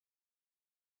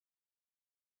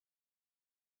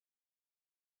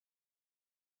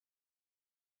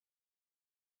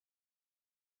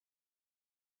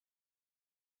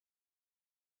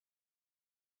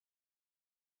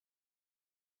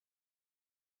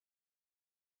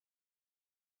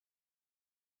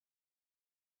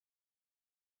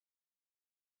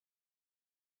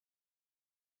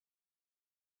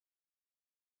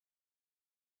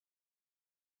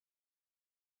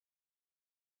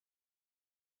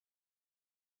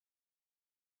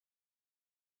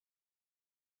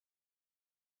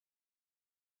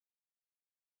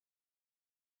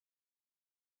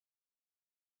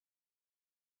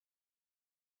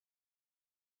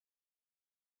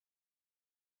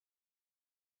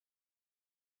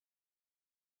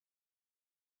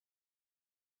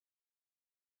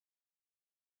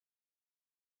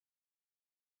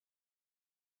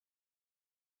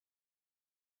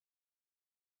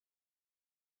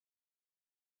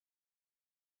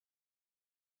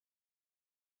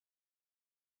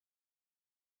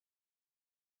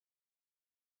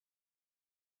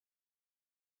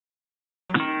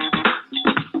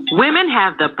Women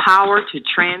have the power to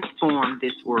transform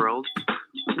this world.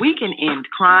 We can end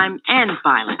crime and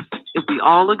violence if we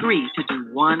all agree to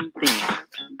do one thing: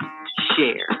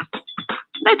 share.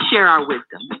 Let's share our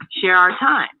wisdom, share our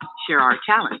time, share our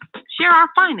talents, share our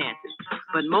finances,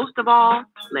 but most of all,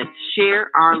 let's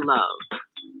share our love.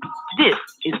 This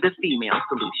is the Female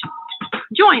Solution.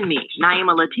 Join me,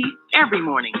 Naima Latif, every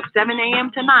morning, 7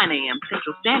 a.m. to 9 a.m.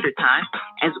 Central Standard Time,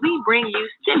 as we bring you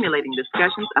stimulating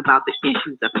discussions about the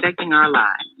issues affecting our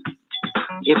lives.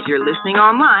 If you're listening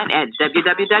online at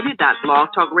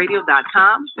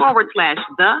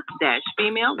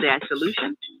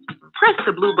www.blogtalkradio.com/the-female-solution, press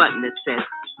the blue button that says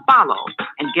follow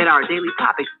and get our daily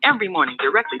topics every morning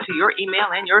directly to your email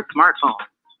and your smartphone.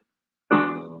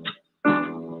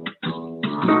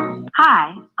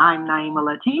 Hi, I'm Naima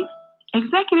Latif,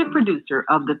 executive producer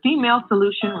of the Female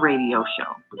Solution radio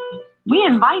show. We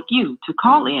invite you to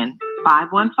call in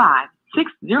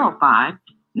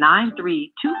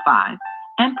 515-605-9325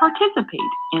 and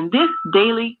participate in this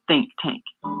daily think tank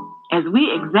as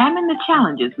we examine the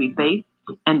challenges we face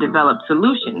and develop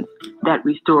solutions that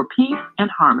restore peace and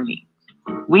harmony.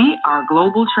 We are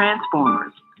global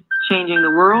transformers, changing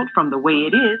the world from the way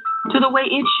it is to the way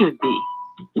it should be.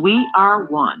 We are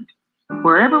one.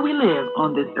 Wherever we live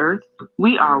on this earth,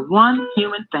 we are one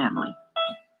human family.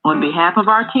 On behalf of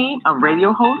our team of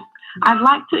radio hosts, I'd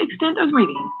like to extend a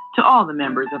greeting to all the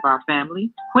members of our family,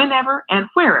 whenever and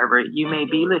wherever you may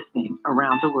be listening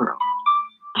around the world.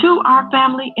 To our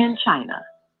family in China,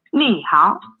 Ni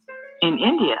Hao. In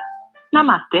India,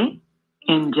 Namaste.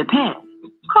 In Japan,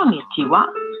 Konnichiwa.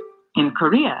 In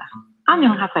Korea,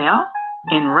 Annyeonghaseyo.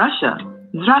 In Russia,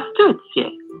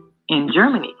 Здравствуйте. In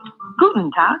Germany,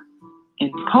 Guten Tag.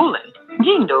 In Poland,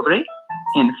 Dzień dobry.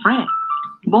 In France,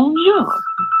 Bonjour.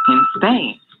 In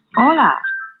Spain, Hola.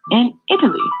 In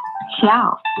Italy,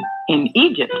 Ciao. In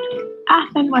Egypt,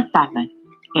 Ahlan wa sahlan.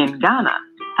 In Ghana,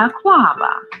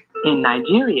 Akwaba. In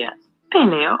Nigeria,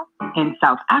 Peleo. In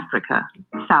South Africa,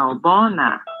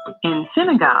 Sawubona. In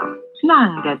Senegal,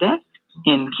 Nangadet.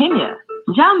 In Kenya,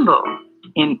 Jambo.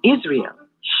 In Israel,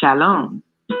 Shalom.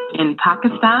 In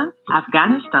Pakistan,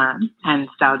 Afghanistan, and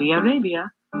Saudi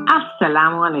Arabia,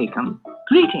 Assalamu alaikum.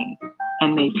 Greetings,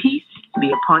 and may peace be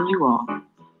upon you all.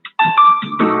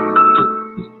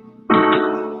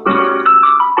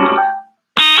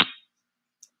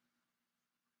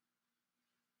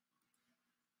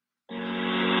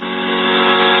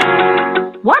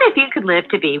 What if you could live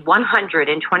to be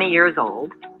 120 years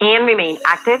old and remain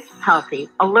active, healthy,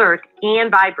 alert,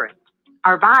 and vibrant?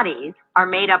 Our bodies are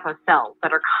made up of cells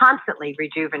that are constantly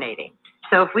rejuvenating.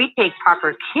 So if we take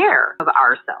proper care of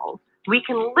ourselves, we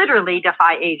can literally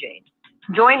defy aging.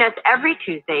 Join us every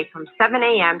Tuesday from 7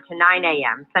 a.m. to 9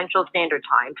 a.m. Central Standard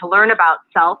Time to learn about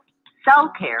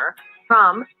self-care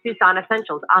from Tucson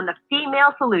Essentials on the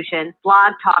Female Solution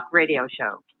Blog Talk Radio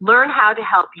Show. Learn how to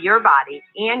help your body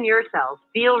and your cells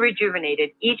feel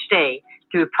rejuvenated each day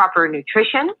through proper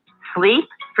nutrition, sleep,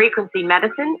 frequency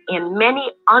medicine, and many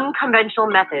unconventional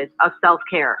methods of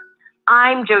self-care.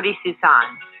 I'm Jody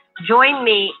Susan. Join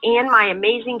me and my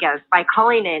amazing guests by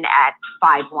calling in at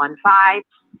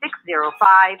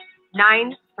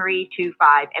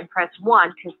 515-605-9325 and press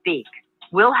 1 to speak.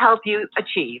 We'll help you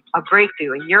achieve a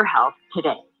breakthrough in your health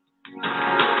today.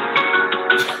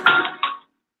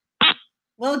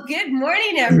 Well, good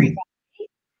morning, everybody,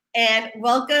 and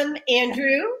welcome,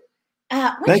 Andrew.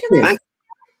 Thank you.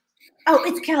 Oh,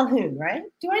 it's Calhoun, right?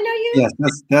 Do I know you?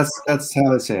 Yes, that's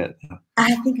how I say it.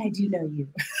 I think I do know you.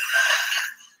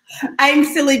 I'm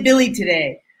Silly Billy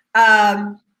today.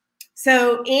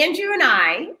 So Andrew and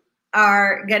I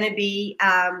are going to be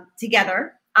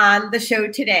together on the show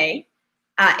today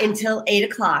until 8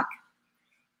 o'clock.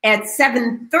 At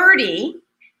 7:30,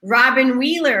 Robin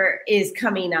Wheeler is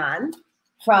coming on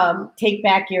from Take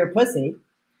Back Your Pussy.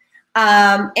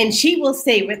 And she will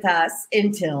stay with us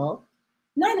until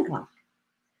 9 o'clock.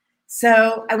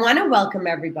 So I want to welcome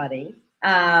everybody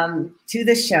to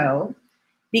the show,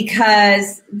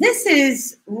 because this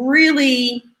is a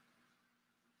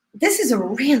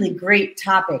really great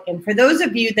topic. And for those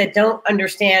of you that don't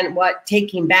understand what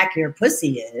Taking Back Your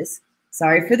Pussy is,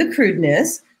 sorry for the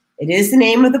crudeness, it is the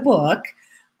name of the book.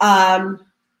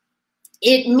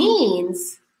 It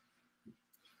means,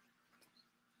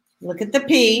 look at the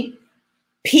P,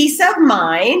 peace of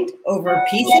mind over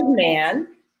peace of man,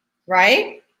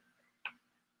 right?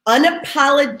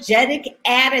 Unapologetic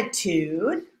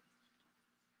attitude,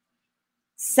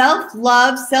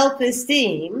 self-love,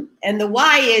 self-esteem, and the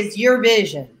Y is your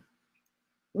vision.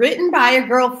 Written by a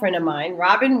girlfriend of mine,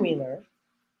 Robin Wheeler,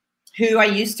 who I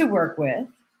used to work with.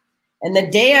 And the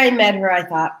day I met her, I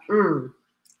thought,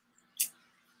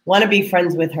 want to be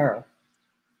friends with her.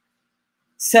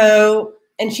 So,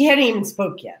 and she hadn't even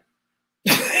spoke yet.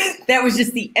 That was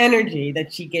just the energy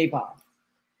that she gave off.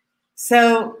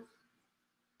 So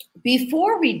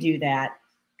before we do that,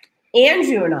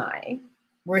 Andrew and I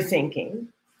were thinking,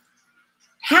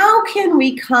 how can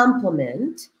we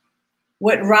complement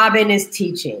what Robin is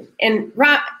teaching? And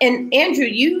Andrew,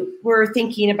 you were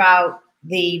thinking about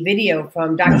the video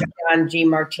from Dr. John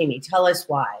Demartini. Tell us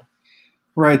why.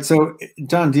 Right. So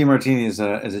John Demartini is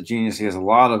a genius. He has a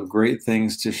lot of great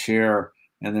things to share,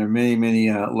 and there are many,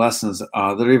 many lessons that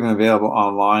are even available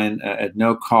online at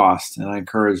no cost. And I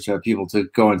encourage people to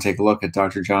go and take a look at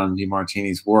Dr. John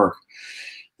Demartini's work.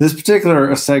 This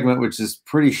particular segment, which is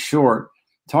pretty short,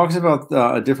 talks about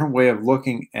a different way of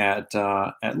looking at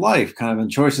life, kind of in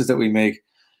choices that we make,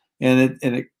 and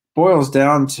it boils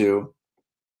down to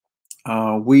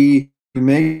we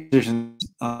make decisions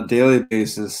on a daily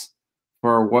basis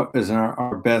for what is in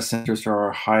our best interest or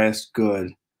our highest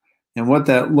good. And what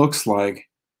that looks like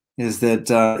is that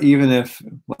even if,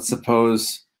 let's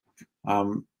suppose,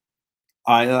 I'll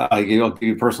give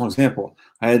you a personal example.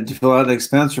 I had to fill out an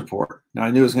expense report. Now,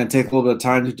 I knew it was going to take a little bit of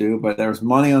time to do, but there was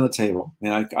money on the table.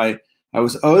 I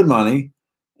was owed money,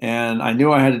 and I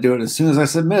knew I had to do it. As soon as I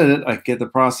submitted it, I could get the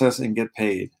process and get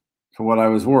paid for what I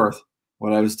was worth,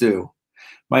 what I was due.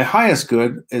 My highest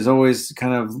good is always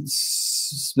kind of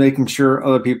making sure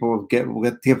other people get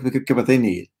what they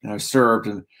need. And I've served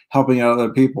and helping out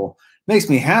other people makes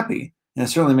me happy, and it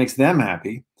certainly makes them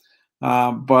happy.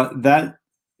 But that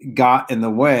got in the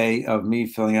way of me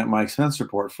filling out my expense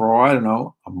report for, I don't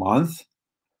know, a month.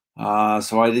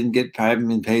 So I haven't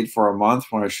been paid for a month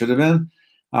when I should have been.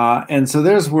 And so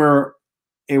there's where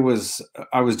I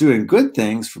was doing good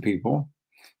things for people,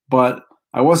 but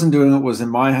I wasn't doing what was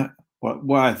in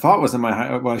what I thought was in what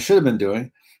I should have been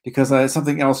doing, because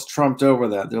something else trumped over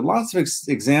that. There are lots of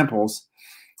examples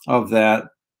of that.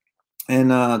 And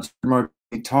Mark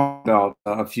talked about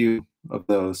a few of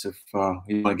those, if you want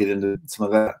to get into some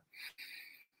of that.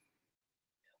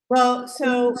 Well,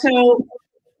 so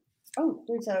oh,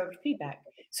 there's a feedback.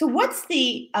 So what's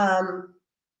the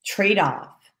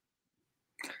trade-off?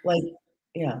 Like,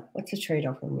 yeah, what's the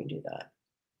trade-off when we do that?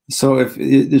 So if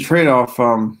the trade-off,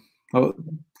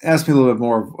 ask me a little bit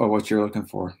more of what you're looking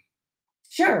for.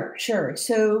 Sure.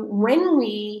 So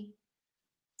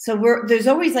there's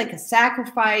always like a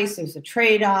sacrifice, there's a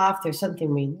trade-off, there's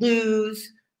something we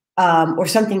lose, or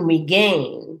something we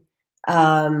gain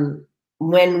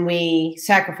when we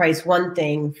sacrifice one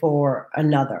thing for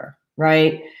another,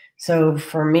 right? So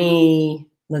for me,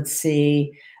 let's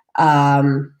see,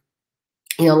 a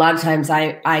lot of times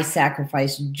I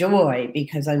sacrifice joy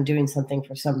because I'm doing something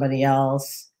for somebody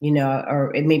else,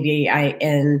 or maybe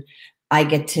I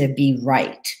get to be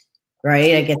right?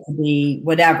 I get to be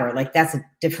whatever. Like, that's a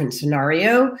different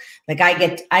scenario. Like, I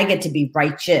get to be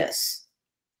righteous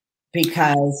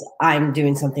because I'm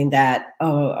doing something that,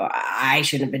 I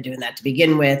shouldn't have been doing that to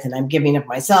begin with, and I'm giving up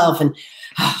myself, and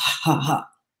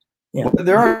Yeah. Well,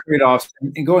 there are trade-offs.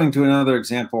 And going to another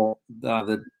example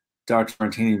that Dr.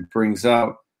 Martini brings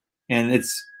up, and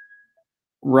it's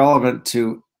relevant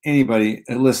to anybody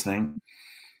listening.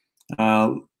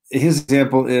 His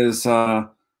example is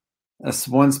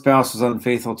one spouse was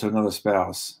unfaithful to another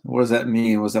spouse. What does that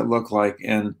mean? What does that look like?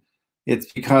 And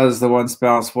it's because the one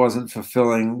spouse wasn't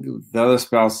fulfilling the other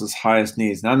spouse's highest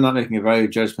needs. Now, I'm not making a value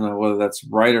judgment on whether that's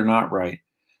right or not right,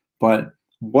 but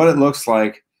what it looks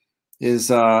like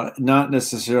is not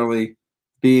necessarily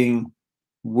being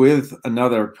with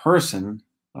another person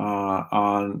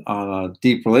on a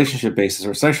deep relationship basis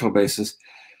or sexual basis.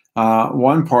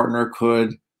 One partner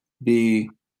could be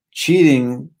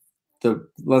cheating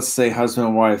let's say husband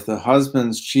and wife. The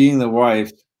husband's cheating the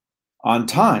wife on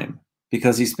time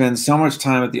because he spends so much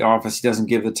time at the office, he doesn't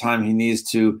give the time he needs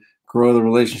to grow the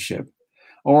relationship.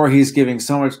 Or he's giving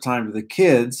so much time to the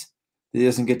kids that he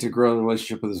doesn't get to grow the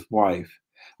relationship with his wife.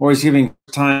 Or he's giving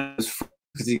time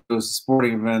because he goes to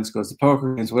sporting events, goes to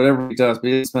poker games, whatever he does, but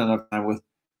he doesn't spend enough time with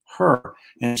her.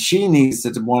 And she needs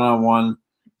that one-on-one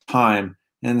time.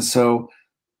 And so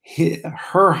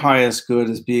her highest good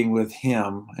is being with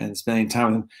him and spending time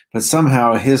with him, but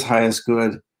somehow his highest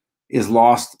good is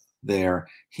lost there.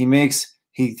 He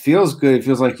feels good. He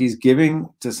feels like he's giving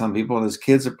to some people, and his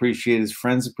kids appreciate it, his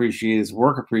friends appreciate it, his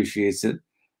work appreciates it,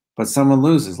 but someone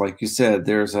loses. Like you said,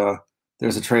 there's a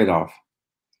trade-off.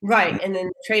 Right. And then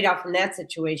the trade-off in that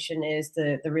situation is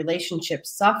the relationship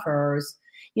suffers.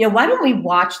 Why don't we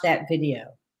watch that video?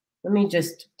 Let me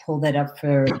just pull that up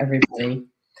for everybody.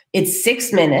 It's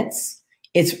 6 minutes.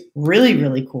 It's really,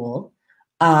 really cool.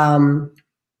 Let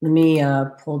me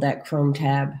pull that Chrome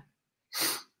tab.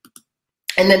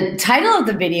 And the title of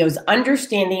the video is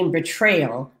Understanding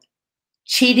Betrayal,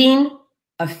 Cheating,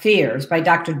 Affairs by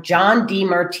Dr. John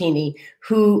Demartini,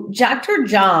 who Dr.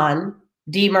 John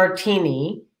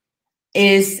Demartini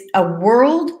is a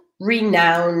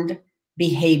world-renowned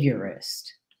behaviorist.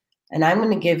 And I'm going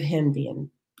to give him the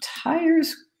entire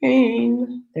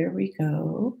screen. There we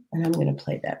go. And I'm going to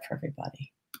play that for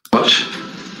everybody.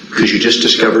 Because you just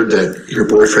discovered that your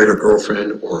boyfriend or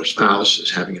girlfriend or spouse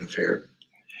is having an affair.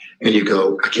 And you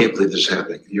go, I can't believe this is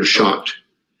happening. You're shocked.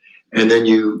 And then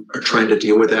you are trying to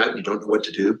deal with that and you don't know what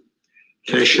to do.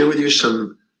 Can I share with you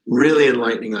some really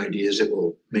enlightening ideas that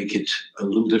will make it a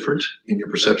little different in your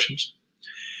perceptions?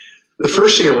 The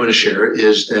first thing I want to share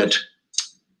is that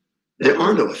there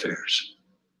are no affairs.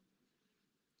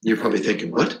 You're probably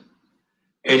thinking, what?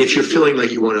 And if you're feeling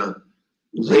like you want to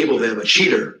label them a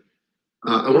cheater,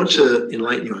 I want to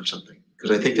enlighten you on something,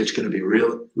 because I think it's going to be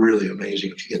really amazing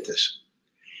if you get this.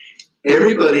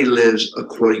 Everybody lives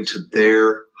according to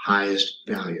their highest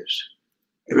values.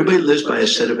 Everybody lives by a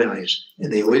set of values,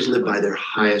 and they always live by their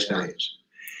highest values.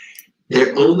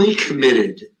 They're only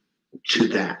committed to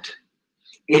that.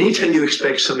 Anytime you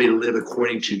expect somebody to live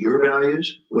according to your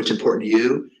values, what's important to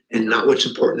you, and not what's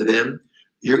important to them,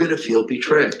 you're going to feel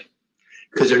betrayed,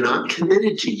 because they're not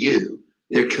committed to you.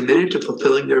 They're committed to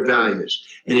fulfilling their values.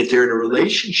 And if they're in a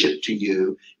relationship to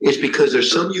you, it's because there's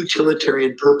some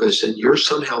utilitarian purpose and you're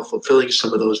somehow fulfilling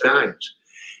some of those values.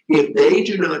 If they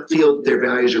do not feel that their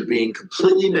values are being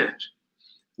completely met,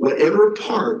 whatever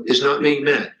part is not being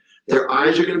met, their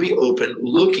eyes are going to be open,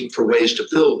 looking for ways to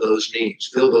fill those needs,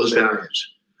 fill those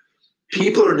values.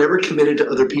 People are never committed to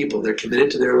other people. They're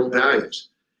committed to their own values.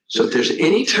 So if there's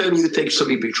any time you think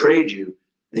somebody betrayed you,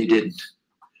 they didn't.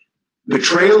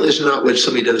 Betrayal is not what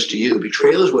somebody does to you.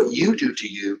 Betrayal is what you do to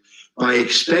you by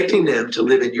expecting them to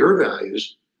live in your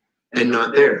values and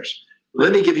not theirs.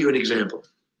 Let me give you an example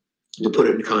to put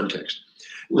it in context.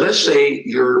 Let's say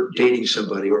you're dating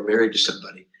somebody or married to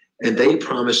somebody, and they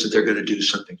promise that they're going to do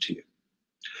something to you.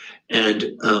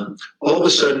 And all of a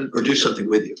sudden, or do something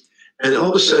with you. And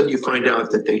all of a sudden you find out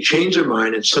that they changed their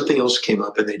mind and something else came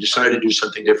up and they decided to do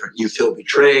something different. You feel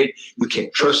betrayed. You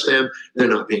can't trust them. They're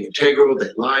not being integral.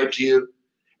 They lied to you.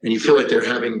 And you feel like they're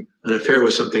having an affair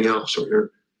with something else,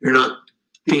 or you're not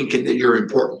thinking that you're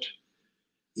important.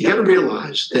 You got to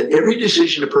realize that every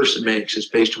decision a person makes is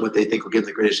based on what they think will give them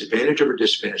the greatest advantage over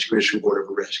disadvantage, greatest reward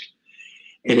over risk.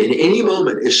 And in any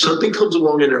moment, if something comes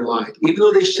along in their life, even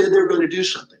though they said they're going to do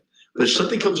something, but if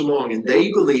something comes along and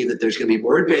they believe that there's going to be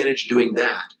more advantage doing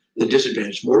that than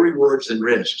disadvantage, more rewards than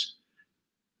risks,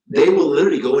 they will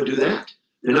literally go and do that.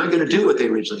 They're not going to do what they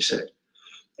originally said.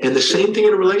 And the same thing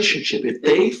in a relationship. If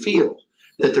they feel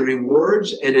that the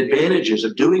rewards and advantages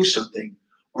of doing something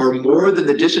are more than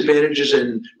the disadvantages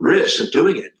and risks of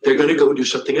doing it, they're going to go do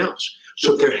something else.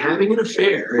 So if they're having an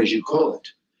affair, as you call it,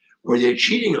 or they're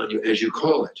cheating on you, as you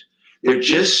call it, they're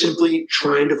just simply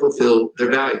trying to fulfill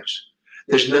their values.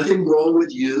 There's nothing wrong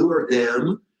with you or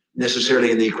them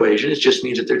necessarily in the equation. It just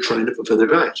means that they're trying to fulfill their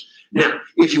values. Now,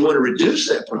 if you want to reduce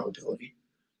that probability,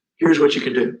 here's what you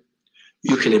can do.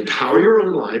 You can empower your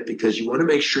own life because you want to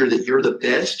make sure that you're the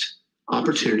best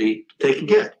opportunity they can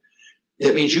get.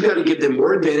 That means you got to give them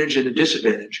more advantage than a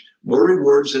disadvantage, more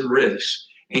rewards than risks,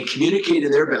 and communicate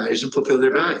in their values and fulfill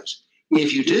their values.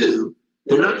 If you do,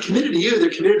 they're not committed to you.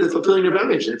 They're committed to fulfilling their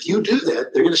values. And if you do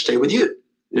that, they're going to stay with you.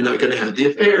 They're not going to have the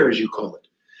affair, as you call it,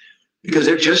 because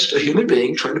they're just a human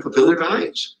being trying to fulfill their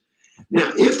values. Now,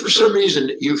 if for some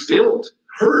reason you feel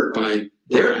hurt by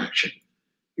their action,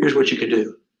 here's what you can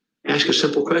do. Ask a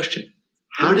simple question.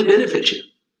 How did it benefit you?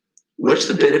 What's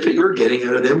the benefit you're getting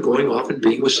out of them going off and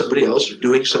being with somebody else or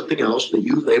doing something else that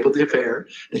you labeled the affair,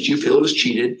 that you feel was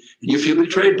cheated, and you feel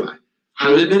betrayed by? How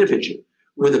does it benefit you?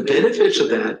 When the benefits of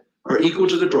that are equal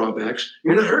to the drawbacks,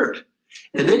 you're not hurt.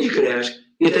 And then you could ask,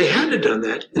 if they hadn't done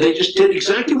that, and they just did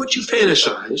exactly what you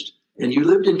fantasized, and you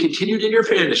lived and continued in your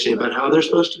fantasy about how they're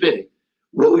supposed to be,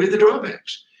 what would be the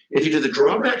drawbacks? If you do the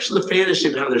drawbacks of the fantasy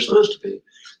of how they're supposed to be,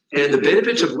 and the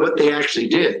benefits of what they actually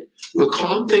did, you'll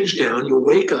calm things down, you'll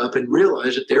wake up and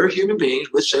realize that they're human beings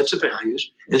with sets of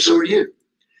values, and so are you.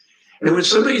 And when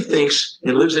somebody thinks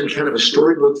and lives in kind of a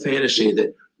storybook fantasy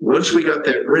that once we got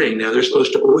that ring, now they're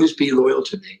supposed to always be loyal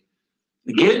to me,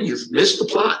 again, you've missed the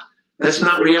plot. That's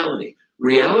not reality.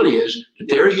 Reality is that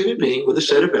they're a human being with a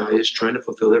set of values trying to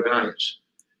fulfill their values.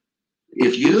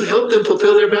 If you help them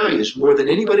fulfill their values more than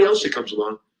anybody else that comes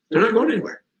along, they're not going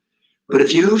anywhere. But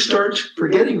if you start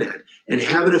forgetting that and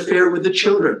have an affair with the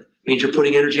children, it means you're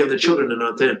putting energy on the children and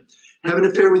not them. Have an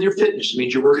affair with your fitness, it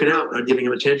means you're working out, not giving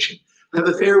them attention. Have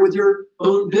an affair with your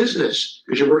own business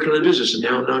because you're working on a business and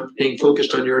now not being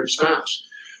focused on your spouse.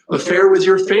 affair with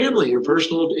your family, your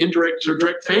personal, indirect, or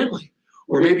direct family,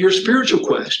 or maybe your spiritual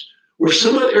quest, or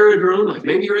some other area of your own life,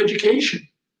 maybe your education.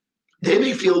 They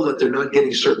may feel that they're not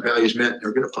getting certain values met, and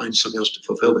they're going to find something else to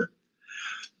fulfill them.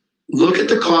 Look at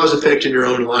the cause effect in your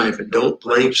own life and don't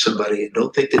blame somebody and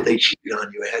don't think that they cheated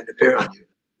on you, had an affair on you.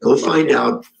 Go find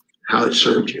out how it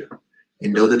served you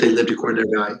and know that they lived according to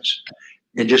their values.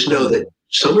 And just know that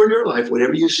somewhere in your life,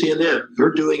 whatever you see in them,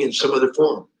 you're doing in some other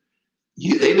form.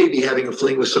 They may be having a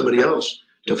fling with somebody else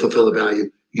to fulfill a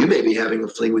value. You may be having a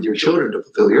fling with your children to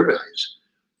fulfill your values.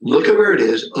 Look at where it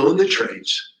is, own the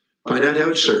traits, find out how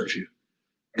it serves you,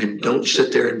 and don't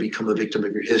sit there and become a victim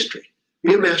of your history.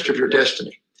 Be a master of your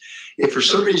destiny. If for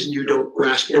some reason you don't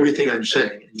grasp everything I'm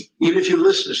saying, even if you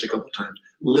listen to this a couple of times,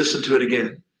 listen to it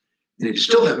again. And if you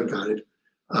still haven't got it,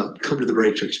 come to the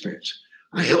Breakthrough Experience.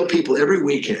 I help people every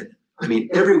weekend. I mean,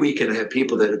 every weekend I have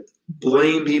people that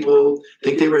blame people,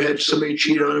 think they had somebody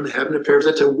cheated on them, having affairs.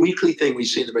 That's a weekly thing we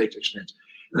see in the Breakthrough Experience.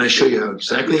 And I show you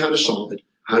exactly how to solve it,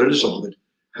 how to dissolve it,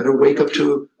 how to wake up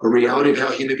to a reality of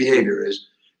how human behavior is,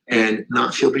 and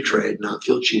not feel betrayed, not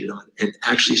feel cheated on, and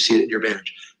actually see it in your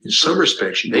advantage. In some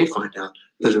respects, you may find out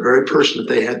that the very person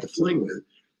that they had the fling with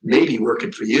may be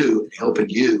working for you and helping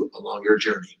you along your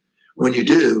journey. When you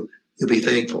do, you'll be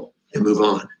thankful and move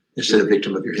on instead of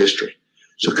victim of your history.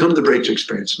 So come to the Breakthrough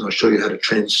Experience, and I'll show you how to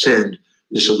transcend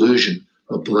this illusion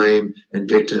of blame and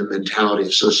victim mentality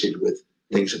associated with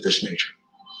things of this nature.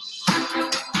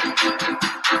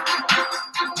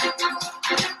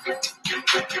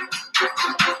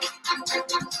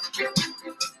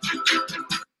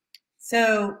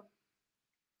 So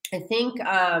I think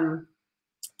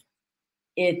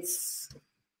it's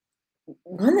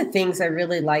one of the things I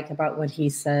really like about what he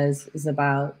says is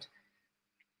about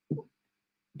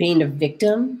being a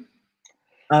victim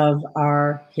of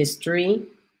our history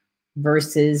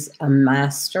versus a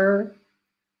master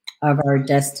of our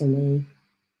destiny.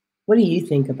 What do you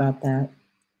think about that?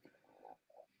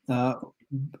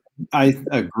 I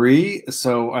agree.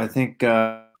 So I think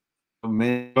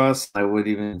many of us, I would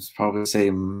even probably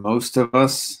say most of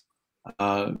us,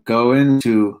 go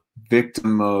into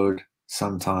victim mode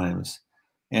sometimes.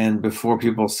 And before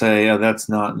people say, oh, that's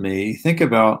not me, think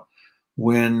about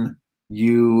when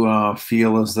you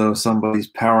feel as though somebody's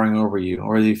powering over you,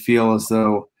 or you feel as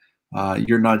though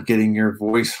you're not getting your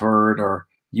voice heard, or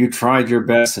you tried your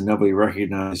best and nobody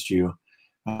recognized you.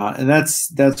 And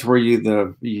that's where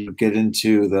you get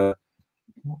into the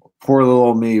poor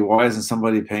little me. Why isn't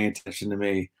somebody paying attention to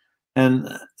me?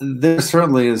 And there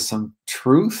certainly is some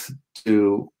truth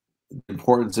to the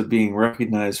importance of being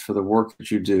recognized for the work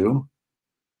that you do.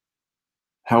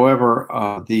 However,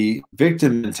 the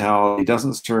victim mentality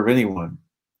doesn't serve anyone,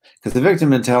 because the victim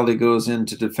mentality goes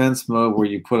into defense mode where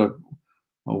you put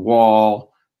a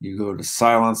wall, you go to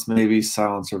silence, maybe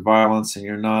silence or violence, and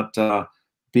you're not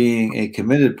being a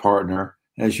committed partner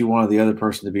as you want the other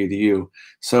person to be to you.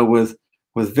 So with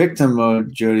victim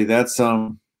mode, Jody, that's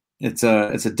it's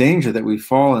a danger that we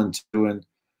fall into, and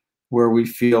where we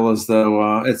feel as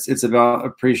though it's about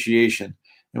appreciation.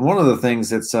 And one of the things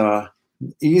that's not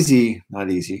easy,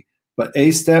 but a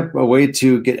step away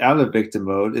to get out of victim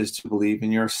mode is to believe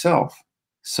in yourself.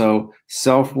 So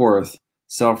self-worth,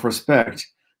 self-respect.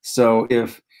 So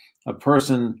if a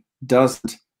person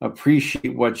doesn't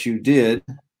appreciate what you did,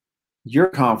 you're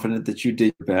confident that you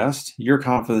did your best. You're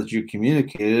confident that you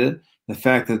communicated it. The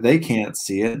fact that they can't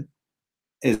see it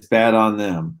is bad on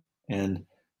them. And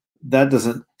that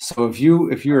doesn't, so if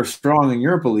you're strong in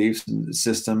your beliefs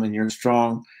system and you're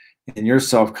strong in your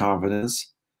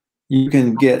self-confidence, you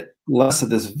can get less of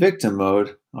this victim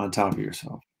mode on top of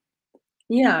yourself.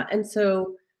 Yeah. And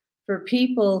so for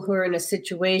people who are in a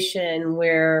situation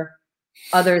where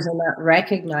others are not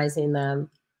recognizing them,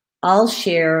 I'll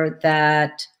share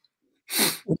that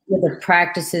the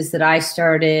practices that I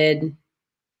started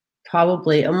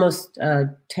probably almost 8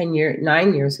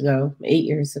 years ago,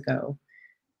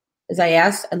 is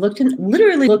I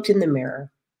literally looked in the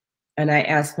mirror, and I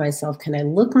asked myself, can I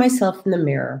look myself in the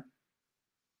mirror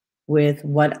with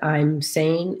what I'm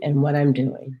saying and what I'm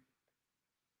doing?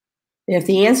 And if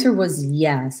the answer was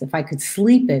yes, if I could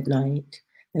sleep at night,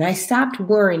 then I stopped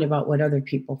worrying about what other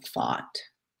people thought,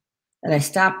 and I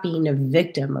stopped being a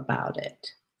victim about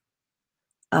it.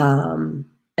 And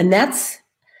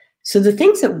so the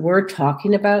things that we're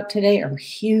talking about today are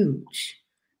huge,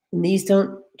 and these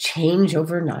don't change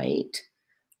overnight.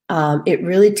 It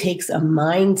really takes a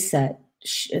mindset,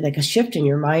 like a shift in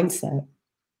your mindset.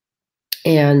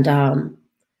 And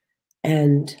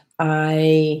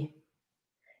I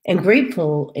am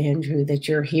grateful, Andrew, that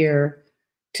you're here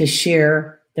to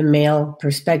share the male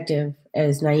perspective,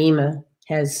 as Naima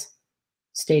has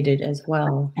stated as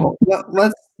well. Well,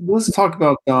 let's talk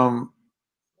about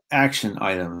action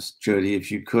items, Jody,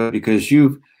 if you could, because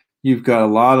you've got a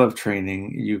lot of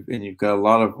training, you've got a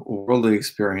lot of worldly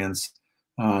experience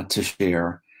to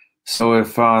share. So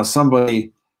if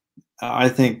somebody, I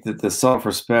think that the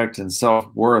self-respect and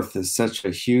self-worth is such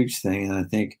a huge thing, and I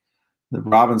think that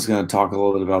Robin's going to talk a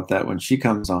little bit about that when she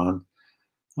comes on.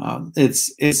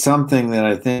 It's something that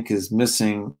I think is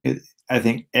missing. I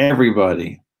think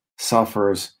everybody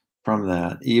suffers from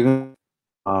that, even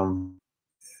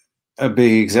a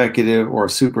big executive or a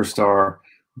superstar.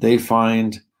 They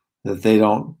find that they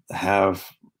don't have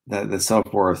that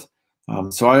self-worth.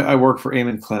 So I work for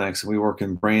Amen Clinics, and we work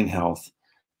in brain health.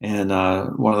 And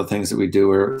one of the things that we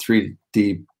do are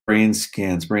 3D brain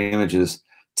scans, brain images,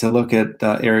 to look at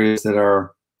areas that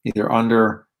are either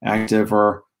underactive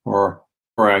or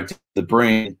active the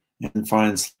brain, and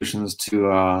find solutions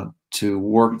to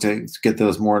work to get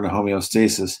those more into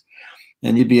homeostasis.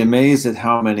 And you'd be amazed at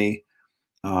how many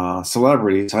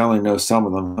celebrities, I only know some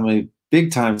of them, how many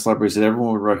big time celebrities that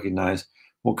everyone would recognize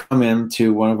will come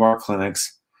into one of our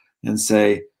clinics and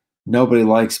say, nobody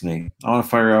likes me. I want to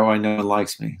figure out why no one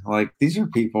likes me. Like, these are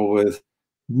people with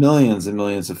millions and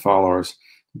millions of followers,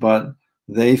 but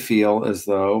they feel as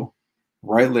though,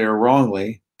 rightly or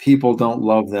wrongly, people don't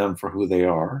love them for who they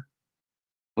are.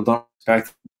 People don't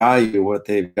respect, value what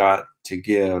they've got to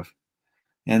give.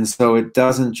 And so it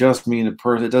doesn't just mean a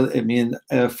person, it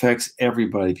affects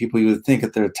everybody. People you would think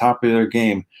at the top of their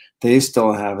game, they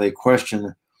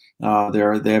question, they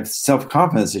have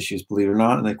self-confidence issues, believe it or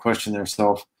not, and they question their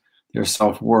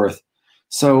self-worth.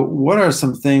 So what are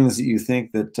some things that you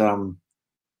think that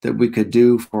that we could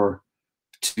do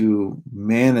to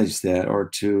manage that, or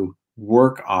to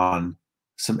work on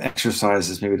some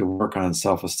exercises, maybe to work on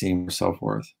self-esteem or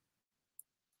self-worth?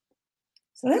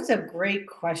 So that's a great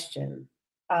question.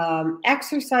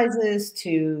 Exercises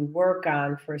to work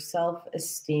on for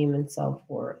self-esteem and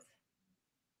self-worth.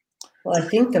 Well, I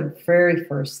think the very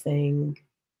first thing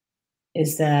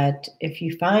is that if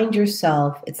you find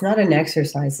yourself, it's not an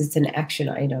exercise, it's an action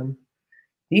item.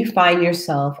 You find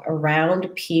yourself around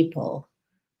people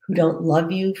who don't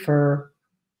love you for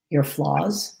your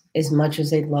flaws as much as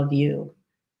they love you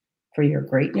for your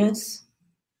greatness,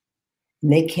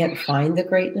 and they can't find the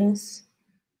greatness,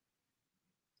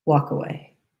 walk away.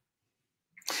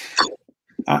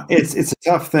 It's a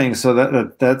tough thing. So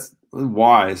that's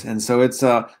wise. And so it's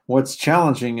what's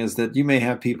challenging is that you may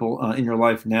have people in your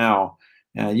life now.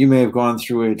 You may have gone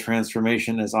through a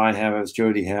transformation, as I have, as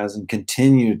Jody has, and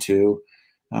continue to.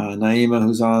 Naima,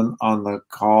 who's on the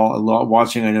call, a lot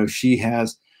watching, I know she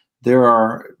has. There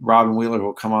are Robin Wheeler who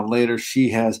will come on later. She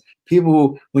has people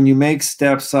who, when you make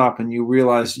steps up and you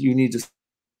realize you need to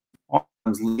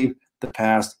leave the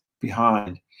past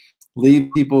behind, leave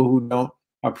people who don't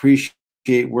appreciate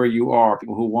where you are,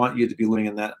 people who want you to be living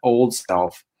in that old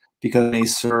self because they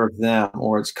serve them,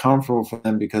 or it's comfortable for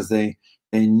them because they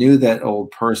knew that old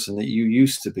person that you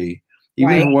used to be,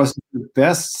 even if it wasn't your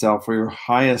best self or your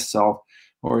highest self,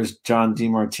 or as John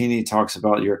DeMartini talks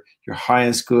about, your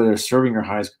highest good, or serving your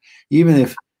highest, even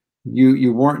if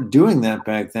you weren't doing that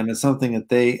back then, it's something that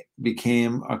they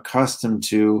became accustomed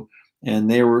to, and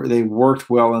they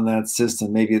worked well in that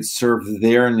system. Maybe it served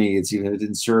their needs, even if it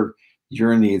didn't serve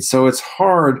your needs. So it's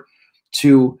hard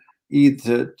to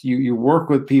you work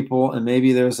with people, and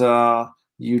maybe there's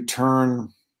you turn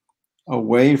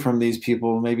away from these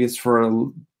people. Maybe it's for a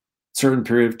certain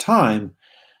period of time,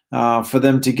 for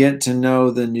them to get to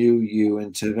know the new you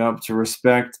and to help to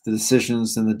respect the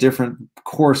decisions and the different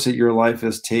course that your life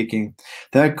is taking.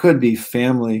 That could be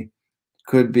family,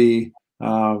 could be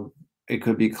it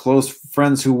could be close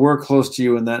friends who were close to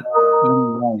you in that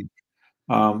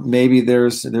life. Maybe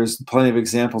there's plenty of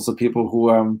examples of people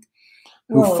who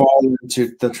fall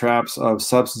into the traps of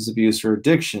substance abuse or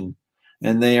addiction,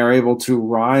 and they are able to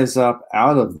rise up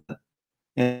out of that.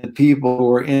 And people who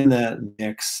are in that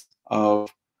mix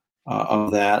of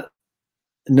that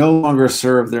no longer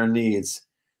serve their needs.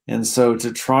 And so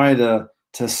to try to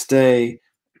stay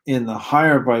in the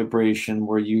higher vibration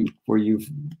where you've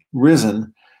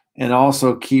risen, and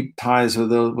also keep ties with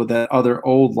that other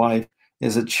old life,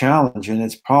 is a challenge, and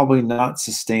it's probably not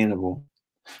sustainable.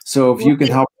 So if you can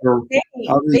help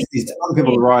these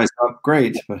people to rise up,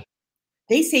 great. But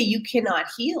they say you cannot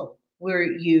heal where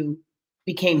you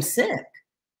became sick.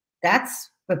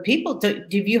 That's what people do.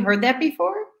 Have you heard that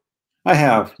before? I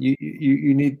have.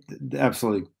 You need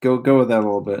absolutely go with that a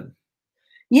little bit.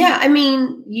 Yeah, I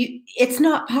mean, it's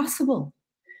not possible.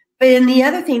 But then the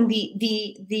other thing,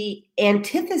 the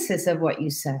antithesis of what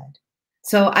you said.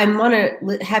 So I want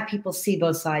to have people see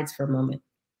both sides for a moment.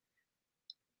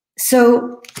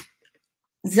 So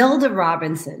Zelda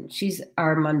Robinson, she's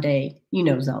our Monday, you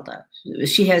know Zelda.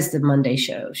 She has the Monday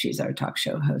show. She's our talk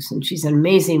show host, and she's an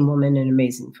amazing woman and an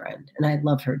amazing friend, and I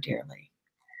love her dearly.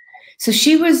 So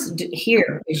she was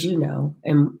here, as you know,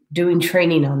 and doing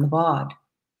training on the BOD.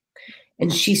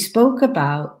 And she spoke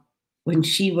about when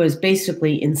she was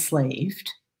basically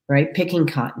enslaved, right, picking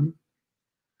cotton.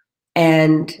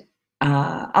 And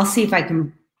I'll see if I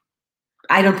can,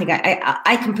 I don't think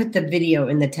I can put the video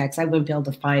in the text. I wouldn't be able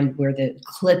to find where the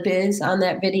clip is on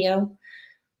that video.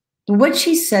 But what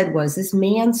she said was, this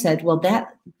man said, well,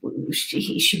 that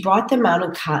she brought the amount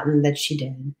of cotton that she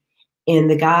did. And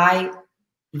the guy,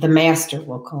 the master,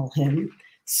 we'll call him,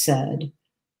 said,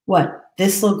 what,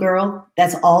 this little girl,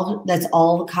 that's all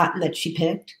the cotton that she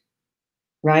picked,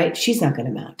 right? She's not going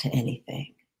to amount to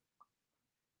anything.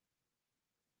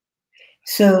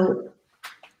 So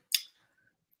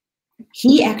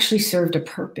he actually served a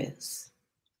purpose.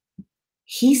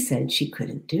 He said she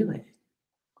couldn't do it.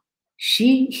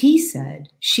 He said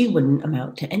she wouldn't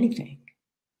amount to anything.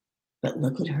 But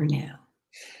look at her now.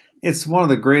 It's one of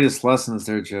the greatest lessons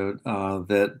there, Joe,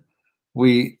 that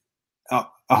we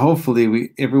hopefully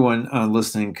everyone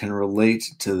listening can relate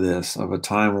to this, of a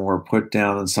time when we're put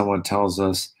down and someone tells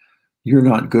us you're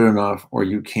not good enough or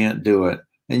you can't do it.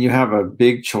 And you have a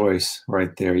big choice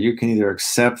right there. You can either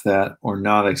accept that or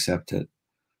not accept it.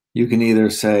 You can either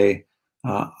say,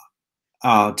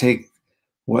 I'll take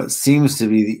what seems to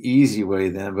be the easy way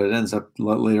then, but it ends up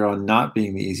later on not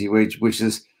being the easy way, which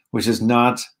is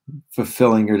not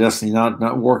fulfilling your destiny,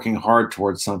 not working hard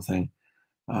towards something.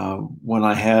 When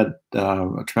I had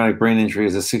a traumatic brain injury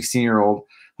as a 16-year-old,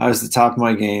 I was at the top of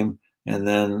my game, and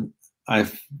then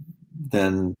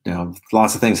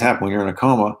lots of things happen when you're in a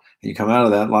coma. And you come out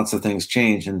of that, lots of things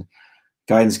change. And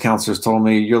guidance counselors told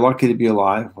me, "You're lucky to be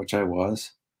alive," which I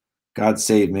was. God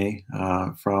saved me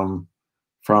from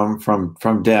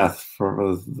death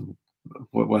for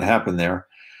what happened there.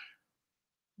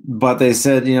 But they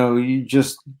said, you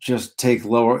just take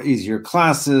easier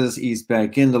classes, ease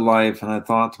back into life. And I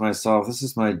thought to myself, this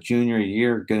is my junior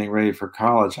year getting ready for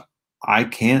college. I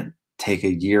can't take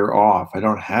a year off. I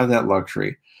don't have that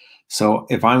luxury. So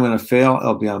if I'm going to fail,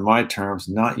 it'll be on my terms,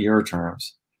 not your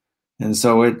terms. And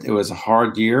so it was a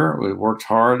hard year. We worked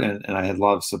hard, and I had a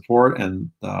lot of support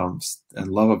and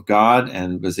love of God,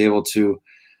 and was able to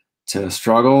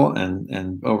struggle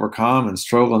and overcome, and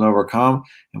struggle and overcome.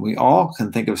 And we all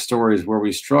can think of stories where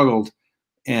we struggled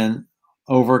and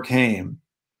overcame.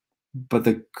 But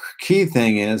the key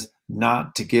thing is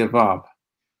not to give up.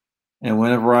 And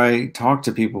whenever I talk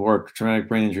to people who are traumatic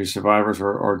brain injury survivors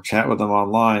or chat with them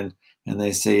online, and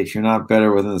they say, if you're not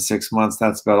better within the 6 months,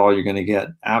 that's about all you're going to get.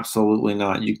 Absolutely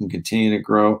not. You can continue to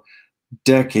grow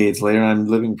decades later. And I'm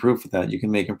living proof of that. You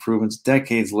can make improvements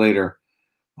decades later.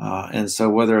 And so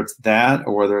whether it's that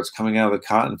or whether it's coming out of the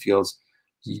cotton fields,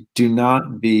 you do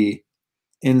not be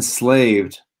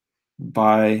enslaved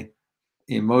by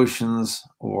emotions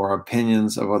or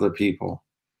opinions of other people.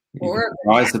 Or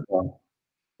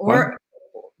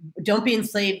don't be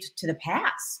enslaved to the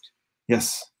past.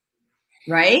 Yes.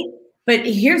 Right? But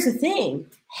here's the thing.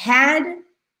 Had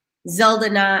Zelda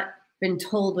not been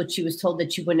told what she was told,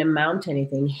 that she wouldn't amount to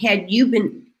anything, had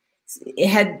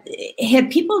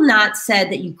people not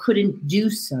said that you couldn't do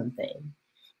something,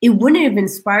 it wouldn't have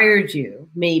inspired you,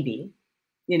 maybe.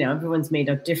 Everyone's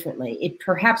made up differently. It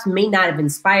perhaps may not have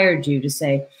inspired you to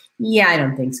say, yeah, I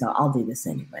don't think so. I'll do this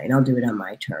anyway, and I'll do it on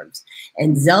my terms.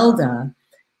 And Zelda,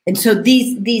 and so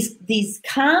these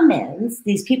comments,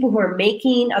 these people who are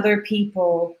making other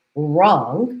people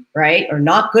wrong, right, or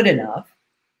not good enough,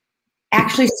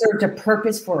 actually served a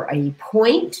purpose for a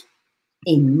point,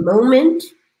 a moment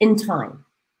in time.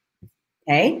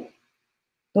 Okay?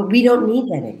 But we don't need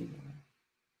that anymore.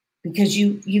 Because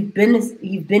you've been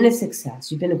a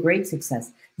success. You've been a great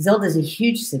success. Zelda's a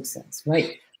huge success,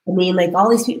 right? I mean, like,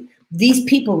 all these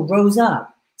people rose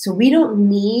up. So we don't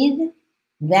need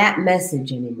that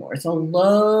message anymore. It's a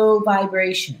low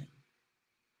vibration.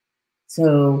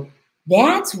 So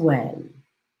that's when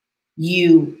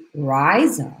you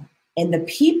rise up, and the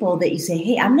people that you say,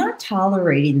 hey, I'm not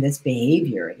tolerating this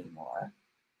behavior anymore.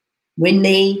 When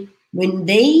they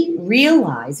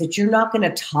realize that you're not going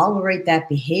to tolerate that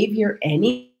behavior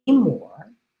anymore,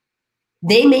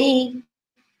 they may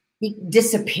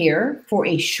disappear for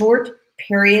a short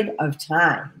period of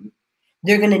time.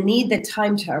 They're going to need the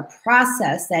time to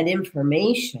process that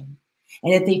information.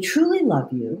 And if they truly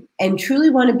love you and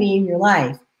truly want to be in your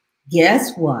life,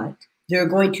 guess what? They're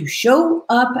going to show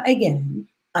up again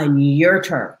on your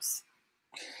terms.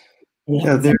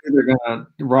 Yeah, they're going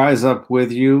to rise up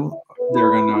with you.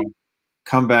 They're going to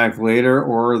come back later,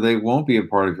 or they won't be a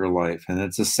part of your life. And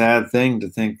it's a sad thing to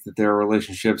think that there are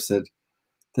relationships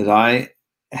that I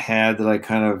had that I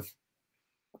kind of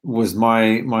was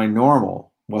my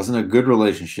normal. Wasn't a good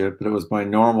relationship, but it was my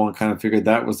normal, and kind of figured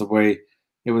that was the way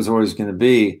it was always going to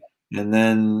be. And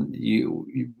then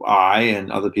I and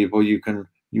other people, you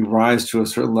rise to a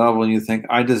certain level and you think,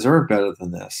 I deserve better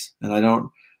than this. And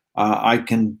I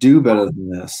can do better than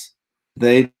this.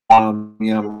 They,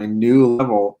 my new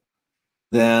level,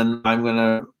 then I'm going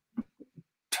to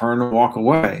turn and walk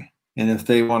away. And if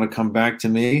they want to come back to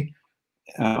me,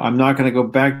 I'm not going to go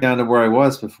back down to where I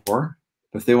was before.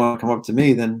 But if they want to come up to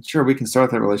me, then sure, we can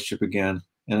start that relationship again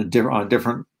on a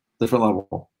different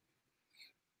level.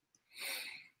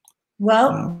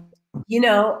 Well,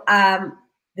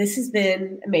 this has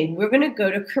been amazing. We're going to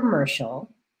go to commercial,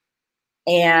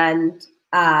 and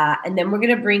then we're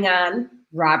going to bring on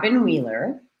Robin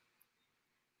Wheeler,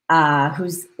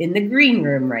 who's in the green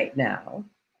room right now.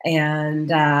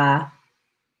 And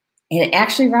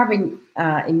actually, Robin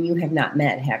and you have not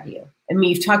met, have you? I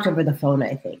mean, you've talked over the phone,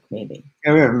 I think, maybe.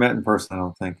 Yeah, we haven't met in person, I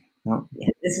don't think. No. Yeah,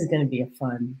 this is going to be a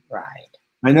fun ride.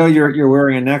 I know you're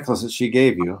wearing a necklace that she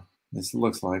gave you. It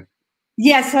looks like.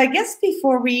 Yeah, so I guess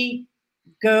before we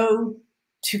go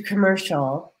to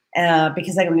commercial,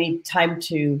 because I'm going to need time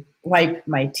to wipe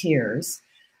my tears,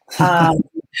 I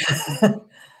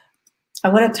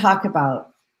want to talk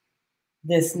about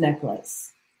this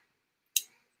necklace.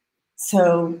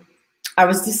 So I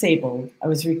was disabled. I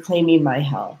was reclaiming my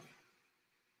health.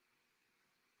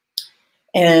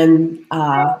 And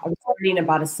I was learning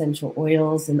about essential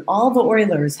oils, and all the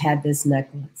oilers had this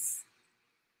necklace.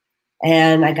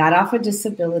 And I got off of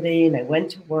disability, and I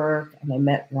went to work, and I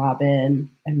met Robin,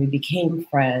 and we became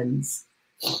friends.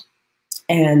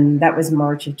 And that was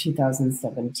March of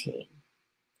 2017.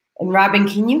 And Robin,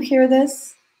 can you hear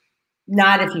this?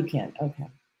 Not if you can. Okay.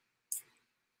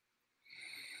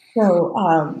 So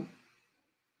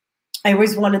I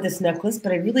always wanted this necklace,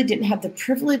 but I really didn't have the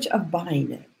privilege of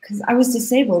buying it because I was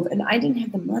disabled and I didn't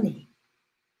have the money.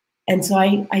 And so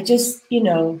I just,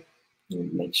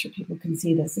 make sure people can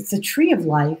see this. It's a tree of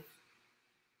life,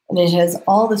 and it has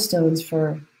all the stones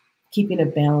for keeping a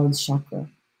balanced chakra.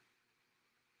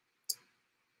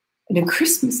 And at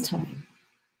Christmas time,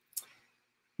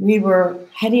 we were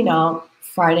heading out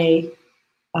Friday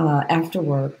after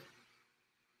work.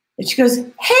 And she goes,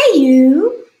 "Hey,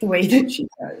 you," the way that she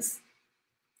does.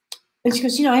 And she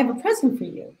goes, "I have a present for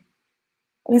you."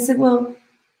 And I said, "Well,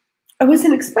 I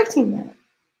wasn't expecting that."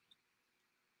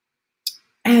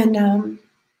 And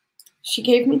she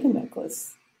gave me the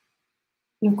necklace.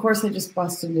 And of course, I just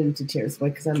busted into tears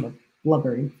because I'm a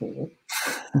blubbering fool.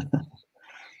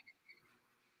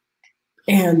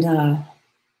 And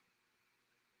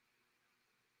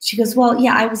she goes, "Well,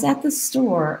 yeah, I was at the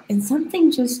store and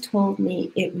something just told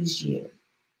me it was you.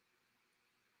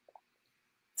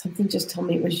 Something just told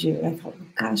me it was you." And I thought, well,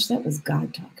 gosh, that was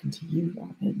God talking to you,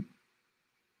 Robin.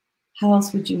 How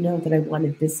else would you know that I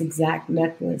wanted this exact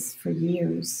necklace for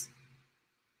years?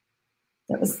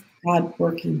 That was God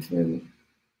working through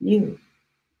you.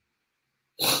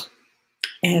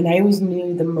 And I always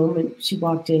knew the moment she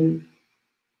walked in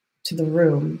to the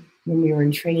room when we were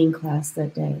in training class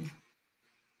that day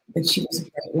that she was a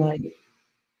bright light.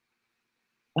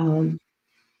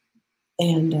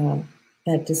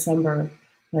 That December,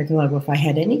 well, if I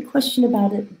had any question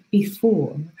about it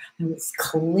before, I was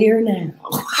clear now.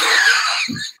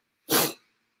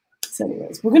 So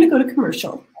anyways, we're going to go to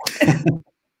commercial. I'll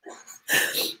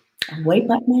wipe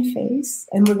up my face,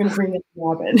 and we're going to bring in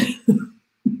Robin.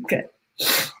 Okay.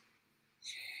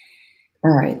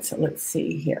 All right, so let's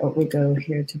see here. We go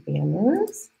here to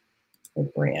banners, the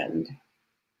brand.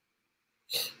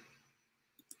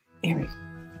 There we go.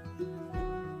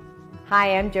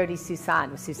 Hi, I'm Jody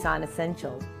Susan with Susan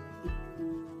Essentials.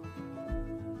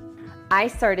 I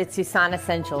started Susan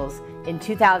Essentials in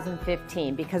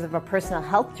 2015 because of a personal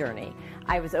health journey.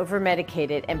 I was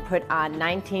over-medicated and put on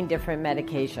 19 different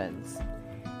medications.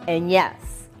 And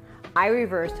yes, I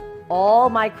reversed all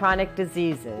my chronic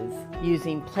diseases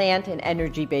using plant and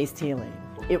energy-based healing.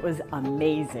 It was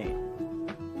amazing.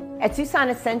 At Susan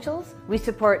Essentials, we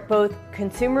support both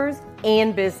consumers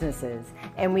and businesses,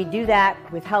 and we do that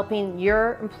with helping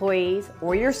your employees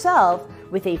or yourself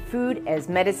with a food as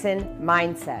medicine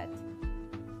mindset.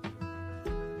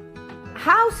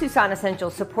 How Susan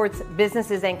Essentials supports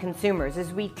businesses and consumers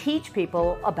is we teach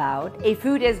people about a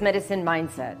food as medicine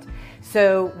mindset.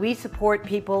 So we support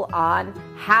people on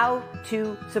how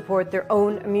to support their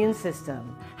own immune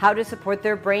system, how to support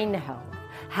their brain health,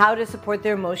 how to support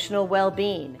their emotional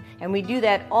well-being. And we do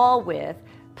that all with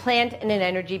plant and an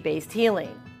energy-based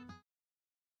healing.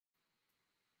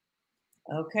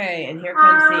 Okay, and here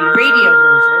comes the radio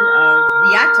version of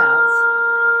Beata's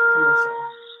commercial.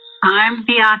 I'm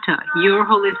Beata, your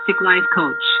holistic life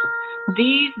coach.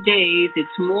 These days,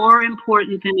 it's more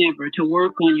important than ever to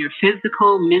work on your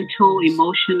physical, mental,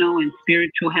 emotional, and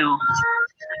spiritual health.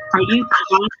 Are you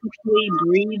consciously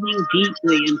breathing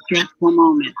deeply in stressful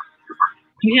moments?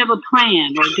 Do you have a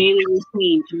plan or daily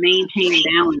routine to maintain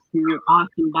balance in your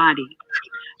awesome body?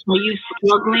 Are you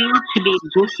struggling to be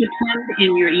disciplined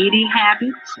in your eating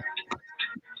habits?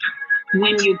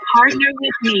 When you partner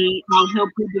with me, I'll help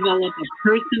you develop a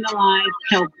personalized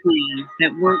health plan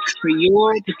that works for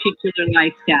your particular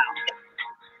lifestyle.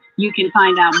 You can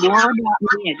find out more about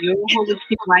me at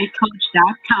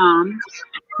yourholisticlifecoach.com,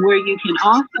 where you can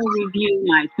also review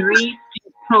my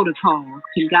 3-step protocols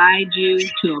to guide you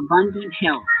to abundant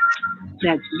health.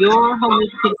 That's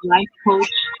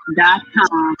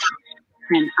yourholisticlifecoach.com,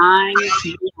 and I'm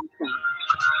Beata.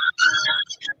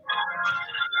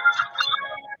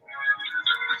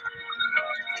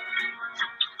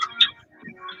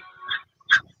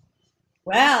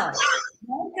 Well,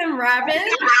 welcome, Robin.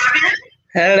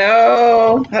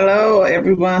 Hello,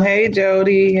 everyone. Hey,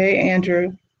 Jody. Hey,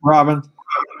 Andrew. Robin.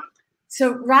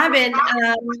 So, Robin,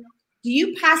 do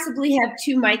you possibly have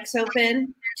 2 mics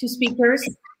open, 2 speakers?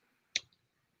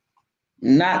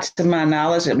 Not to my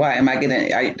knowledge. Why am I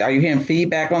getting? Are you hearing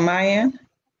feedback on my end?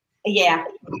 Yeah,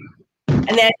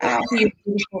 and that's your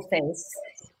beautiful face.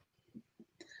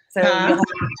 So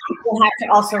you'll have to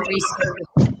also restart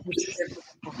your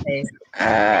beautiful face.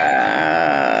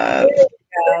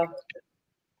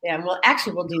 Yeah, well,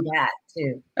 actually, we'll do that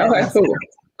too. Okay,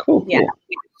 cool. Yeah.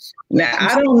 Now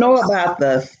I don't know about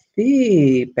the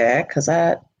feedback because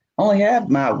I only have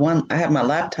my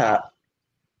laptop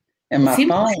and my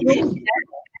phone.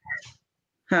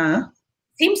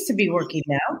 Seems to be working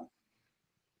now.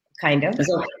 Kind of.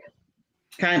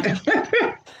 Kind of,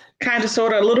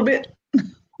 sort of, a little bit.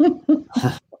 We'll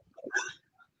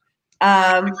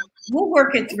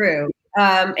work it through.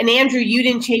 And Andrew, you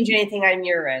didn't change anything on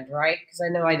your end, right? Because I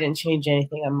know I didn't change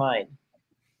anything on mine.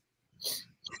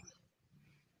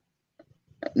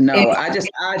 No, I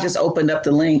just opened up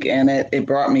the link and it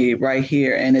brought me right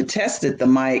here, and it tested the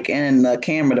mic and the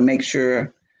camera to make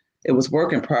sure it was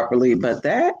working properly. But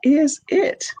that is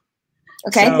it.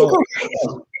 Okay. So,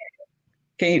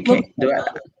 can you do it?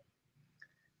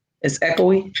 It's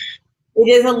echoey. It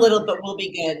is a little, but we'll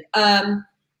be good.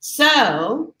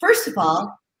 So first of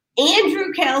all,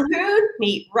 Andrew Calhoun,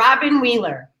 meet Robin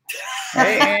Wheeler.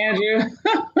 Hey, Andrew.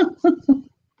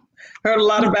 Heard a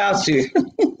lot about you.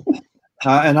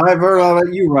 And I've heard all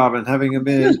about you, Robin, having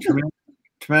been a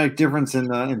traumatic difference in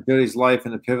Jody's life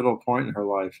and a pivotal point in her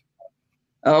life.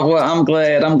 Oh, well, I'm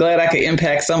glad I could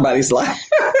impact somebody's life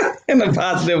in a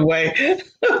positive way.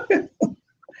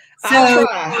 So,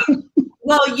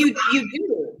 well, you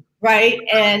do, right?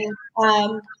 And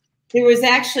there was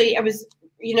actually, I was,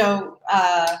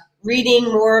 reading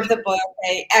more of the book.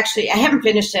 I haven't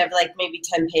finished it. I have like maybe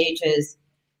 10 pages.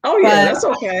 Oh, yeah, that's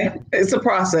okay. It's a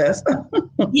process.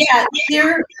 Yeah,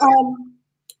 there.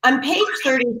 On page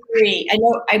 33, I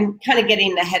know I'm kind of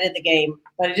getting ahead of the game,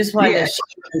 but I just wanted to share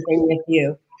something with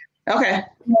you. Okay.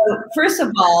 So, first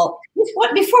of all,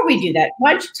 before we do that,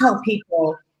 why don't you tell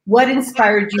people what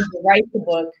inspired you to write the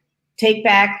book, Take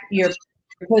Back Your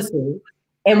Pussy,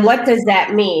 and what does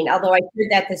that mean? Although I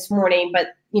heard that this morning,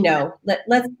 but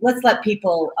let's let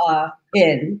people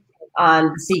in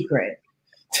on the secret.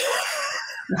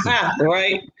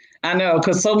 Right. I know,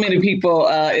 because so many people,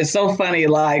 it's so funny,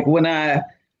 like when I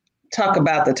talk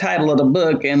about the title of the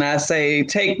book and I say,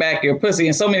 Take Back Your Pussy,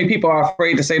 and so many people are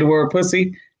afraid to say the word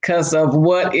pussy because of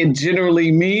what it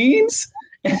generally means.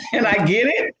 And I get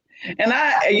it. And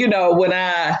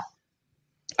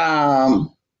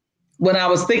when I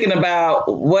was thinking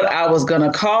about what I was going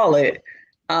to call it,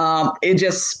 it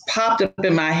just popped up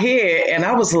in my head. And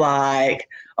I was like,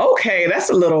 okay, that's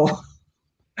a little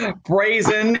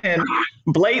brazen and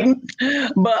blatant.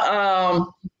 But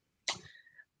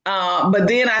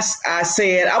then I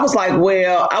said, I was like,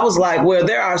 well,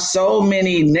 there are so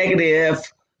many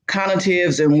negative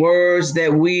connotives and words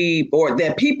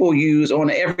that people use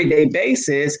on an everyday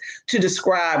basis to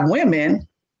describe women.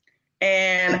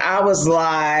 And I was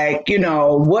like,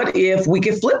 what if we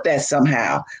could flip that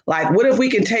somehow? Like, what if we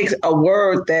can take a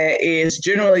word that is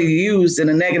generally used in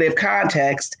a negative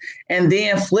context and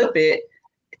then flip it?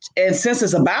 And since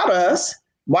it's about us,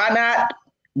 why not,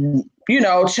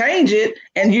 change it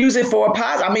and use it for a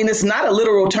positive? I mean, it's not a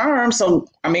literal term. So,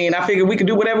 I figured we could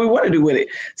do whatever we want to do with it.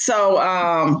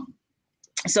 So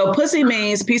pussy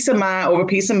means peace of mind over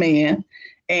peace of man.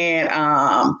 And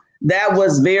that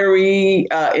was very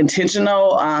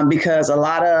intentional because a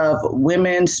lot of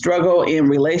women struggle in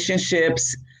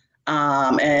relationships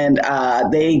and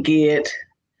they get,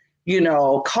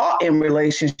 caught in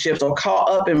relationships or caught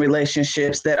up in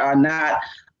relationships that are not,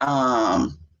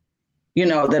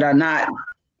 that are not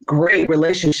great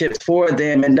relationships for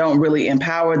them and don't really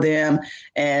empower them,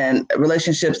 and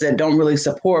relationships that don't really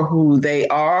support who they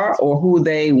are or who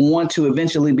they want to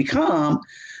eventually become.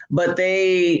 But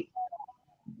they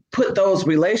put those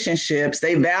relationships,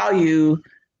 they value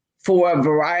for a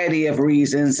variety of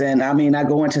reasons. And I mean, I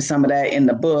go into some of that in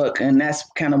the book, and that's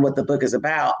kind of what the book is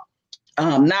about.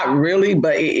 Not really,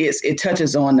 but it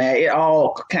touches on that. It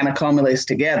all kind of culminates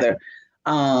together.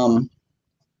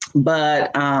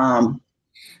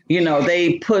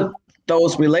 They put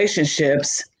those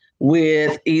relationships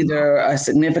with either a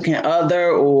significant other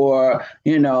or,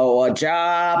 a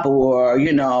job or,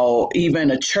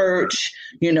 even a church,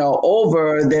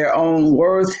 over their own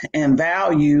worth and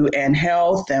value and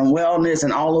health and wellness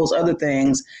and all those other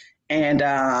things. And,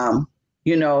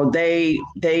 they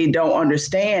don't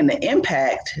understand the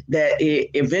impact that it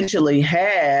eventually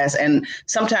has. And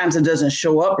sometimes it doesn't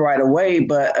show up right away,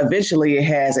 but eventually it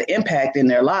has an impact in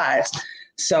their lives.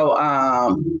 So,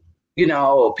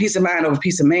 peace of mind over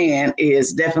peace of man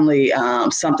is definitely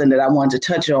something that I wanted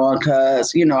to touch on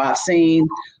because, I've seen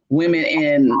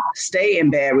women stay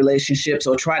in bad relationships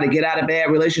or try to get out of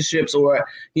bad relationships or,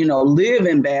 live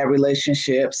in bad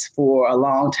relationships for a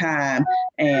long time.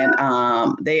 And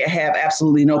they have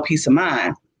absolutely no peace of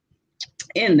mind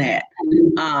in that.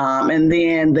 And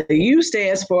then the U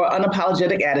stands for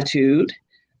unapologetic attitude.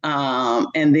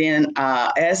 And then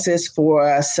S is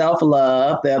for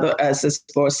self-love, the other S is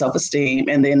for self-esteem,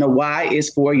 and then the Y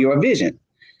is for your vision.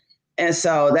 And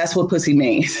so that's what pussy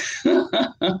means.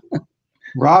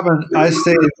 Robin, I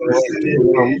stayed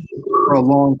for a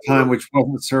long time, which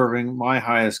wasn't serving my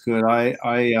highest good. I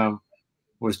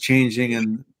was changing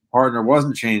and partner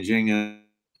wasn't changing, and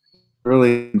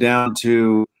really down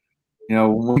to,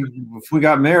 if we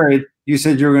got married, you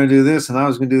said you were going to do this and I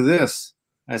was going to do this.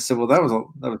 I said, well, that was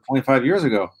 25 years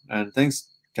ago, and things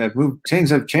have moved. Things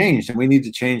have changed, and we need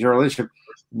to change our relationship.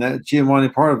 And that she didn't want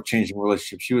any part of changing the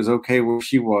relationship. She was okay where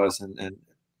she was, and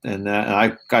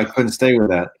I couldn't stay with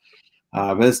that.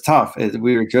 But it's tough.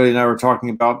 Jody and I were talking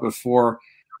about before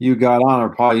you got on, or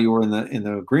probably you were in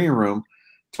the green room,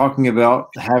 talking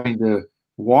about having to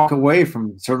walk away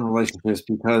from certain relationships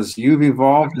because you've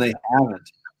evolved and they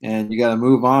haven't, and you got to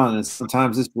move on. And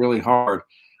sometimes it's really hard.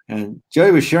 And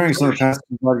Jody was sharing some of the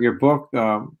passages of your book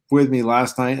with me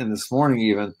last night and this morning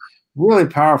even. Really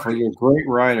powerful. You're a great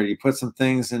writer. You put some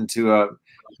things into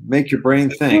make your brain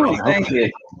think. Oh, thank you.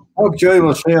 I hope Jody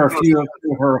will share a few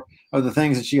of the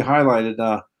things that she highlighted in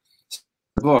the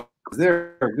book.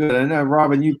 They're good. I know,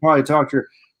 Robin, you probably talk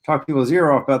people's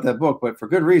ear off about that book, but for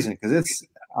good reason, because it's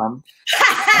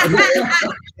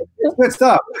good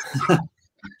stuff.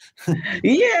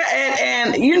 Yeah,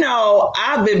 and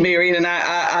I've been married, and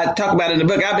I talk about it in the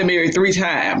book. I've been married 3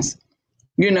 times,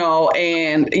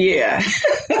 and yeah.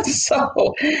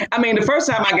 So, I mean, the first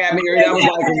time I got married, I was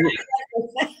like,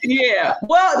 yeah.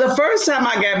 Well, the first time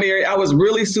I got married, I was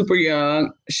really super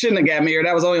young. Shouldn't have got married.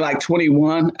 I was only like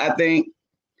 21, I think,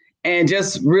 and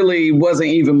just really wasn't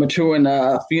even mature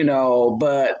enough,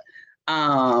 But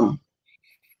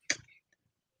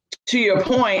to your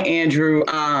point, Andrew,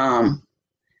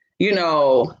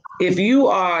 if you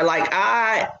are like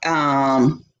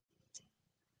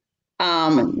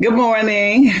good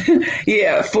morning.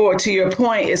 Yeah, to your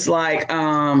point, it's like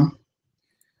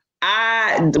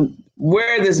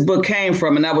where this book came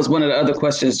from, and that was one of the other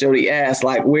questions Jody asked,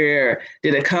 like, where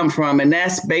did it come from? And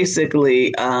that's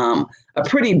basically a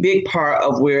pretty big part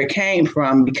of where it came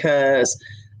from, because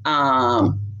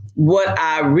what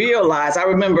I realized, I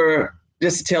remember,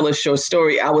 just to tell a short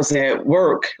story, I was at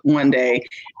work one day,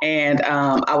 and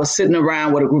I was sitting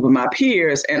around with a group of my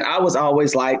peers, and I was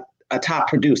always like a top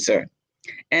producer.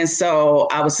 And so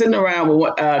I was sitting around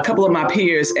with a couple of my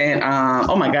peers, and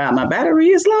oh my God, my battery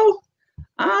is low.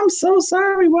 I'm so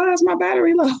sorry. Why is my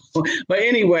battery low? But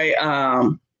anyway,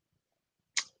 one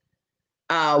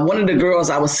of the girls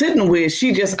I was sitting with,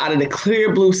 she just out of the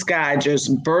clear blue sky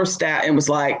just burst out and was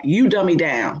like, "You dummy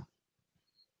down."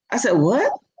 I said,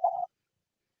 "What?"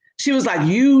 She was like,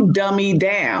 "You dummy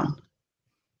down."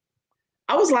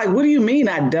 I was like, "What do you mean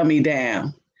I dummy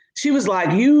down?" She was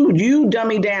like, you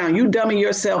dummy down. You dummy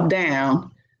yourself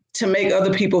down to make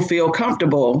other people feel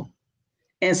comfortable.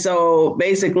 And so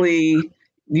basically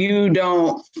you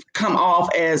don't come off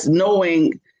as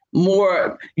knowing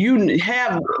more, you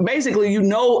have basically, you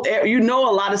know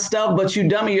a lot of stuff, but you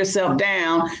dummy yourself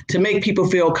down to make people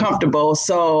feel comfortable,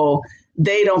 so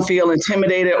they don't feel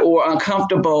intimidated or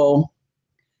uncomfortable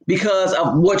because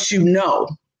of what you know.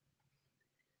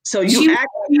 So you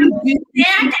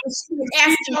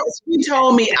she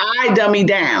told me I dummy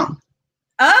down.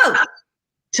 Oh,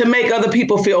 to make other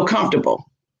people feel comfortable.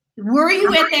 Were you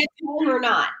at that time or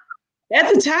not?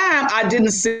 At the time, I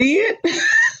didn't see it.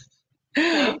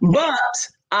 But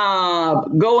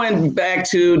going back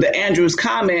to the Andrew's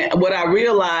comment, what I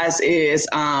realized is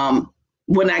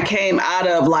when I came out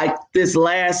of like this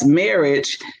last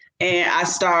marriage and I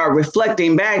started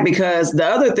reflecting back, because the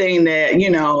other thing that, you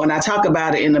know, and I talk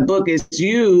about it in the book, is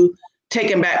you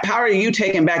taking back power. You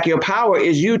taking back your power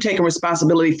is you taking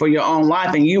responsibility for your own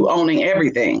life and you owning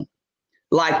everything.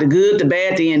 Like the good, the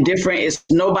bad, the indifferent, is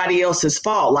nobody else's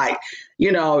fault. Like,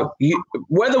 you know,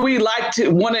 whether we like to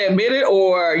want to admit it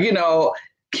or, you know,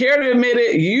 care to admit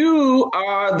it, you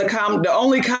are the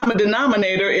only common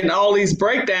denominator in all these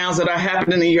breakdowns that are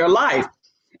happening in your life.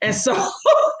 And so,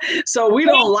 so we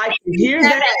don't like to hear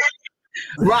that.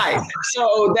 Right.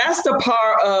 So that's the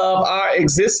part of our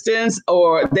existence,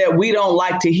 or that we don't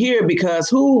like to hear, because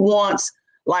who wants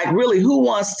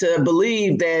to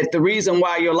believe that the reason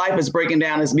why your life is breaking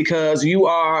down is because you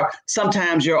are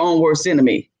sometimes your own worst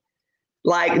enemy?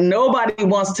 Like, nobody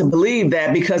wants to believe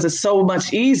that, because it's so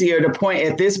much easier to point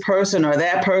at this person or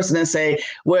that person and say,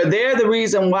 well, they're the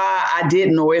reason why I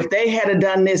didn't, or if they hadn't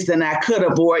done this, then I could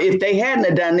have, or if they hadn't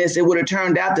have done this, it would have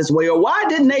turned out this way, or why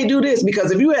didn't they do this? Because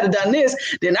if you had done this,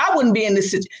 then I wouldn't be in this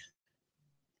situation.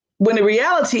 When the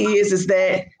reality is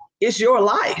that it's your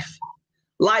life.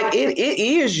 Like, it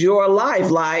is your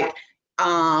life. Like,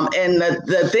 and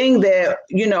the thing that,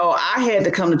 you know, I had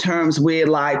to come to terms with,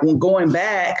 like, when going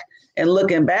back and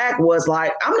looking back, was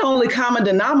like, I'm the only common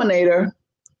denominator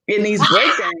in these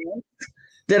breakdowns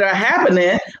that are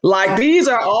happening. Like, these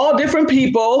are all different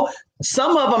people.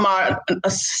 Some of them are,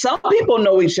 some people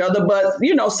know each other, but,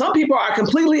 you know, some people are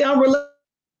completely unrelated.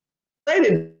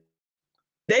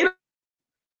 They don't.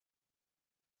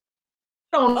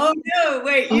 Oh, no,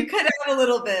 wait, you cut out a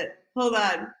little bit. Hold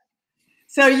on.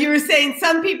 So you were saying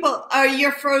some people are,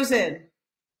 you're frozen.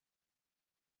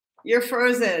 You're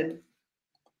frozen.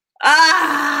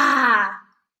 Ah,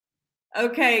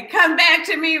 okay. Come back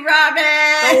to me, Robin.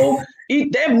 Oh,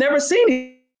 they've never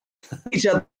seen each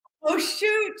other. Oh,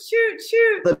 shoot.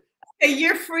 Okay,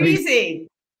 you're freezing.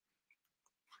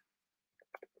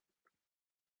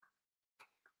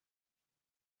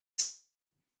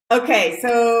 Okay,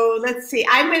 so let's see.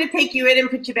 I'm going to take you in and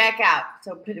put you back out.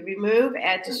 So remove,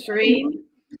 add to stream.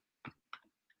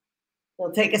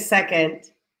 It'll take a second.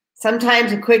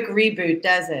 Sometimes a quick reboot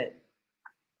does it.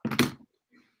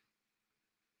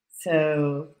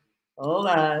 So hold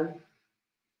on.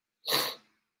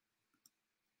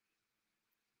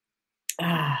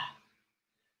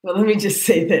 Well, let me just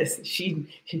say this.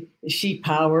 She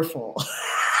powerful.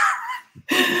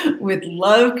 With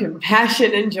love,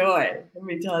 compassion, and joy. Let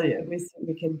me tell you. Let me see if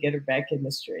we can get her back in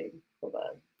the stream. Hold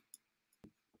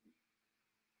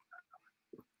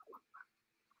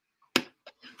on.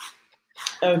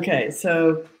 Okay,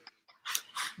 so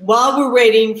while we're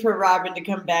waiting for Robin to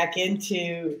come back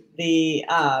into the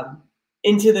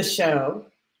show,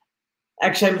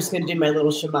 actually, I'm just going to do my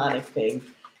little shamanic thing.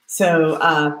 So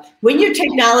when your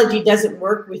technology doesn't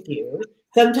work with you,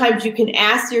 sometimes you can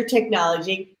ask your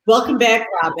technology. Welcome back,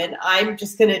 Robin. I'm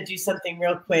just going to do something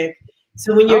real quick.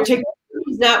 So when your technology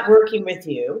is not working with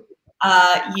you,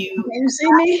 can you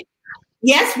see me?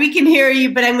 Yes, we can hear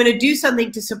you, but I'm going to do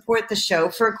something to support the show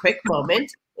for a quick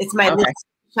moment. It's my little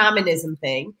shamanism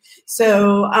thing.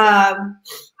 So,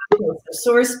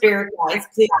 Source Spirit guys,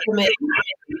 please come in.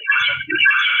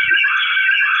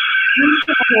 Do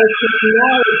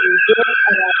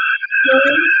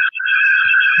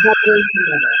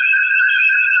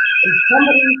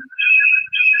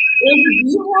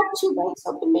you have 2 mics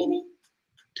open, maybe?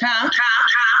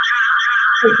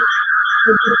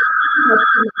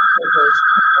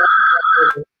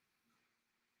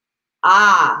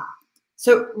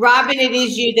 So Robin, it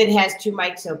is you that has 2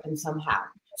 mics open somehow.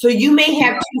 So you may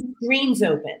have 2 screens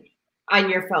open on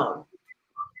your phone.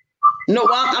 No,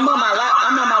 I'm on my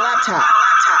laptop.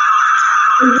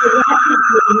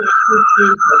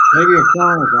 Maybe your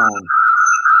phone is on.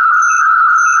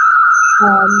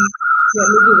 Let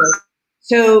me do this.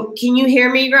 So can you hear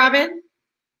me, Robin?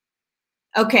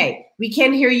 Okay, we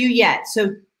can't hear you yet.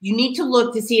 So you need to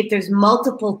look to see if there's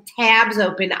multiple tabs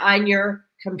open on your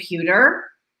computer,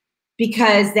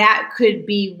 because that could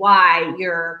be why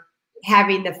you're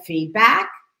having the feedback.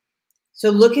 So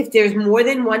look if there's more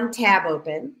than 1 tab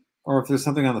open. Or if there's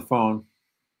something on the phone.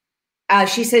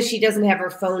 She says she doesn't have her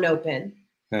phone open.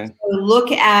 Okay. So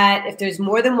look at, if there's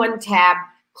more than one tab,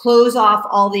 close off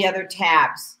all the other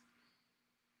tabs.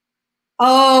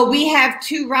 Oh, we have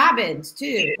 2 Robins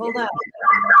too. Hold on.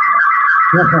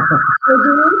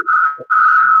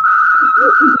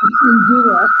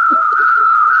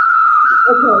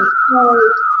 Okay,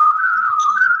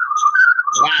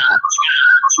 Wow.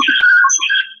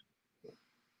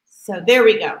 so there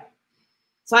we go.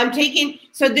 So I'm taking,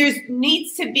 so there's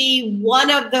needs to be one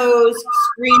of those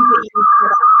screens that you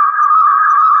put up.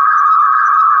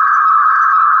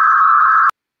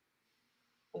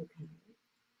 Okay.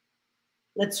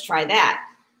 Let's try that.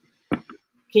 Can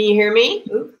you hear me?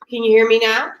 Ooh, can you hear me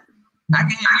now? I can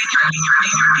hear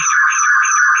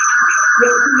Yeah,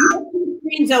 you have 2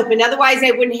 screens open. Otherwise,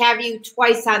 I wouldn't have you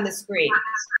twice on the screen.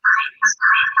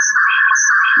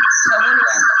 So what do I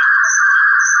do?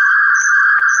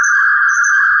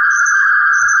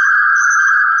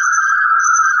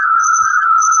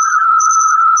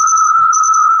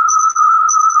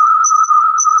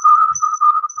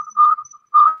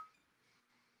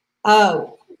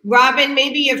 Oh, Robin,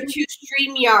 maybe you have 2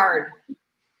 StreamYard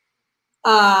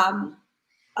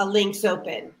links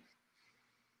open.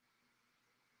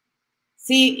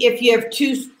 See if you have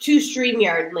two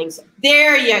StreamYard links.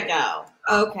 There you go.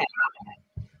 Okay.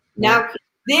 Now,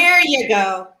 there you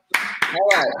go. All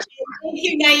right. Thank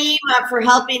you, Naima, for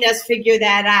helping us figure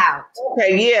that out.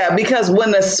 Okay, yeah, because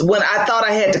when I thought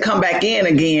I had to come back in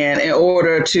again in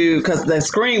order to, because the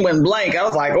screen went blank, I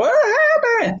was like, what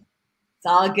happened? It's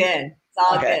all good. It's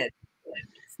all Okay. good.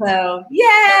 So,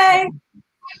 yay.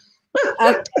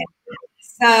 Okay.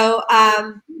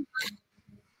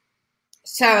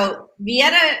 So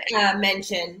Vieta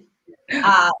mentioned,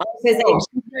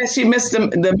 She missed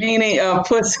the meaning of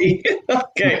pussy.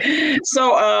 Okay.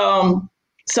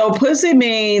 So pussy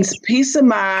means peace of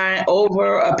mind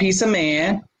over a piece of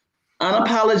man,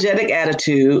 unapologetic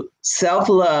attitude,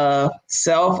 self-love,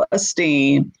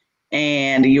 self-esteem,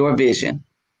 and your vision.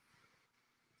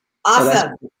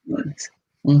 awesome.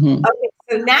 Mm-hmm. Okay,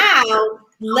 so now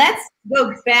let's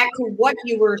go back to what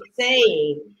you were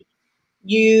saying.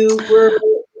 You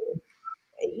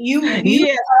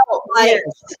Yeah. like Yes.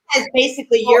 as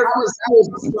basically I was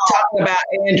talking about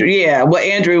Andrew. Yeah, what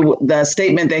Andrew, the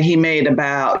statement that he made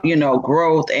about,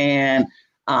 growth and,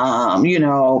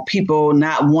 people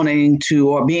not wanting to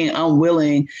or being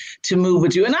unwilling to move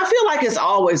with you. And I feel like it's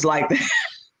always like that.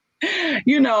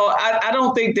 I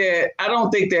don't think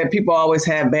that people always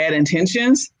have bad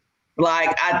intentions.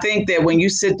 Like, I think that when you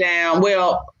sit down,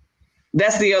 well,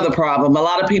 that's the other problem. A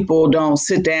lot of people don't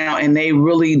sit down and they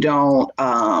really don't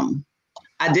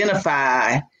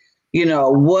identify,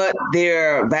 what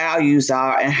their values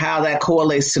are and how that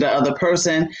correlates to the other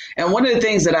person. And one of the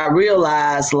things that I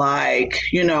realized,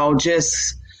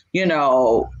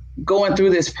 going through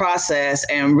this process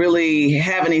and really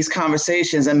having these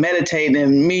conversations and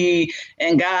meditating, me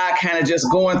and God kind of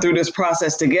just going through this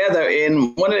process together.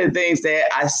 And one of the things that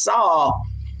I saw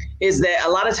is that a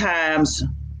lot of times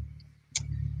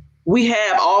we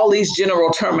have all these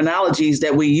general terminologies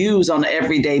that we use on an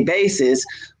everyday basis,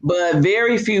 but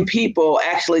very few people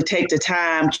actually take the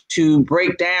time to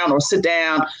break down or sit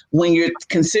down when you're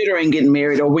considering getting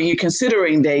married, or when you're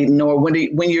considering dating, or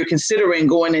when you're considering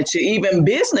going into even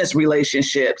business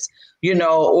relationships,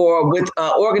 or with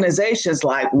organizations.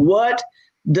 Like, what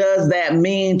does that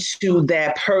mean to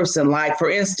that person? Like,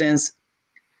 for instance,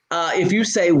 if you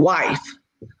say wife,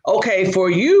 okay, for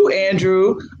you,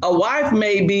 Andrew, a wife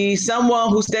may be someone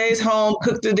who stays home,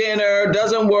 cooks the dinner,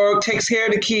 doesn't work, takes care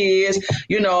of the kids,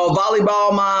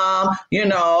 volleyball mom,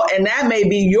 and that may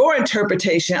be your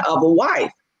interpretation of a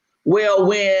wife. Well,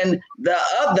 when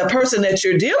the person that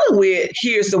you're dealing with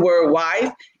hears the word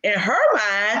wife, in her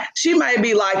mind, she might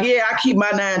be like, yeah, I keep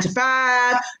my 9 to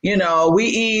 5. We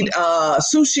eat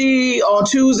sushi on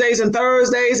Tuesdays and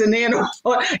Thursdays. And then,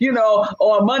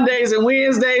 on Mondays and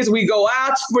Wednesdays, we go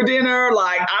out for dinner.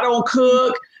 Like, I don't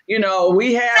cook.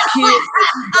 We have kids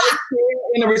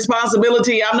and the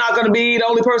responsibility. I'm not going to be the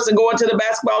only person going to the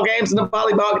basketball games and the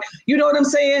volleyball. You know what I'm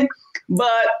saying?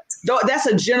 But that's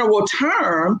a general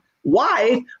term,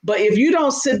 wife. But if you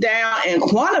don't sit down and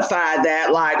quantify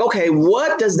that, like, okay,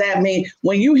 what does that mean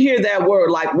when you hear that word?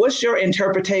 Like, what's your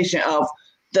interpretation of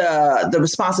the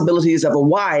responsibilities of a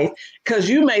wife? Because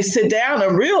you may sit down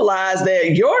and realize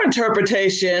that your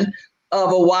interpretation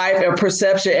of a wife and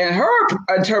perception and her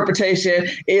interpretation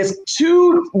is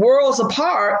 2 worlds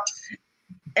apart.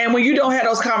 And when you don't have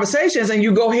those conversations and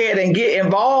you go ahead and get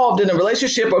involved in a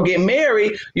relationship or get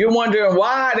married, you're wondering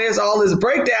why there's all this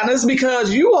breakdown. It's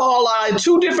because you all are in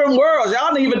two different worlds.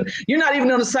 You're not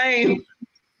even on the same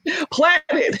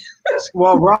planet.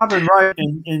 Well, Robin, right,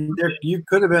 and there, you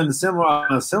could have been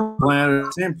on a similar planet,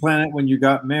 the same planet when you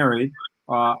got married,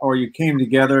 or you came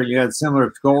together. You had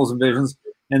similar goals and visions,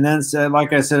 and then said,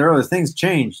 like I said earlier, things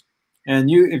changed, and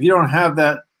if you don't have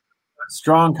that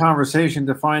strong conversation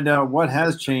to find out what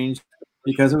has changed,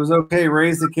 because it was okay,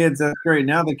 raise the kids, that's great.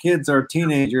 Now the kids are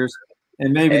teenagers,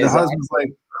 and maybe the husband's like,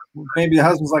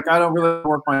 I don't really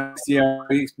work my 60 hour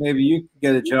weeks. Maybe you can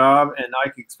get a job, and I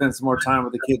can spend some more time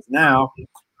with the kids now.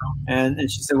 And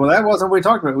she said, well, that wasn't what we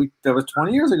talked about. That was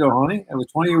 20 years ago, honey. It was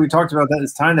 20 years we talked about that.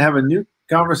 It's time to have a new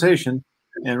conversation.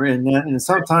 And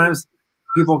sometimes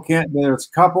people can't, whether it's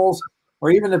couples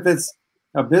or even if it's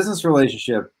a business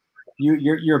relationship,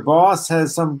 your boss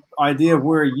has some idea of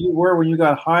where you were when you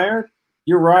got hired.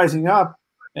 You're rising up,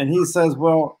 and he says,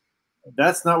 well,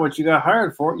 that's not what you got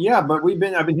hired for. Yeah, but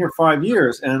I've been here 5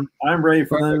 years, and I'm ready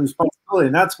for the responsibility.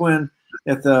 And that's when,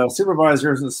 if the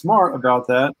supervisor isn't smart about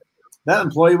that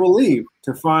employee will leave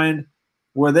to find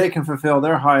where they can fulfill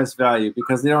their highest value,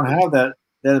 because they don't have that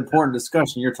important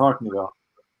discussion you're talking about.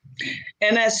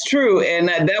 And that's true. And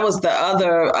that was the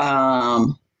other,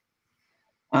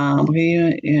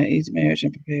 easy marriage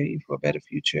and prepare you for a better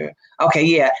future. Okay,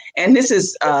 yeah. And this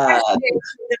is the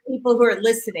people who are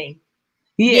listening.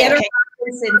 Yeah. The other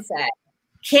person said,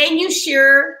 can you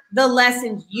share the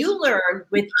lessons you learned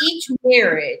with each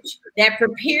marriage that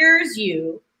prepares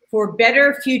you for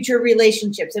better future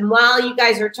relationships? And while you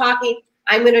guys are talking,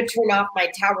 I'm going to turn off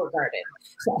my tower garden.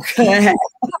 So go ahead.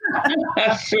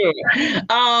 Sure.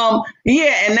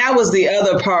 Yeah, and that was the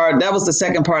other part. That was the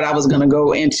second part I was going to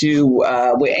go into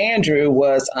with Andrew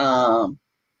was,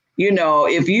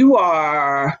 if you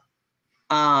are,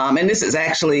 and this is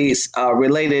actually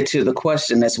related to the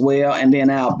question as well, and then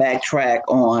I'll backtrack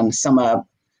on some of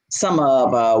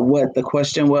what the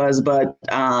question was, but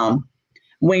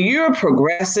when you're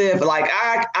progressive, like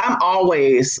I'm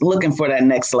always looking for that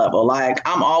next level. Like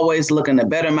I'm always looking to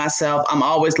better myself. I'm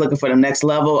always looking for the next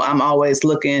level. I'm always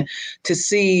looking to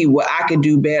see what I could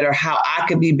do better, how I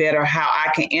could be better, how I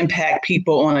can impact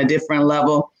people on a different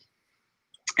level.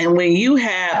 And when you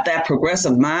have that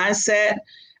progressive mindset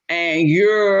and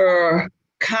you're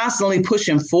constantly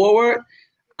pushing forward,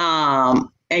 and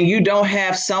you don't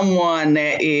have someone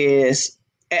that is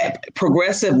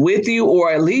progressive with you, or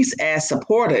at least as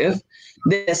supportive,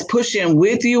 that's pushing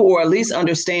with you, or at least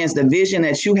understands the vision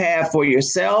that you have for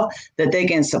yourself that they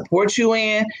can support you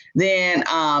in, then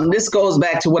this goes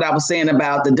back to what I was saying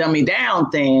about the dummy down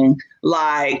thing.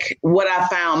 Like what I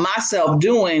found myself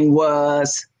doing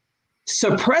was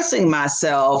suppressing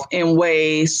myself in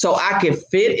ways so I could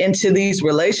fit into these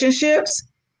relationships.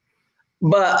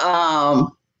 But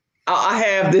I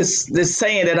have this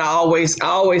saying that I always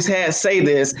say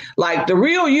this, like the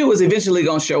real you is eventually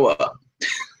going to show up.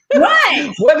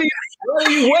 Right. whether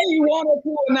you want it to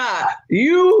or not,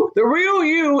 the real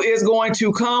you is going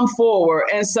to come forward.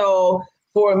 And so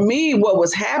for me, what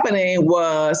was happening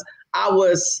was I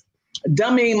was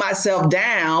dumbing myself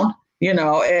down,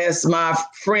 as my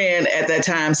friend at that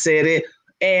time said it,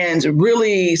 and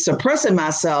really suppressing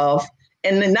myself,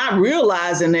 and then not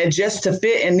realizing it just to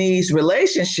fit in these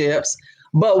relationships.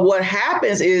 But what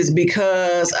happens is,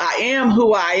 because I am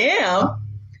who I am,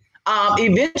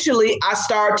 eventually I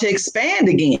start to expand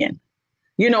again.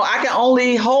 I can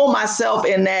only hold myself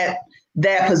in that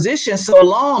position so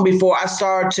long before I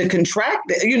start to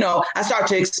contract. I start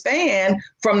to expand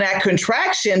from that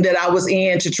contraction that I was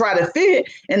in to try to fit.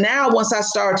 And now once I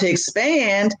start to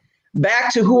expand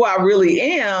back to who I really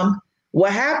am,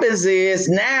 what happens is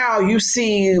now you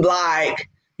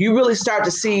really start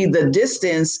to see the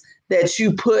distance that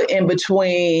you put in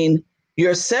between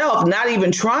yourself, not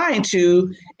even trying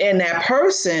to, and that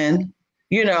person,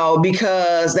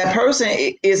 because that person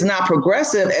is not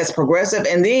as progressive.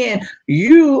 And then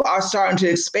you are starting to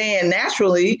expand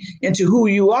naturally into who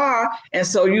you are. And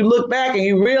so you look back and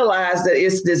you realize that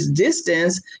it's this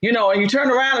distance, and you turn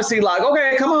around and see like,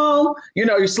 okay, come on,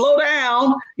 you slow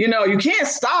down, you can't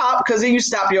stop, because then you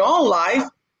stop your own life.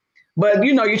 But,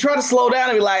 you try to slow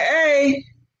down and be like, hey,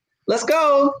 let's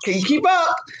go. Can you keep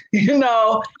up?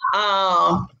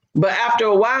 But after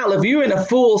a while, if you're in a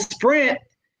full sprint,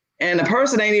 and the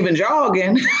person ain't even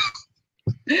jogging,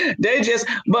 they just,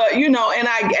 but, and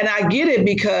I get it,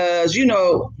 because,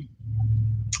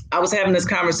 I was having this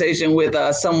conversation with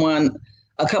someone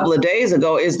a couple of days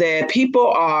ago, is that people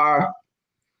are,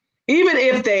 even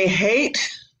if they hate,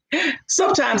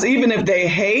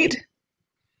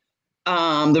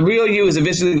 The real you is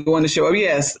eventually going to show up.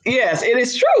 Yes, it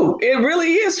is true. It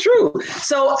really is true.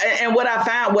 So, and what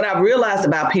I realized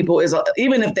about people is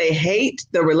even if they hate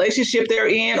the relationship they're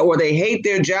in, or they hate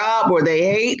their job, or they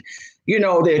hate,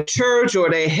 their church, or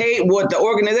they hate what the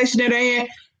organization they're in,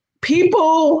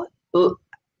 people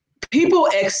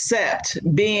accept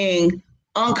being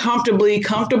uncomfortably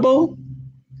comfortable.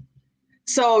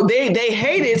 So they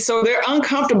hate it, so they're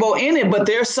uncomfortable in it, but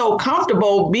they're so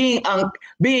comfortable being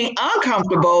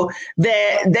uncomfortable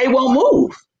that they won't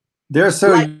move. They're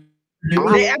so won't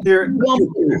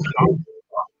move.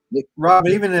 Rob,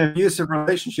 even in an abusive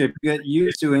relationship, you get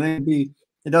used to, and it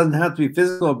doesn't have to be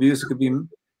physical abuse; it could be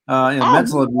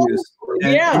mental abuse.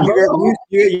 And you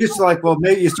get used to, like, well,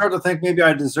 maybe you start to think, maybe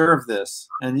I deserve this,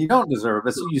 and you don't deserve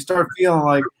it. So you start feeling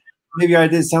like, maybe I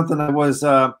did something that was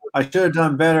I should have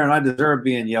done better, and I deserve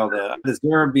being yelled at. I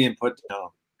deserve being put down.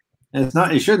 And it's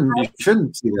not. You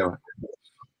shouldn't see that.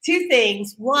 Two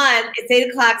things. One, it's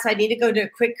 8:00, so I need to go to a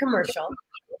quick commercial.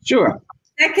 Sure.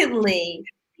 Secondly,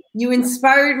 you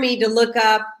inspired me to look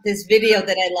up this video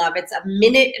that I love. It's 1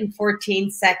 minute and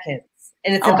 14 seconds,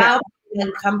 and it's about being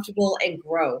uncomfortable and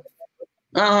growth.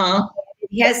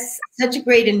 He has such a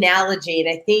great analogy,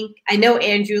 and I know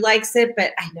Andrew likes it,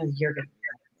 but I know you're gonna.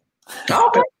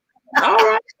 Okay. All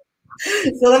right.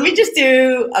 So let me just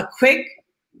do a quick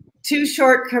 2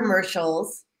 short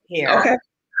commercials here. Okay.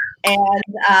 And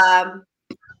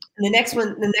the next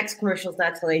commercial is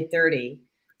not till 8:30.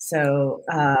 So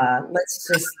let's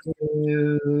just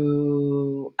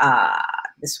do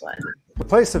this one. The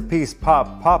Place of Peace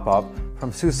pop-up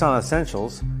from Susan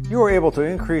Essentials, you are able to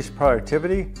increase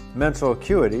productivity, mental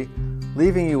acuity,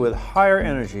 leaving you with higher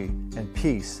energy and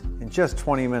peace in just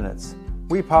 20 minutes.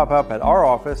 We pop up at our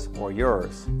office or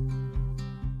yours.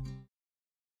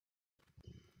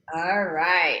 All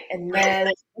right. And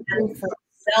then for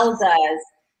Zelda's,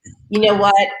 you know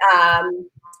what?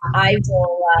 I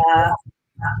will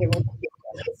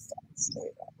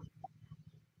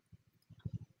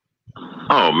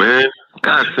Oh man,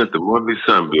 God sent the monthly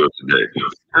sun bill today.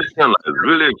 That sounds like it's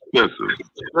really expensive,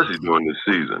 especially during this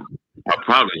season. I'll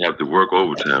probably have to work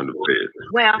overtime to pay it.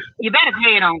 Well, you better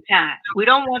pay it on time. We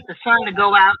don't want the sun to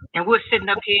go out and we're sitting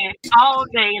up here all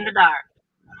day in the dark.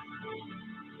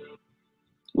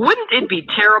 Wouldn't it be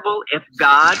terrible if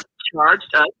God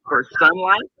charged us for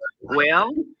sunlight?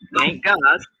 Well, thank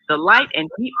God, the light and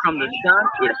heat from the sun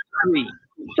is free.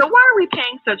 So why are we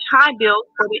paying such high bills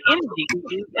for the energy we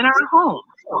use in our homes?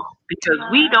 Because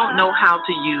we don't know how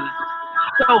to use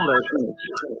solar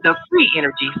energy, the free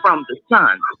energy from the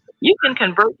sun. You can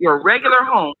convert your regular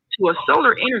home to a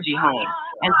solar energy home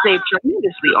and save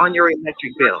tremendously on your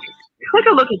electric bill. Take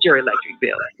a look at your electric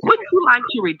bill. Wouldn't you like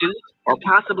to reduce or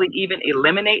possibly even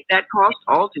eliminate that cost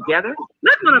altogether?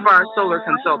 Let one of our solar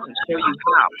consultants show you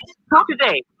how. Call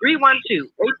today,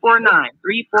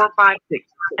 312-849-3456,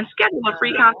 and schedule a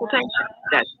free consultation.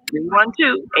 That's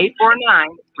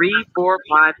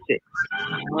 312-849-3456.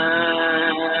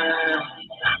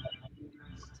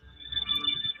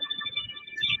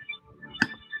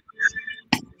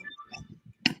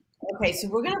 Okay, so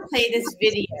we're going to play this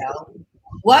video,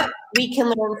 What We Can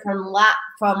Learn from a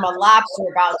Lobster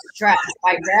About Stress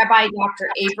by Rabbi Dr.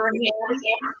 Abraham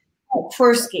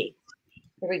Tversky.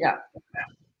 Here we go.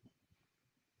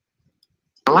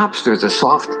 A lobster is a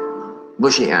soft,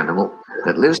 mushy animal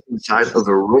that lives inside of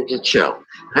a rigid shell.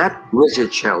 That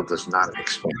rigid shell does not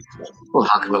expand. Well,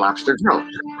 how can the lobster grow?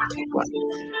 Well,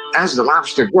 as the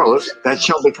lobster grows, that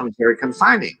shell becomes very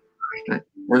confining. Right?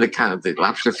 And the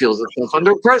lobster feels itself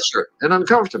under pressure and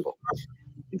uncomfortable.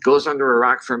 It goes under a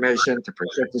rock formation to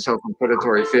protect itself from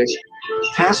predatory fish,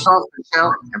 casts off the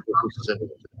shell, and produces a new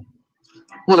one.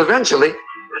 Well, eventually,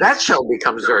 that shell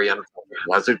becomes very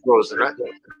uncomfortable as it grows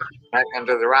back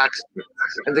under the rocks,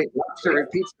 and the lobster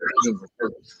repeats it.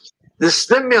 The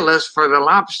stimulus for the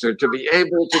lobster to be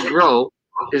able to grow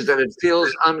is that it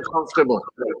feels uncomfortable.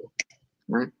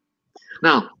 Right?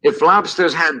 Now, if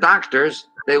lobsters had doctors,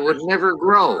 they would never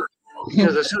grow.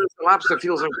 Because as soon as the lobster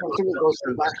feels uncomfortable, it goes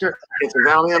to the doctor, gets a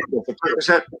Valium, gets a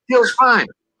Percocet, feels fine.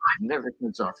 It never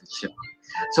comes off its shell.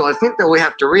 So I think that we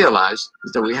have to realize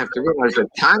that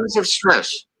times of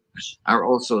stress are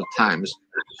also times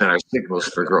that are signals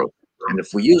for growth. And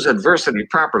if we use adversity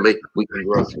properly, we can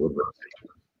grow through adversity.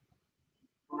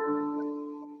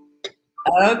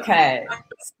 Okay,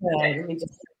 so let me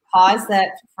just pause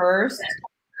that first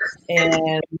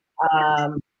and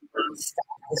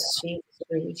stop the sheet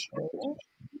screen share.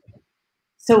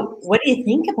 So, what do you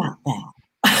think about that?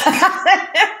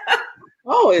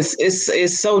 Oh, it's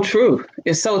so true.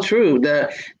 It's so true.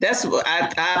 That's what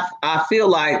I feel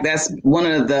like that's one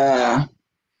of the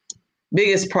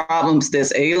biggest problems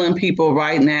that's ailing people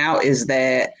right now is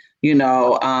that,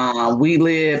 we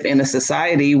live in a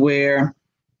society where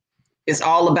it's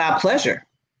all about pleasure.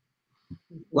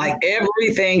 Like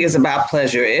everything is about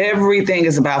pleasure. Everything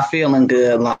is about feeling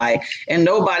good. And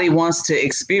nobody wants to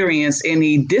experience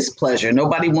any displeasure.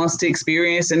 Nobody wants to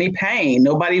experience any pain.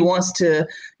 Nobody wants to,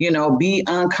 be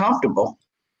uncomfortable.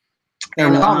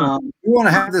 And we want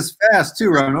to have this fast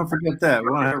too, Robin. Don't forget that.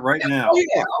 We want to have it right now.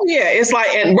 Oh yeah. It's like,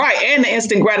 and the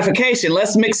instant gratification.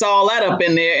 Let's mix all that up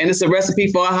in there, and it's a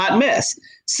recipe for a hot mess.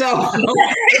 So,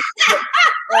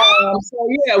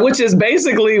 which is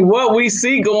basically what we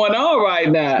see going on right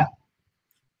now.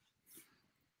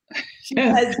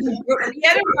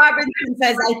 Deanna Robinson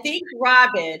says, I think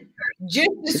Robin just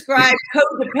described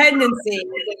codependency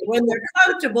when they're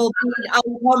comfortable being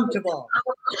uncomfortable.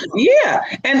 Yeah.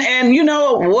 And you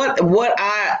know what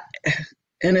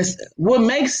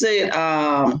makes it,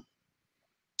 I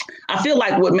feel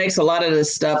like what makes a lot of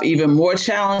this stuff even more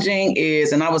challenging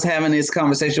is, and I was having this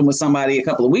conversation with somebody a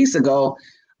couple of weeks ago,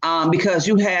 because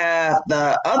you have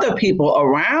the other people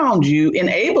around you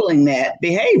enabling that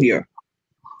behavior.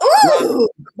 Ooh,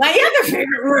 my other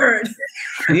favorite word.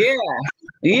 Yeah.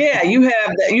 You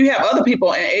have other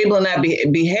people enabling that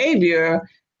behavior,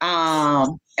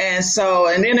 and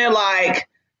then they're like,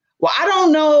 well, I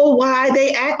don't know why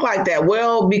they act like that.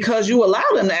 Well, because you allow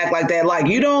them to act like that. Like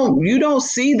you don't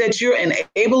see that you're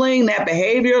enabling that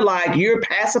behavior, like you're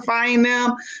pacifying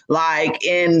them, like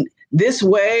in this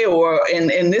way or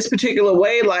in this particular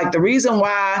way. Like the reason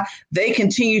why they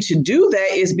continue to do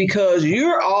that is because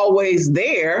you're always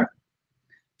there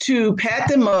to pat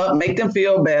them up, make them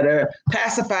feel better,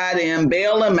 pacify them,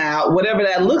 bail them out, whatever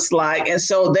that looks like. And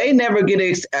so they never get,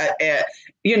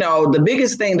 the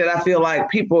biggest thing that I feel like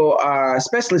people are,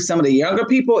 especially some of the younger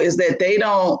people, is that they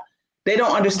don't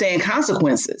understand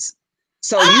consequences.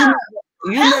 So you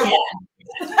never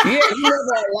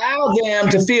allow them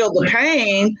to feel the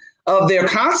pain of their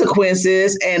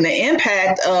consequences and the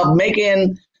impact of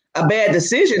making a bad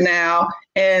decision now.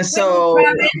 And so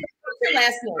what's your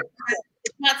last name?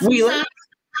 It's not Susan?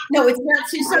 No, it's not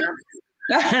Susan.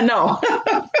 No.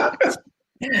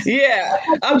 Yeah,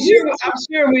 I'm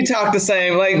sure we talk the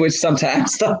same language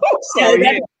sometimes. So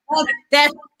yeah.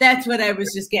 That's what I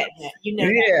was just getting at.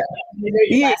 Yeah.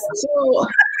 Yeah. So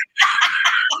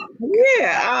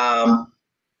yeah.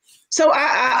 So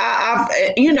I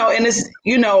and it's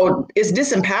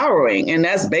disempowering, and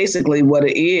that's basically what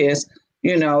it is.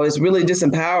 It's really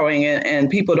disempowering, and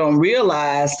people don't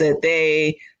realize that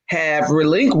they have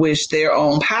relinquished their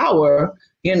own power,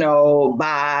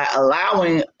 by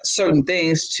allowing certain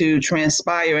things to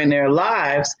transpire in their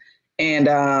lives. And,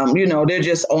 they're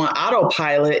just on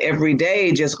autopilot every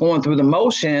day, just going through the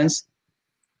motions.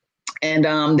 And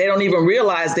they don't even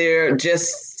realize they're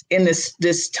just in this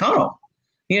tunnel,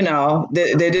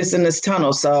 they're just in this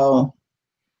tunnel. So,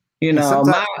 when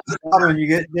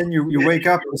you wake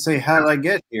up and say, how did I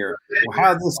get here? Well,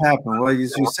 how did this happen? Well,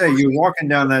 as you say, you're walking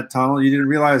down that tunnel, you didn't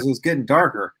realize it was getting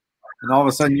darker. And all of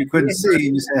a sudden you couldn't see,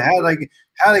 and you said, how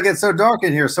did it get so dark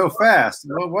in here so fast?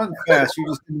 Well, it wasn't fast. You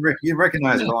just didn't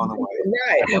recognize it along the way.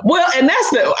 Right. Well, and I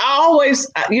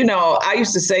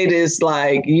used to say this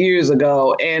like years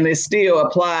ago, and it still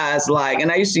applies,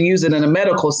 and I used to use it in a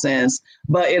medical sense,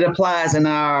 but it applies in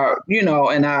our, in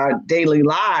our daily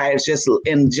lives, just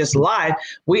life.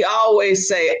 We always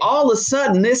say, all of a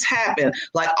sudden this happened,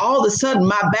 like all of a sudden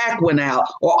my back went out,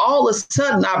 or all of a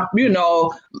sudden I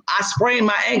sprained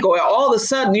my ankle, or all of a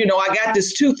sudden, I got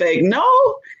this toothache. No,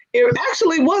 it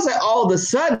actually wasn't all of a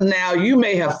sudden. Now you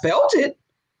may have felt it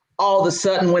all of a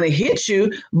sudden when it hits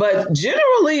you, but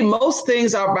generally most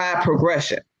things are by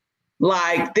progression.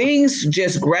 Like things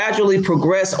just gradually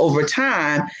progress over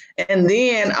time. And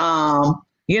then,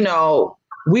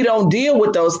 we don't deal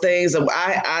with those things.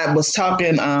 I was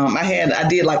talking, I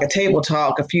did like a table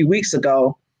talk a few weeks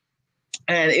ago,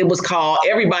 and it was called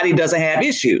Everybody Doesn't Have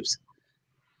Issues.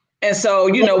 And so,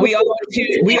 we always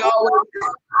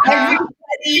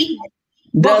everybody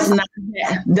does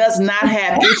not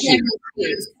have issues.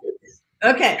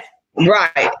 Okay.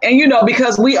 Right. And,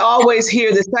 because we always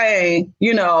hear the saying,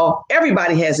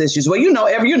 everybody has issues. Well,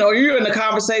 you're in a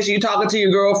conversation, you're talking to your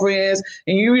girlfriends,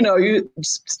 and you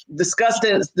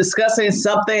discussing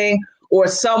something or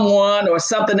someone or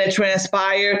something that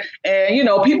transpired. And,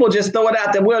 people just throw it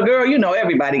out there. Well, girl,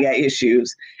 everybody got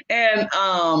issues. And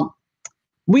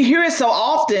we hear it so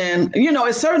often,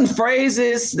 it's certain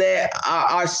phrases that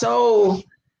are so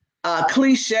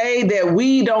cliche that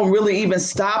we don't really even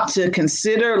stop to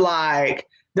consider, like,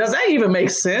 does that even make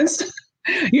sense?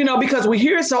 Because we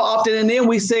hear it so often, and then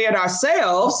we say it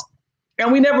ourselves,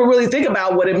 And we never really think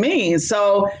about what it means.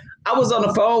 So I was on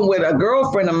the phone with a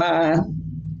girlfriend of mine,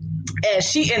 and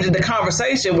she ended the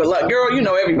conversation with, like, girl, you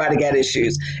know, everybody got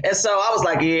issues. And so I was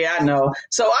like, yeah, I know.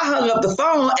 So I hung up the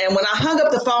phone. And when I hung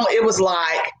up the phone, it was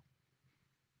like,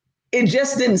 it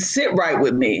just didn't sit right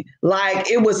with me.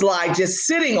 Like, it was like just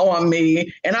sitting on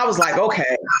me. And I was like,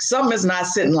 okay, something is not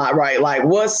sitting right. Like,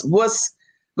 what's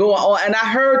going on? And I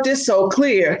heard this so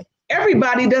clear.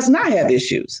 Everybody does not have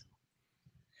issues.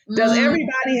 Does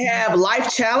everybody have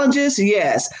life challenges?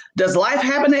 Yes. Does life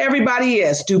happen to everybody?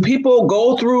 Yes. Do people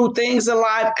go through things in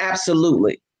life?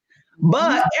 Absolutely.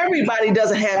 But everybody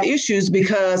doesn't have issues,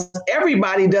 because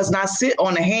everybody does not sit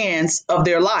on the hands of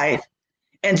their life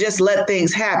and just let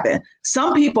things happen.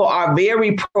 Some people are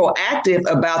very proactive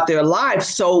about their life.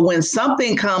 So when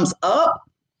something comes up,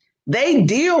 they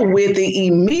deal with it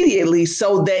immediately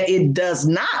so that it does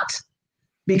not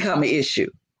become an issue.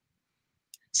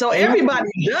 So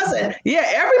everybody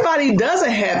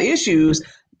doesn't have issues.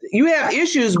 You have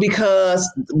issues because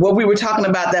what we were talking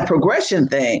about, that progression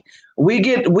thing,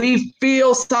 we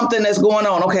feel something that's going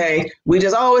on. Okay. We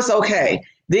just, it's okay.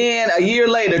 Then a year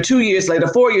later, 2 years later,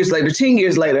 4 years later, 10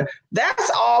 years later,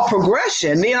 that's all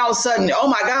progression. Then all of a sudden, oh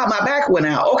my God, my back went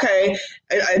out. Okay.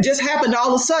 It just happened all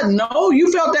of a sudden. No,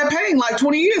 you felt that pain like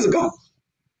 20 years ago.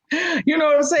 You know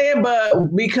what I'm saying?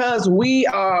 But because we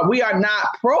are not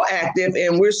proactive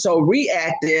and we're so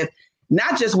reactive,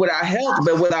 not just with our health,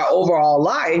 but with our overall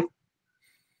life,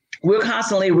 we're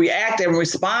constantly reacting and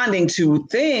responding to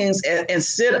things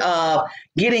instead of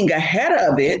getting ahead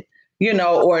of it, you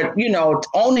know, or, you know,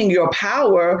 owning your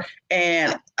power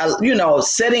and, you know,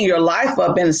 setting your life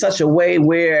up in such a way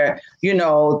where, you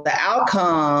know, the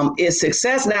outcome is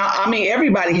success. Now, I mean,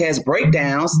 everybody has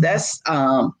breakdowns.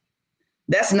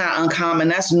 That's not uncommon.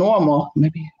 That's normal.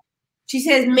 Maybe. She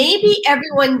says, maybe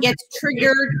everyone gets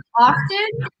triggered often.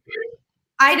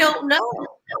 I don't know.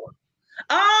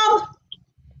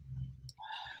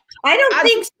 I don't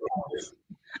think so.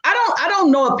 I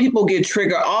don't know if people get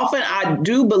triggered often. I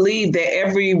do believe that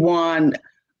everyone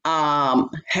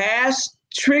has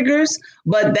triggers,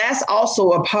 but that's also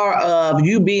a part of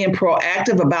you being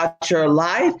proactive about your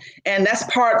life. And that's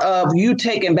part of you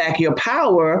taking back your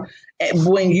power.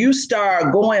 When you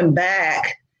start going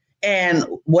back and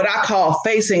what I call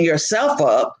facing yourself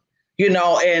up, you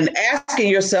know, and asking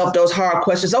yourself those hard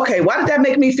questions. Okay, why did that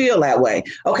make me feel that way?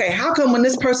 Okay, how come when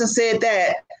this person said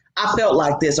that, I felt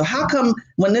like this? Or how come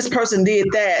when this person did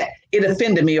that, it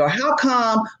offended me? Or how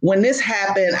come when this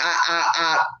happened,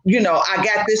 I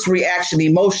got this reaction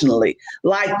emotionally?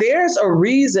 Like, there's a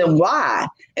reason why.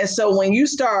 And so when you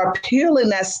start peeling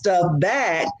that stuff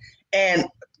back and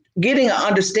getting an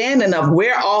understanding of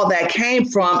where all that came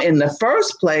from in the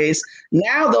first place,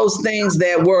 now those things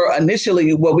that were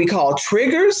initially what we call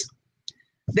triggers,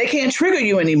 they can't trigger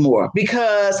you anymore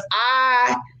because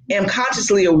I am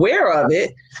consciously aware of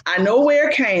it. I know where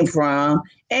it came from,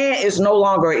 and it's no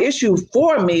longer an issue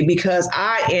for me because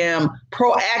I am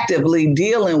proactively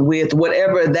dealing with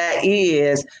whatever that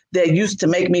is that used to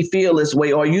make me feel this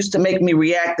way, or used to make me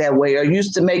react that way, or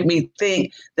used to make me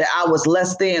think that I was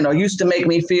less than, or used to make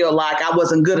me feel like I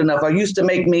wasn't good enough, or used to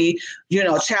make me, you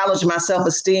know, challenge my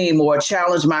self-esteem or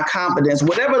challenge my confidence,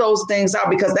 whatever those things are,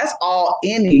 because that's all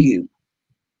in you.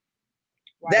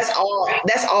 Right.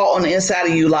 That's all on the inside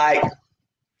of you. Like,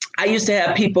 I used to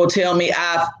have people tell me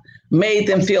I've made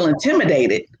them feel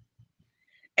intimidated.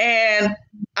 And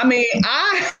I mean,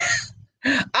 I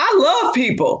love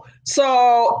people.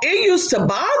 So it used to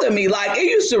bother me. Like, it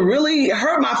used to really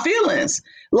hurt my feelings.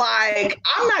 Like,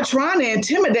 I'm not trying to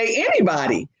intimidate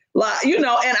anybody. Like, you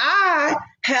know, and I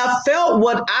have felt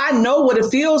what I know what it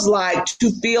feels like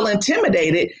to feel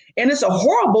intimidated. And it's a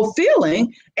horrible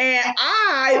feeling. And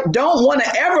I don't want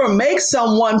to ever make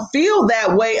someone feel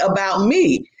that way about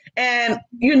me. And,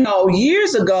 you know,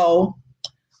 years ago,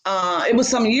 it was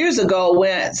some years ago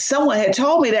when someone had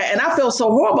told me that, and I felt so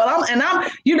horrible. I'm,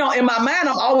 you know, in my mind,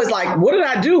 I'm always like, what did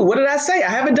I do? What did I say? I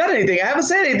haven't done anything. I haven't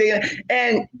said anything.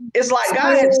 And it's like,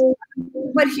 God.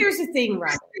 But here's the thing,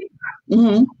 Robert.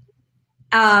 Mm-hmm.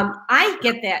 I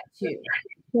get that too.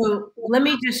 So let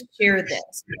me just share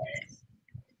this.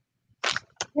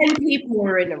 10 people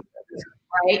are in a room,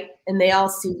 right? And they all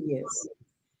see you.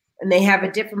 And they have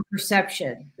a different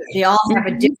perception. They all have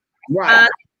a different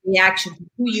reaction to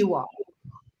who you are.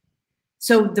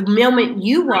 So the moment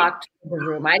you walked into the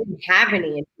room, I didn't have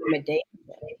any intimidation.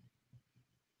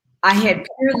 I had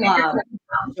pure love,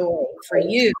 joy for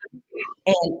you,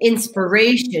 and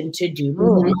inspiration to do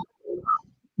more. Mm-hmm.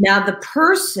 Now, the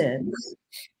person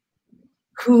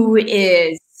who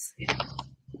is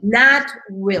not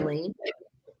willing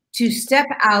to step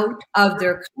out of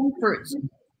their comfort zone.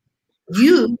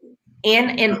 You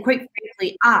and quite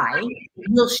frankly, I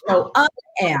will show up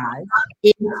as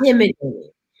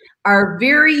intimidating. Our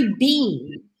very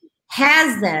being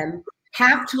has them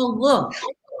have to look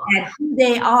at who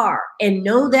they are and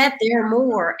know that they're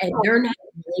more, and they're not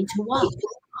willing to walk.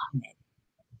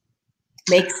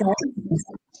 Makes sense?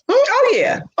 Oh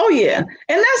yeah. And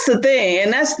that's the thing.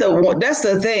 And that's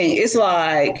the thing. It's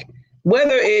like,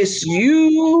 whether it's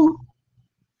you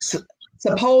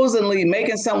supposedly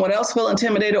making someone else feel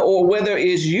intimidated, or whether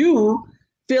it's you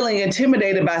feeling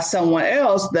intimidated by someone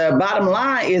else, the bottom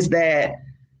line is that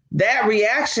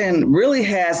reaction really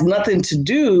has nothing to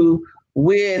do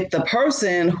with the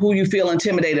person who you feel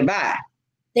intimidated by.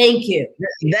 Thank you.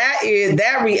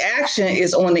 That reaction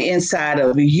is on the inside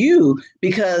of you,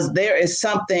 because there is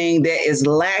something that is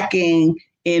lacking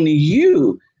in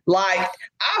you. Like,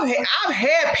 I've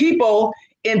had people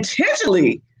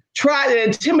intentionally try to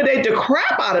intimidate the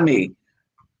crap out of me.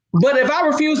 But if I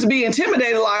refuse to be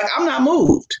intimidated, like, I'm not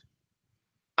moved.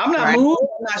 I'm not moved.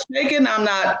 I'm not shaken.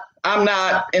 I'm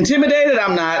not intimidated.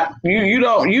 I'm not, you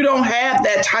don't have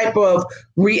that type of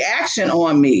reaction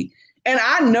on me. And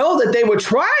I know that they were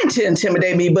trying to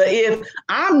intimidate me, but if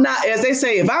I'm not, as they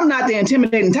say, if I'm not the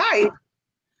intimidating type,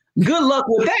 good luck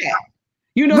with that.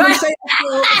 You know what I'm saying?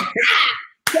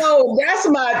 So that's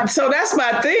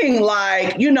my thing,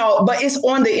 like, but it's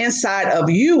on the inside of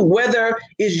you, whether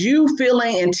it's you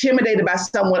feeling intimidated by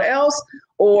someone else,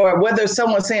 or whether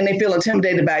someone's saying they feel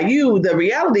intimidated by you. The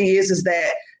reality is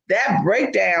that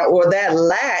breakdown or that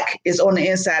lack is on the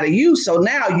inside of you. So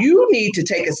now you need to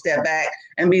take a step back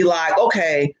and be like,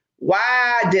 okay,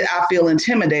 why did I feel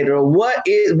intimidated? Or what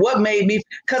made me,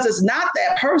 because it's not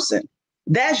that person,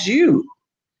 that's you.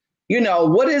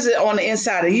 What is it on the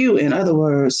inside of you? In other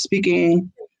words,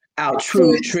 speaking out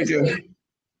truth trigger.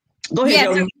 Go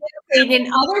ahead. Yes,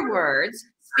 in other words,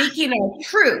 speaking of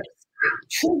truth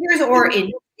triggers or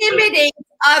intimidates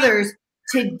others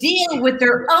to deal with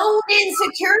their own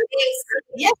insecurities?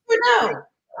 Yes or no?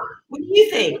 What do you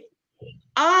think?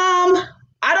 I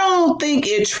don't think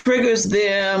it triggers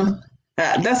them.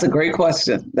 That's a great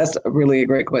question. That's really a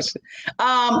great question.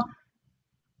 I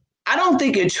don't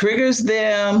think it triggers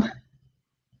them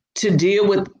to deal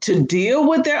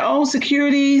with their own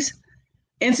insecurities.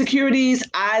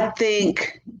 I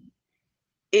think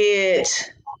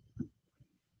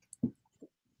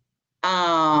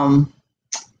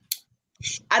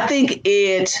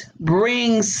it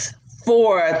brings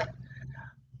forth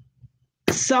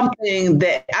something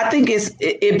that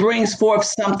it brings forth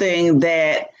something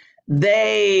that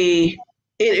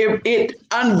it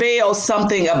unveils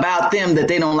something about them that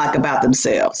they don't like about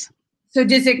themselves. So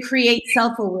does it create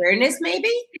self-awareness maybe?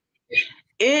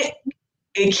 It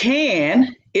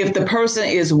can, if the person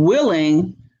is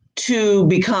willing to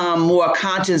become more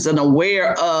conscious and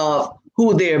aware of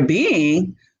who they're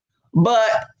being. But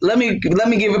let me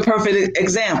give a perfect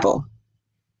example.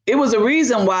 It was a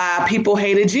reason why people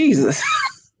hated Jesus.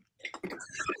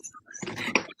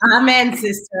 Amen,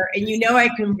 sister. And I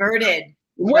converted.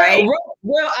 Right.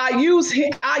 Well, I use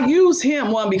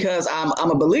him one because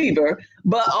I'm a believer,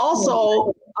 but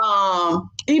also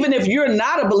even if you're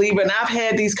not a believer, and I've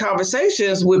had these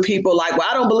conversations with people like, well,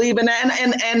 I don't believe in that,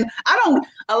 and I don't.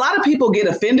 A lot of people get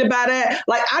offended by that.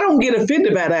 Like, I don't get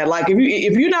offended by that. Like,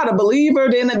 if you're not a believer,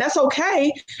 then that's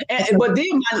okay. But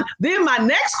then my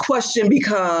next question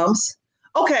becomes,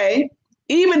 okay,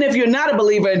 even if you're not a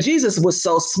believer, and Jesus was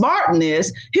so smart in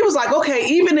this, he was like, okay,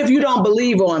 even if you don't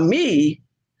believe on me,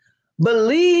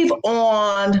 believe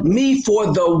on me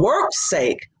for the work's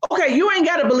sake. Okay, you ain't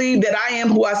got to believe that I am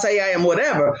who I say I am,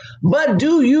 whatever. But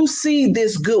do you see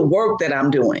this good work that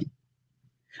I'm doing?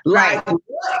 Like,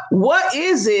 what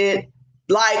is it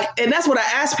like? And that's what I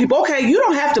ask people. Okay, you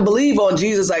don't have to believe on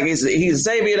Jesus like he's a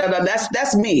savior.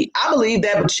 That's me. I believe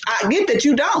that, but I get that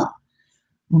you don't.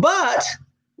 But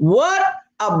what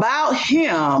about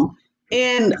him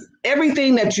in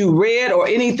everything that you read or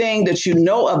anything that you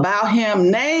know about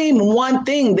him? Name one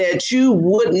thing that you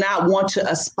would not want to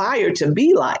aspire to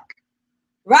be like.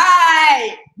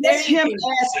 Right. Just him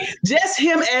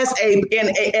as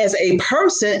a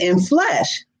person in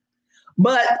flesh.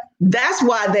 But that's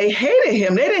why they hated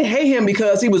him. They didn't hate him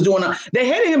because he was doing they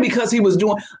hated him because he was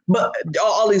doing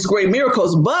all these great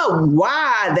miracles. But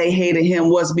why they hated him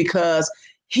was because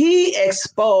he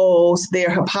exposed their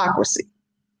hypocrisy.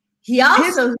 He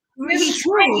also his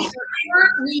truth,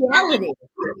 reality.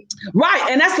 Right.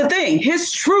 And that's the thing.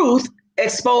 His truth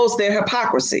exposed their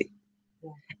hypocrisy.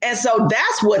 And so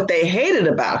that's what they hated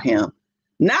about him.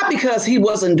 Not because he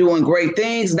wasn't doing great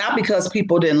things, not because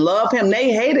people didn't love him.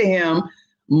 They hated him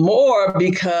more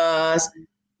because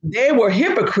they were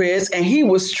hypocrites and he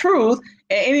was truth.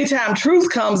 And anytime truth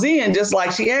comes in, just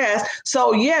like she has,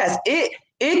 so yes, it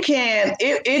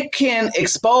can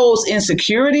expose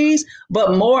insecurities,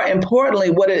 but more importantly,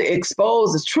 what it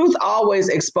exposes, truth always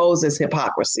exposes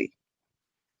hypocrisy.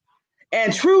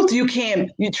 And truth you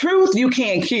can't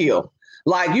kill.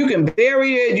 Like you can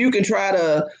bury it, you can try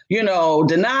to,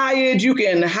 deny it, you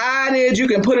can hide it, you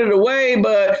can put it away,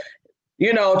 but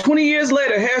 20 years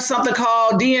later, here's something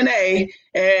called DNA.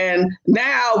 And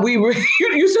now you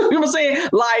see what I'm saying?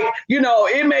 Like,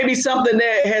 it may be something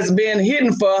that has been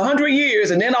hidden for 100 years.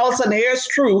 And then all of a sudden, here's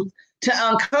truth to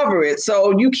uncover it.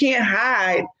 So you can't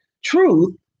hide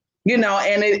truth, and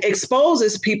it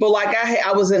exposes people. Like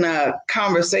I was in a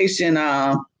conversation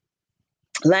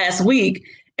last week,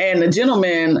 and the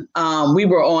gentleman, we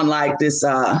were on like this.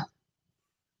 I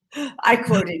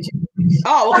quoted you.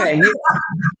 Oh, okay. Yeah.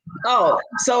 Oh,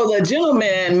 so the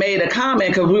gentleman made a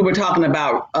comment because we were talking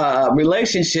about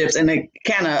relationships, and it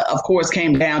kind of course,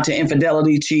 came down to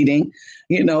infidelity, cheating,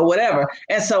 whatever.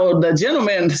 And so the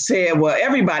gentleman said, well,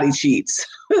 everybody cheats.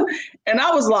 And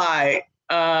I was like,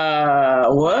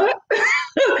 what?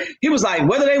 He was like,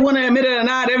 whether they want to admit it or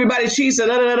not, everybody cheats. Da,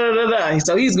 da, da, da, da.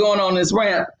 So he's going on this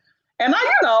rant. And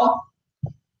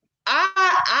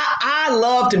I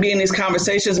love to be in these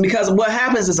conversations because what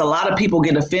happens is a lot of people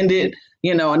get offended,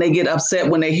 and they get upset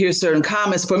when they hear certain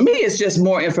comments. For me, it's just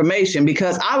more information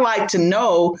because I like to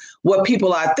know what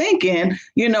people are thinking,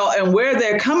 and where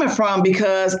they're coming from,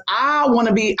 because I want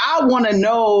to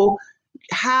know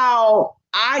how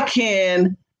I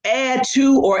can add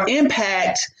to or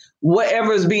impact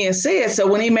whatever is being said. So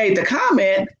when he made the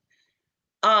comment,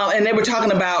 and they were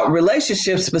talking about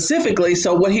relationships specifically.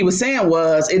 So what he was saying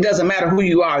was, it doesn't matter who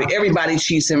you are. Everybody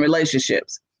cheats in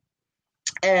relationships.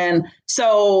 And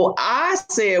so I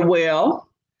said,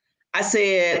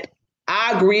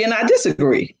 I agree and I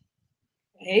disagree.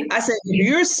 Okay. I said, if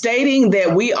you're stating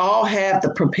that we all have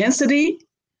the propensity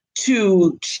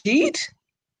to cheat,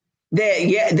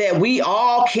 that we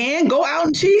all can go out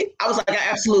and cheat, I was like, I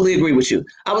absolutely agree with you.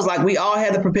 I was like, we all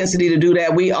have the propensity to do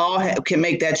that. We all can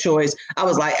make that choice. I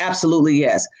was like, absolutely,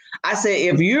 yes. I said,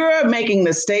 if you're making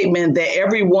the statement that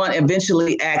everyone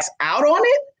eventually acts out on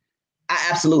it, I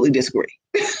absolutely disagree.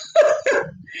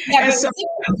 Yeah, but so,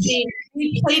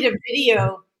 we played a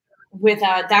video with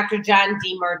Dr. John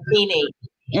DeMartini,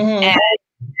 mm-hmm. and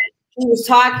he was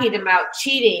talking about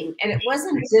cheating, and it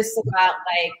wasn't just about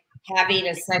like having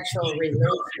a sexual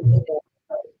relationship.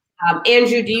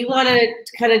 Andrew, do you want to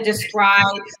kind of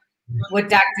describe what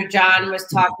Dr. John was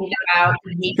talking about?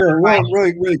 Sure,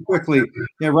 really quickly.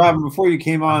 Yeah, Robin, before you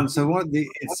came on, so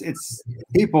it's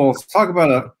people talk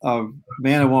about a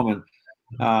man and woman,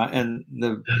 and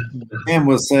the man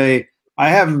will say, I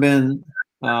haven't been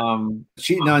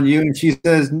cheating on you, and she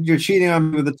says, you're cheating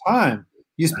on me with the time.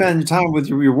 You spend time with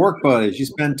your work buddies. You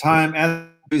spend time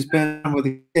with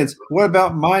the kids. What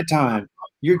about my time?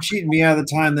 You're cheating me out of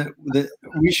the time that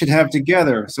we should have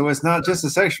together. So it's not just a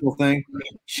sexual thing.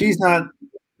 She's not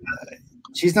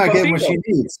getting what she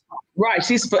needs. Right.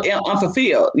 She's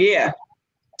unfulfilled. Yeah.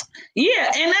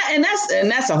 Yeah. And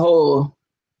that's a whole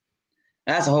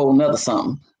nother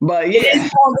something. But yeah.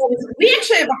 We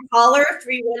actually have a caller,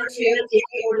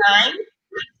 312-849.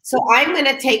 So I'm going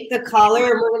to take the caller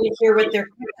and we're going to hear what their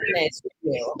question is with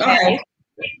you. Okay.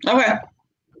 Okay.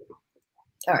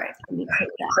 All right. Let me take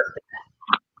that.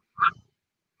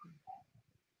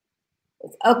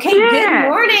 Okay. Yeah. Good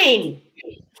morning.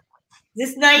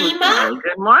 Is this Naima?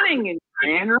 Good morning.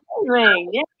 And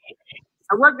yeah.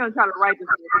 I was going to try to write this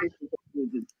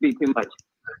in to be too much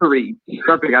to read.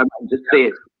 So I think I might just say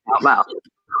it out loud.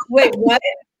 Wait, what?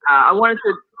 I wanted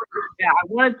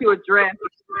to address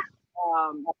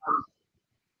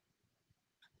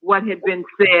what had been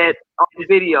said on the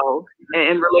video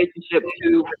in relationship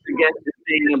to what the guest is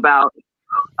saying about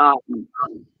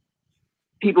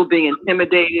people being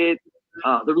intimidated,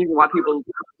 the reason why people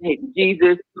hate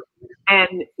Jesus.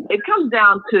 And it comes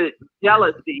down to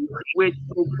jealousy, which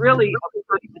is really a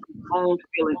person's own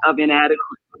feeling of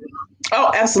inadequacy.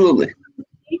 Oh, absolutely.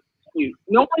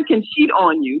 No one can cheat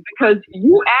on you because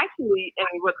you actually,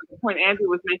 and what the point Andrew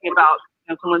was making about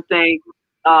someone saying,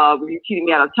 you're cheating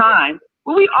me out of time.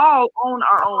 Well, we all own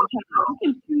our own time. We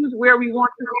can choose where we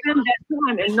want to spend that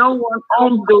time, and no one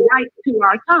owns the right to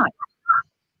our time.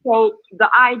 So the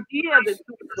idea that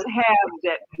people would have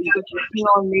that because you're cheating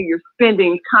on me, you're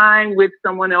spending time with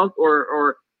someone else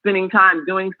or spending time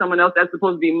doing someone else, that's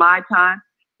supposed to be my time,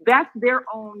 that's their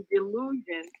own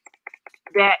delusion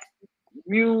that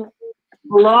you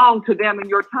belong to them and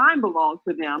your time belongs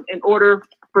to them in order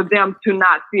for them to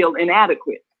not feel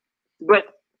inadequate. But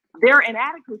their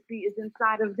inadequacy is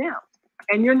inside of them.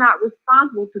 And you're not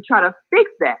responsible to try to fix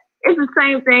that. It's the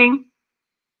same thing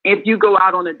if you go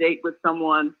out on a date with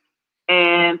someone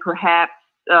and perhaps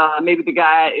maybe the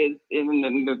guy is and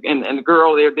the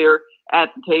girl, they're at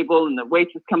the table and the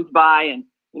waitress comes by and,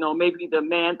 maybe the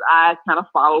man's eyes kind of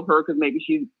follow her because maybe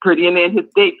she's pretty, and then his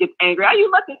date gets angry. Are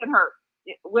you looking at her?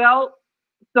 Well,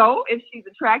 so if she's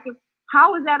attractive,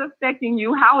 how is that affecting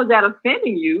you? How is that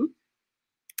offending you?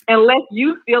 Unless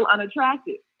you feel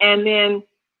unattractive. And then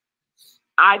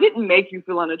I didn't make you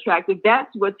feel unattractive. That's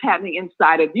what's happening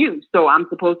inside of you. So I'm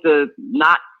supposed to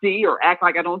not see or act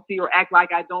like I don't see or act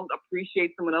like I don't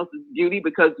appreciate someone else's beauty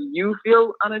because you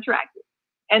feel unattractive.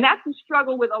 And that's the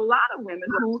struggle with a lot of women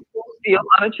who feel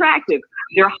unattractive.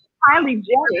 They're highly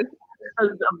jealous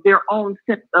because of their own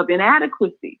sense of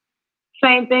inadequacy.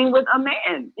 Same thing with a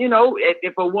man.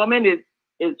 If a woman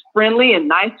is friendly and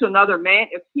nice to another man,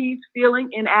 if he's feeling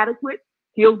inadequate,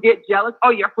 he'll get jealous. Oh,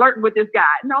 you're flirting with this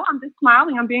guy. No, I'm just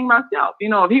smiling. I'm being myself.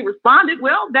 If he responded,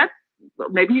 well,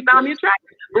 maybe he found me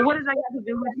attractive. But what does that have to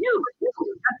do with you?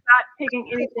 That's not taking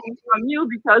anything from you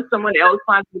because someone else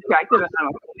finds you attractive and I'm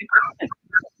a person.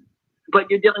 But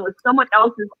you're dealing with someone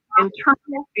else's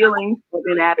internal feelings of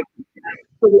inadequacy.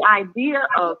 So the idea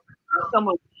of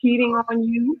someone cheating on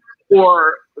you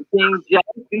or being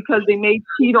jealous because they may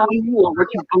cheat on you or what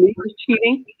you believe is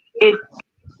cheating, is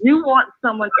you want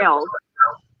someone else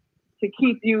to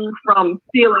keep you from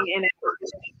feeling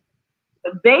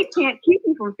inadequate. They can't keep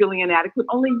you from feeling inadequate.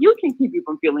 Only you can keep you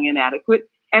from feeling inadequate.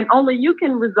 And only you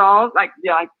can resolve, like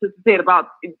Sister said about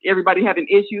everybody having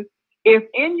issues. If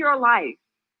in your life,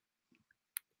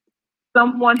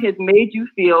 someone has made you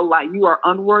feel like you are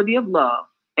unworthy of love,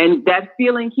 and that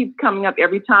feeling keeps coming up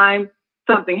every time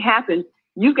something happens,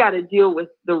 you got to deal with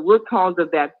the root cause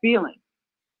of that feeling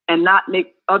and not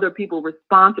make other people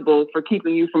responsible for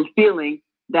keeping you from feeling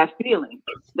that feeling.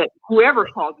 That whoever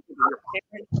causes it, your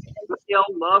parents, feel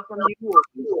love from you, or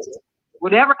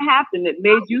whatever happened that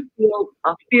made you feel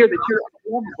a fear that you're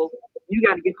unlovable, you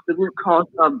got to get to the root cause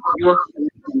of your feeling.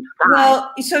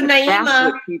 Well, so Naima,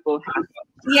 that's what people have.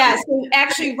 Yeah, so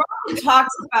actually Robin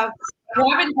talks about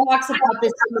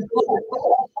this in the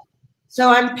book. So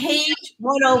on page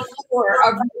 104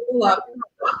 of the book,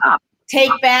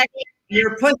 Take Back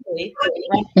Your Pussy,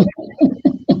 right?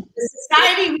 The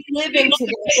society we live in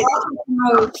today often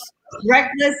promotes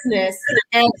recklessness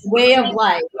as a way of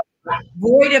life,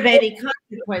 void of any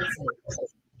consequences.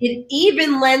 It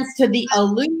even lends to the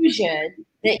illusion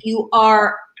that you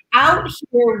are out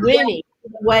here winning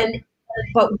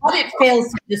but what it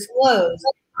fails to disclose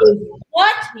is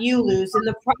what you lose in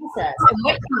the process and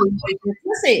what you lose with your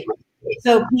pussy.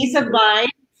 So peace of mind,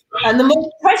 and the most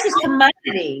precious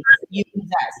commodity you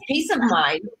possess, peace of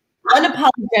mind,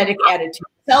 unapologetic attitude,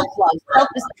 self-love,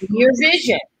 self-esteem, your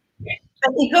vision.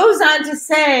 But it goes on to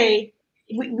say,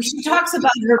 she talks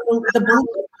about the belief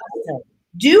system.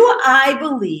 Do I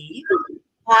believe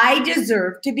I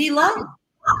deserve to be loved?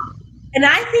 And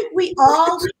I think we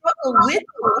all struggle with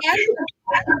that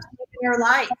in our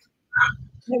life.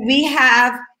 We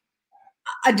have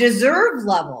a deserve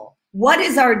level. What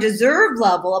is our deserve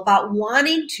level about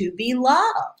wanting to be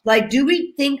loved? Like, do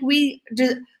we think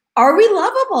are we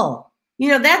lovable? Do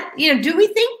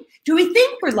we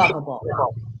think we're lovable?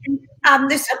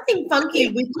 There's something funky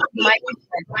with my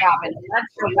Robin. I'm not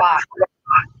sure why.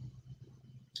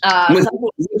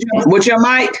 With your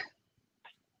mic?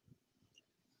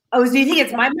 Oh, do you think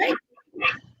it's my mic?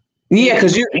 Yeah,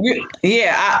 because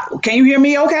can you hear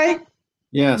me okay?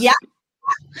 Yes. Yeah.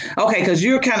 Okay, because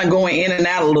you're kind of going in and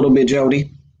out a little bit,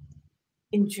 Jody.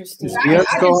 Interesting. Yes,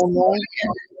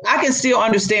 I can still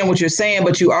understand what you're saying,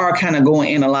 but you are kind of going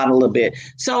in a little bit.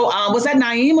 So was that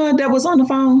Naima that was on the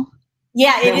phone?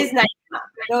 Yeah, it is Naima.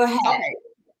 Go ahead. Okay.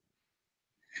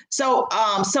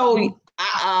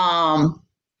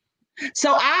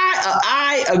 So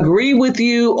I agree with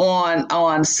you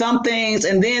on some things,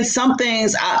 and then some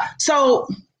things. I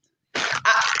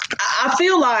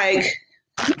feel like,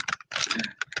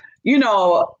 and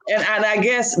I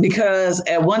guess because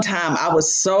at one time I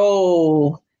was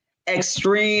so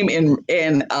extreme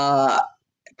and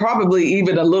probably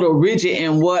even a little rigid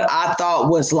in what I thought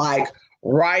was like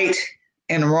right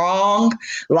and wrong.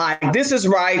 Like, this is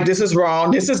right, this is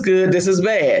wrong, this is good, this is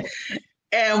bad.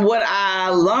 And what I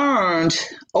learned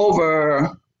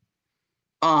over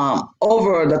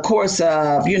the course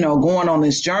of, going on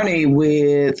this journey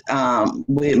with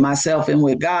myself and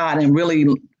with God and really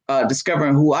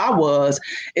discovering who I was,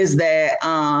 is that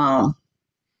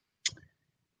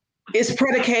it's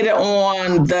predicated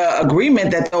on the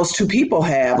agreement that those two people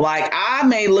have. Like, I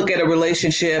may look at a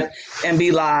relationship and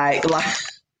be like,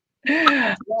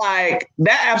 Like,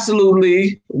 that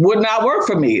absolutely would not work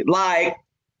for me. Like,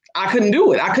 I couldn't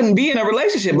do it. I couldn't be in a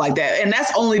relationship like that. And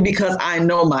that's only because I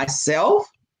know myself.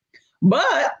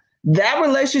 But that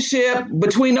relationship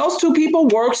between those two people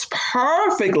works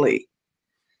perfectly.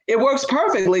 It works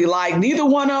perfectly. Like, neither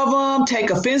one of them take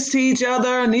offense to each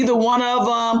other. Neither one of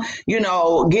them,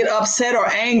 get upset or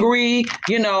angry,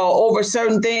 over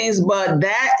certain things. But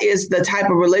that is the type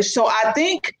of relationship. So I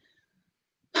think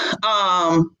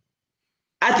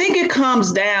it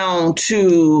comes down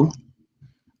to,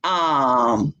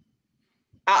 and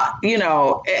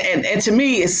to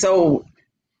me, it's so,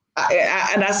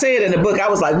 and I say it in the book, I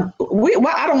was like,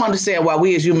 I don't understand why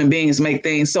we as human beings make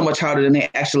things so much harder than they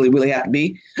actually really have to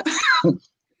be.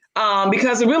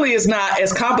 Because it really is not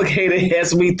as complicated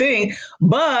as we think.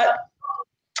 But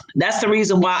that's the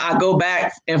reason why I go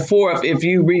back and forth. If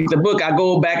you read the book, I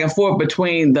go back and forth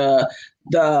between the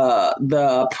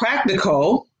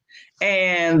practical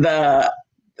and the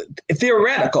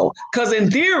theoretical. Because in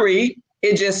theory,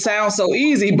 it just sounds so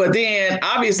easy, but then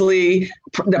obviously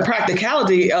the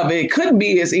practicality of it couldn't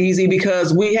be as easy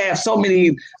because we have so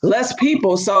many less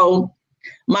people. So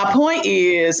my point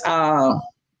is, I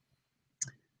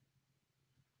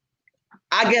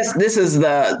guess this is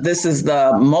the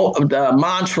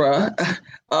mantra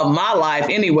of my life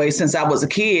anyway, since I was a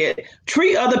kid.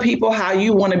 Treat other people how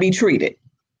you want to be treated,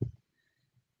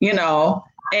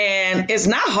 and it's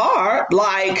not hard.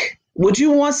 Like, would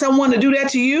you want someone to do that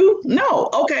to you? No.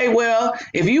 Okay, well,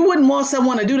 if you wouldn't want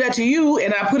someone to do that to you,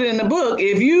 and I put it in the book,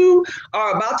 if you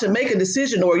are about to make a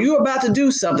decision or you're about to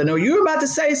do something or you're about to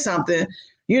say something,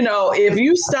 if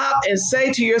you stop and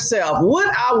say to yourself, would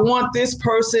I want this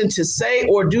person to say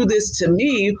or do this to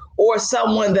me or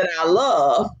someone that I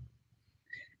love?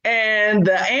 And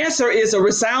the answer is a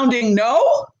resounding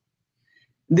no,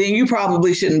 then you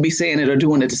probably shouldn't be saying it or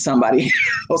doing it to somebody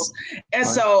else. And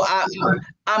so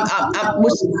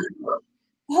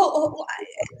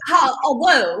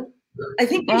although I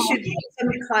think we should put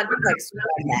some context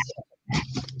around that.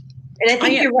 And I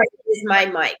think you're right, it is my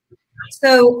mic.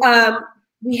 So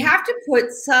we have to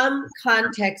put some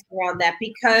context around that,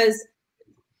 because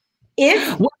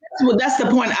that's the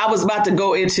point I was about to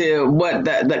go into, what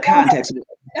the context was.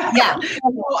 Yeah.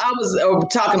 I was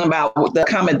talking about the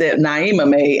comment that Naima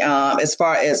made, as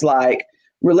far as like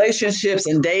relationships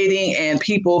and dating and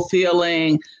people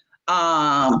feeling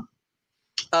like,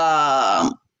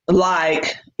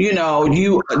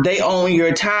 they own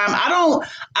your time. I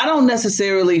don't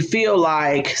necessarily feel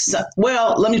like,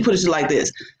 well, let me put it like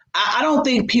this. I don't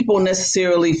think people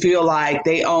necessarily feel like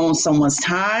they own someone's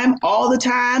time all the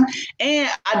time. And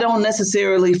I don't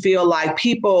necessarily feel like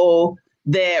people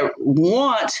that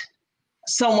want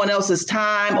someone else's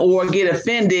time or get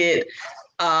offended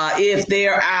if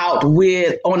they're out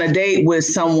on a date with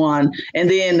someone and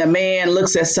then the man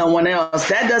looks at someone else.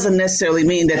 That doesn't necessarily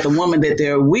mean that the woman that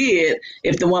they're with,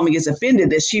 if the woman gets offended,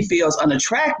 that she feels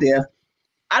unattractive.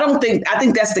 I think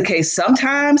that's the case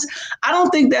sometimes. I don't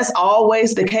think that's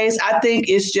always the case. I think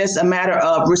it's just a matter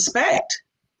of respect.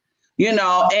 And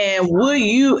would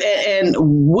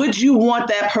you want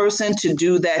that person to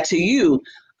do that to you?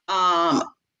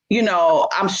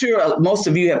 I'm sure most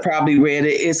of you have probably read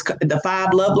it. It's the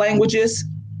 5 love languages.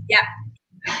 Yeah.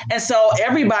 And so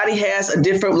everybody has a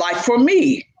different, like for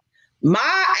me,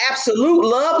 my absolute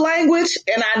love language,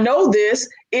 and I know this,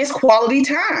 is quality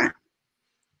time.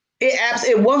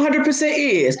 It 100%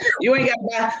 is. You ain't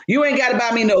gotta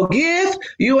buy me no gift.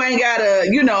 You ain't gotta,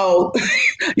 you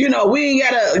ain't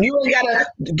gotta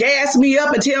gas me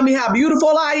up and tell me how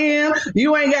beautiful I am.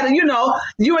 You ain't gotta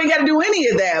do any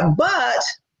of that. But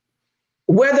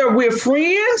whether we're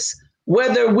friends,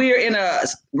 whether we're in a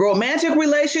romantic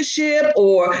relationship,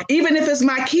 or even if it's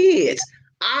my kids,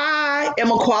 I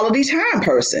am a quality time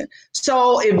person.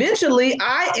 So eventually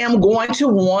I am going to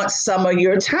want some of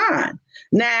your time.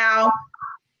 Now,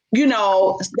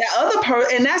 that other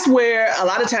person, and that's where a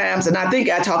lot of times, and I think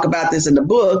I talk about this in the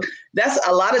book, that's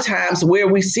a lot of times where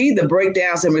we see the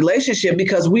breakdowns in relationship,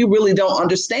 because we really don't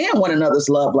understand one another's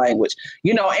love language.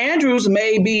 Andrew's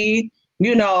may be,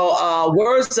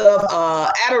 words of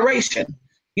adoration.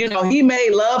 He may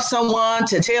love someone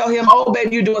to tell him, oh,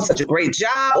 baby, you're doing such a great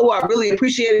job. Oh, I really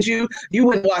appreciated you. You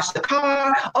wouldn't wash the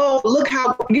car. Oh, look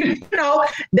how,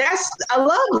 that's a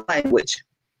love language.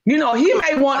 He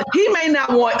may not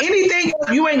want anything.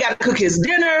 You ain't got to cook his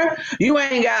dinner. You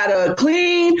ain't got to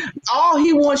clean. All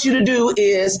he wants you to do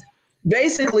is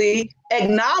basically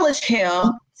acknowledge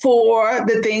him for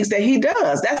the things that he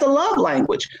does. That's a love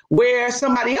language. Where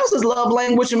somebody else's love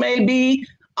language may be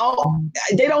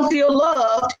they don't feel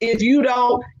loved if you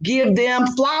don't give them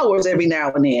flowers every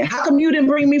now and then. How come you didn't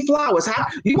bring me flowers? How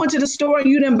you went to the store and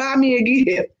you didn't buy me a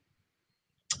gift?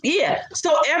 Yeah,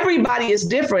 so everybody is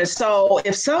different. So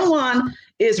if someone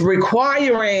is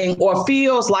requiring or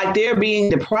feels like they're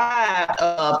being deprived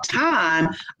of time,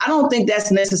 I don't think that's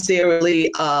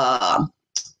necessarily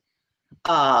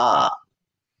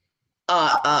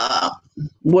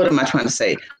what am I trying to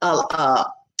say? A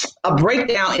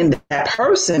breakdown in that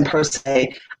person per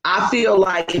se. I feel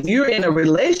like if you're in a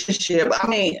relationship, I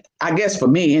mean, I guess for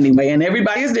me anyway, and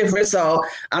everybody is different, so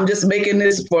I'm just making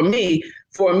this for me.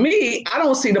 For me, I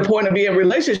don't see the point of being in a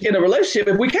relationship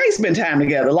if we can't spend time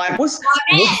together. Like, what's the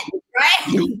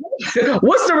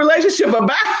relationship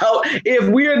about if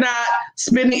we're not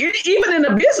spending, even in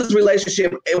a business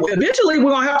relationship, eventually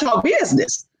we're going to have to talk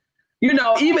business, even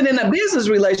in a business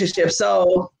relationship.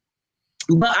 So,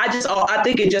 but I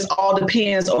think it just all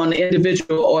depends on the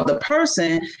individual or the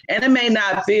person, and it may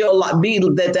not be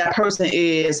that person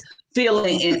is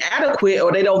feeling inadequate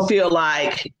or they don't feel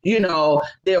like,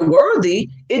 they're worthy.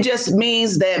 It just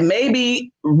means that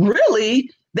maybe really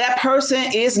that person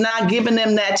is not giving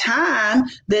them that time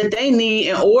that they need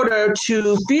in order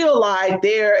to feel like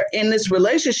they're in this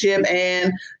relationship.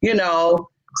 And,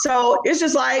 so it's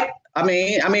just like, I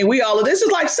mean, this is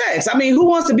like sex. I mean, who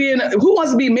wants to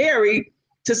be married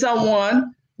to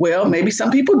someone? Well, maybe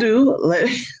some people do. Let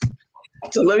me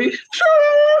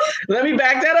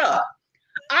back that up.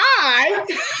 I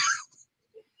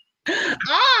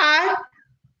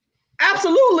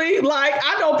absolutely, like,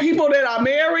 I know people that are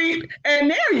married and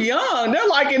they're young. They're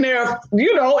like in their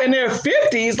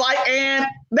 50s, like, and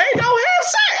they don't have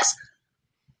sex.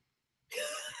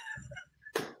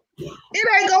 It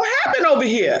ain't gonna happen over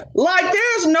here. Like,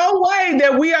 there's no way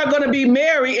that we are gonna be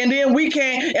married and then we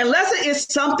can't, unless it is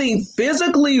something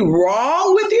physically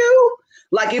wrong with you.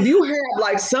 Like, if you have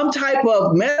like some type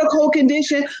of medical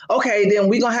condition, okay, then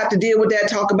we're gonna have to deal with that,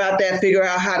 talk about that, figure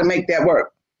out how to make that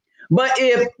work. But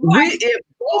if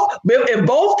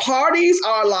both parties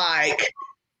are like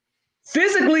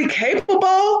physically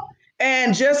capable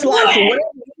and just like for whatever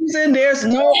reason, there's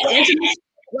no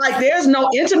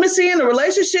intimacy in the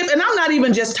relationship, and I'm not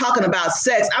even just talking about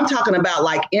sex, I'm talking about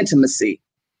like intimacy.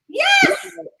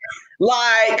 Yes.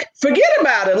 Like, forget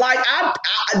about it. Like,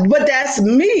 but that's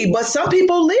me. But some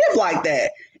people live like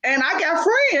that, and I got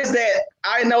friends that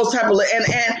are in those type of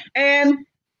and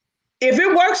if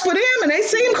it works for them and they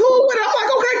seem cool with it, I'm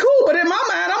like, okay, cool. But in my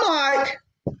mind, I'm like,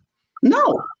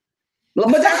 no.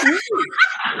 But that's me.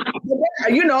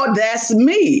 That's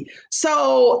me.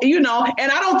 So, and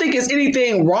I don't think it's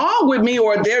anything wrong with me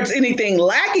or there's anything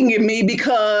lacking in me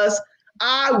because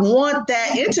I want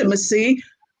that intimacy.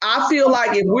 I feel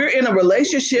like if we're in a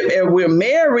relationship and we're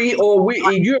married or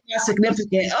you're my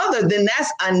significant other, then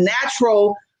that's a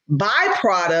natural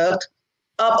byproduct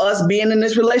of us being in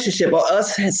this relationship or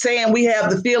us saying we have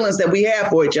the feelings that we have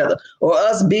for each other or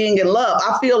us being in love.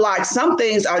 I feel like some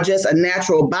things are just a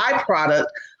natural byproduct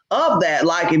of that.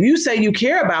 Like, if you say you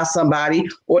care about somebody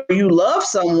or you love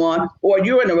someone or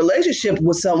you're in a relationship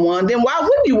with someone, then why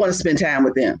wouldn't you want to spend time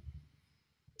with them?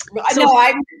 No,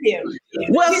 I'm with you.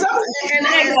 Well, I'm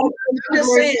just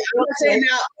saying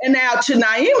now, and now to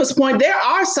Naima's point, there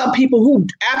are some people who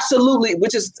absolutely,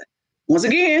 which is, once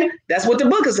again, that's what the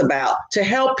book is about, to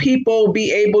help people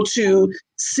be able to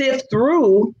sift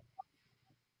through.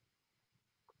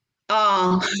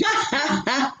 You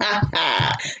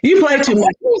play too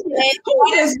much.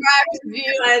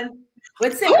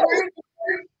 What's that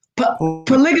word?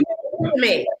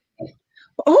 Polygamy.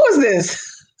 Who is this?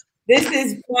 This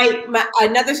is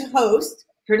another host.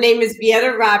 Her name is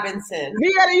Vieta Robinson.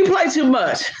 Vieta, you play too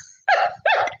much.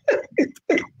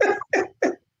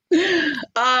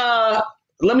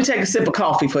 Let me take a sip of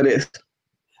coffee for this.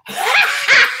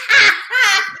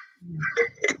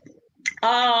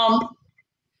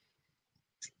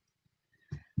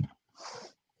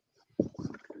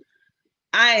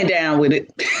 I ain't down with it.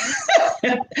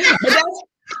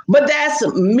 but that's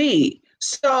me.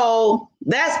 So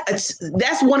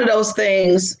that's one of those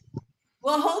things.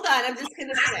 Well, hold on. I'm just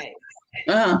gonna say.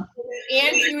 Uh-huh.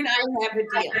 Andrew and I have a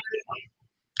deal.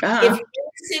 Uh-huh. If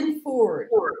Pearson Ford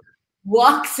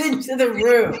walks into the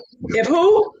room. If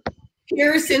who?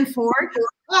 Pearson Ford.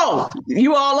 Oh,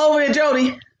 you all over it,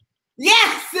 Jody.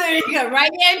 Yes, there you go.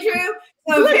 Right, Andrew?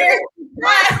 So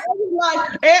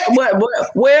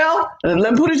well,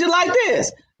 let me put it just like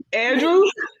this. Andrew,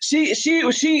 she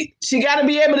got to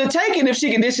be able to take it if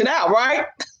she can dish it out, right?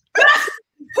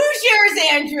 Who's yours,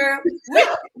 Andrew? Which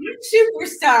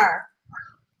superstar?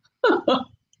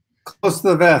 Close to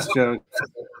the vest, Joe.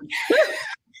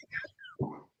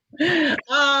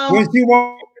 When she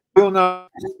walks, you'll know.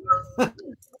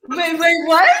 Wait,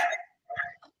 what?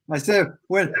 I said,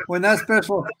 when that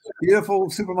special, beautiful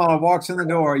supermodel walks in the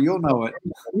door, you'll know it.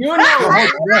 You know. You'll hold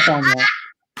your breath on that.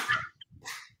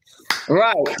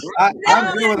 Right.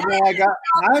 I'm good with the one I got.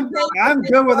 I'm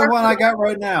good with the one I got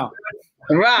right now.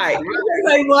 Right.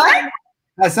 Wait, what?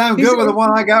 I sound good with the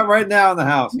one I got right now in the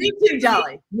house. Me too,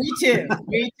 Dolly. Me too.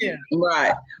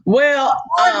 Right. Well,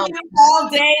 Love you all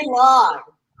day long.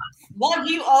 Love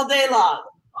you all day long.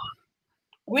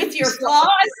 With your flaws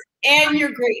and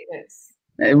your greatness.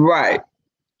 Right.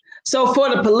 So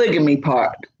for the polygamy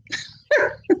part,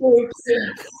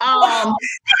 I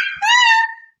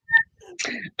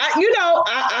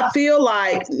feel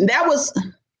like that was.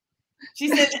 She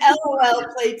said, "LOL,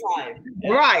 playtime."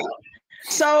 Right.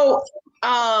 So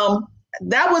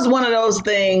that was one of those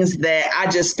things that I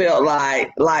just felt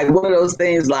like one of those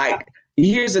things like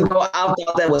years ago I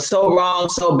thought that was so wrong,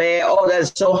 so bad. Oh,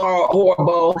 that's so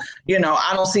horrible.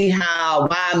 I don't see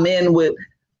why men would.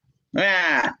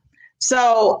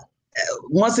 So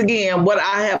once again, what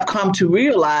I have come to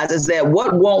realize is that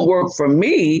what won't work for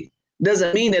me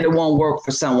doesn't mean that it won't work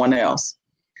for someone else.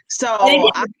 So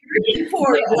walks in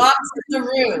the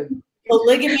room.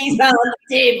 Polygamy's on the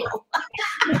table.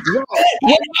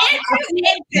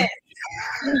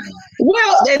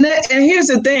 Well, and here's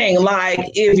the thing,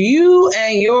 like if you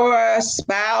and your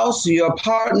spouse, your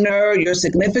partner, your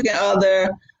significant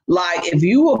other, like if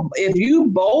you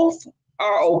both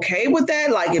are okay with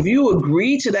that, like if you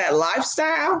agree to that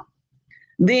lifestyle,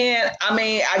 then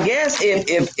I guess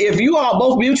if you all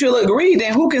both mutually agree,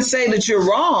 then who can say that you're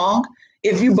wrong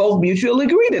if you both mutually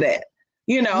agree to that?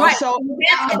 Right. So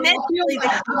I feel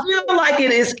like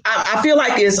it is. I feel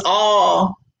like it's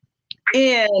all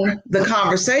in the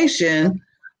conversation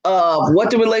of what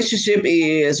the relationship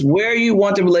is, where you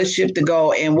want the relationship to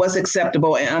go, and what's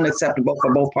acceptable and unacceptable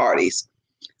for both parties.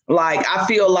 Like I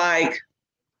feel like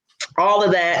all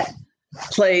of that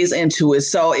plays into it.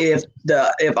 So if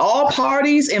all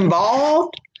parties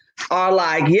involved are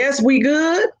like, yes, we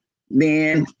good,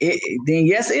 then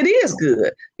yes, it is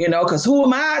good, because who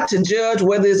am I to judge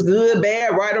whether it's good,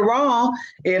 bad, right, or wrong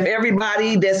if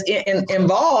everybody that's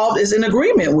involved is in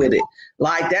agreement with it?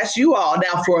 Like that's you all.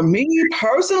 Now, for me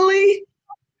personally,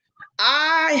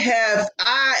 I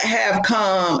have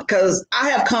come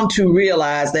to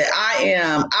realize that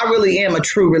I really am a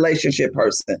true relationship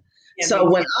person.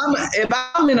 So if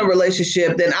I'm in a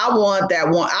relationship, then I want that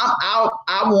one. I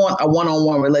want a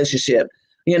one-on-one relationship.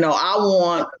 I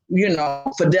want,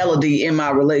 fidelity in my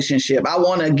relationship. I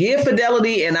want to give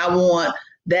fidelity and I want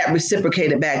that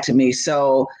reciprocated back to me.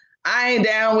 So I ain't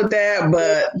down with that,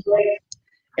 but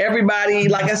everybody,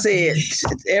 like I said,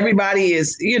 everybody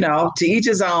is, to each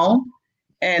his own.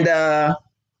 And yeah.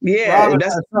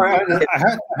 Robin,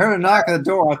 I heard a knock at the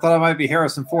door. I thought it might be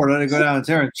Harrison Ford. I had to go down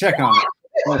there and check on it.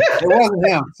 But it wasn't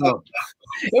him. So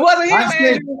it wasn't him,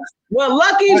 Andrew. Well,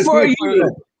 lucky for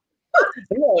you.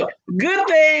 Look, good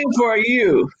thing for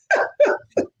you.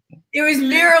 It was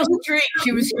Meryl Streep.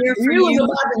 She was here for you. You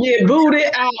was about to get booted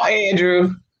out,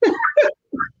 Andrew.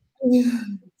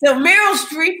 So Meryl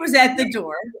Streep was at the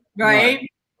door, right?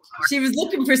 She was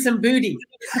looking for some booty.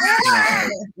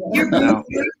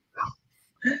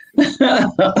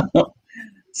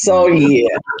 So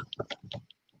yeah.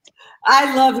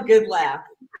 I love a good laugh.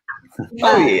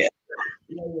 Oh yeah.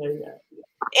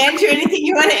 Andrew, anything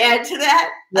you want to add to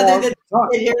that? Other than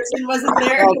that Harrison wasn't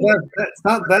there?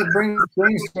 That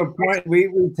brings to a point. We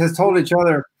just told each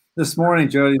other this morning,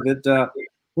 Jody, that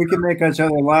we can make each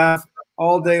other laugh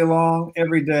all day long,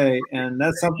 every day, and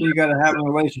that's something you got to have in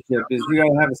a relationship. Is you got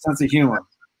to have a sense of humor.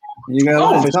 You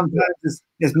got to sometimes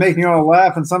it's making you all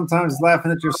laugh, and sometimes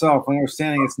laughing at yourself and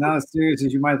understanding it's not as serious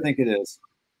as you might think it is.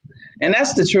 And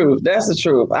that's the truth. That's the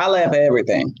truth. I laugh at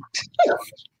everything.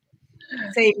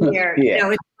 Same here. Yeah.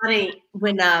 It's funny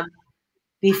when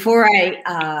before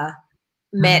I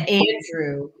met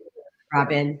Andrew,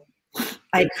 Robin,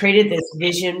 I created this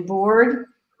vision board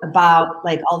about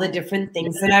like all the different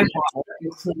things that I want,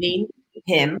 including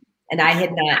him. And I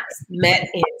had not met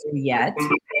Andrew yet.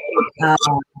 But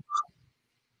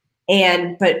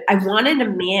I wanted a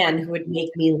man who would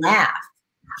make me laugh.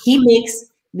 He makes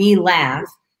me laugh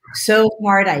so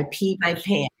hard I pee my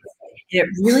pants. And it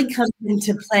really comes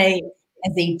into play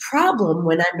as a problem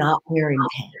when I'm not wearing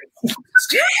pants. I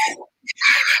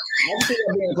see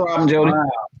that being a problem, Jody.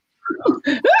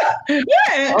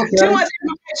 Yeah, okay. Too much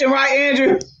information, right,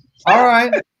 Andrew? All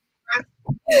right. So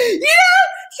if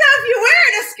you're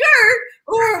wearing a skirt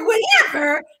or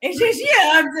whatever, it's just,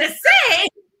 I'm just saying.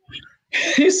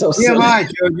 He's so silly. TMI,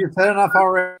 Joe, you've said enough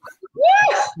already.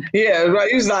 Yeah,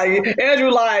 right. He's like, Andrew,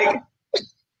 like.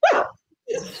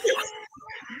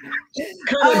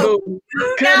 Do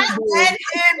not let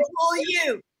him pull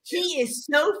you. He is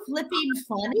so flipping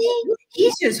funny.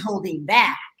 He's just holding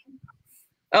back.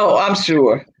 Oh, I'm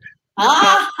sure.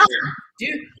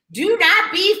 Do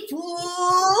not be fooled.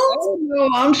 Oh, no,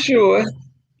 I'm sure.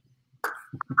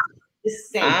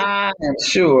 I am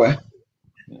sure.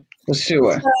 For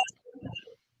sure.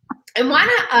 I want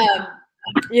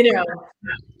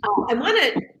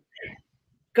to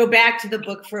go back to the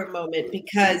book for a moment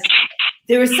because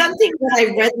there was something that I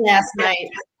read last night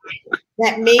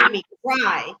that made me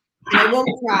cry. And I won't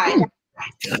cry.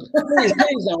 Please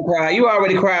don't cry. You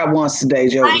already cried once today,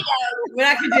 Jody. I know. We're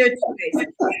not going to do it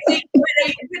twice. But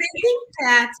I think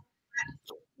that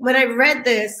when I read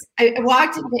this, I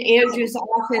walked into Andrew's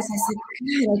office. I said,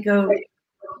 God, I go,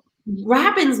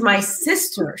 Robin's my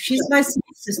sister. She's my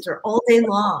sister all day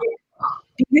long.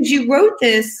 Because you wrote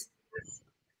this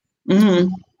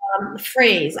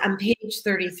phrase on page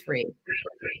 33.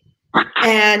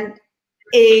 And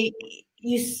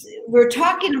we're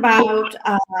talking about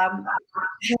how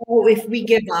if we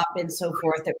give up and so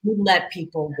forth, that we let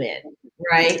people win,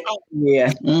 right?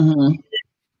 Yeah. Mm-hmm.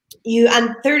 You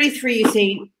on 33, you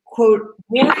say, quote,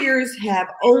 warriors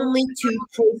have only two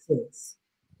choices: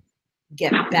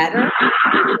 get better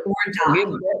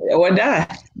or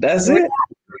die. That's it.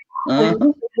 Why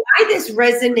this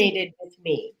resonated with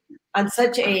me on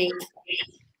such a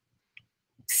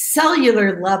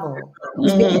cellular level.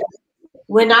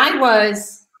 When I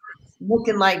was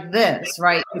looking like this,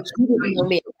 right, which you didn't know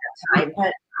me at that time,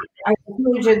 but I was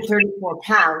 234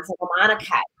 pounds, and I'm on a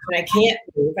couch, and I can't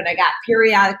move, and I got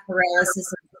periodic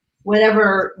paralysis, and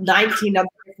whatever 19 other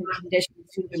different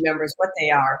conditions, who remembers what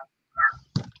they are.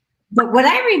 But what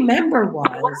I remember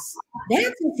was, that's,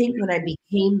 I think, when I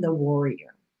became the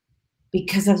warrior.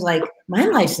 Because I was like, my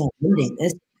life's not ending.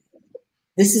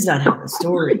 This is not how the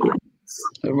story ends.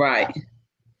 Right.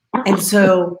 And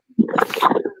so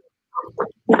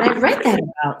when I read that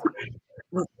about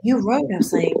what you wrote, I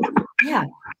was like, yeah,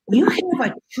 you have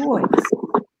a choice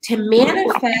to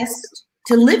manifest,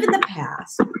 to live in the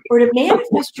past, or to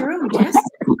manifest your own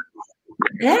destiny.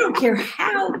 And I don't care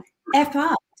how F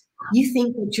up you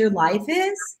think that your life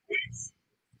is.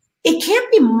 It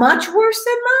can't be much worse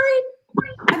than mine.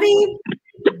 I mean,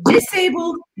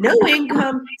 disabled, no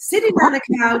income, sitting on a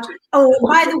couch. Oh, and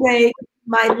by the way,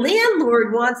 my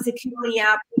landlord wants to kick me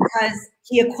out because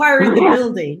he acquired the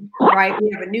building, right?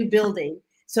 We have a new building.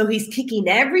 So he's kicking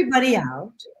everybody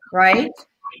out, right?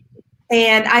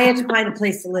 And I had to find a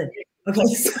place to live. Okay,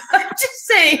 so I'm just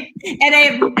saying,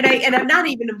 and I'm not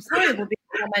even employable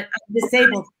because I'm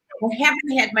disabled. I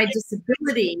haven't had my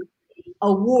disability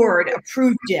award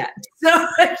approved yet. So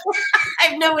I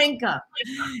have no income.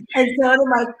 And so I'm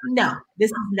like, no, this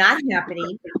is not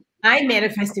happening. I'm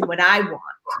manifesting what I want.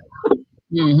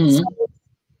 Mm-hmm. So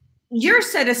your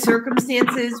set of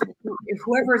circumstances,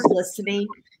 whoever's listening,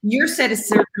 your set of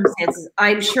circumstances,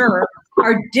 I'm sure,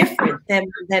 are different than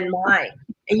mine.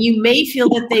 And you may feel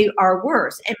that they are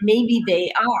worse, and maybe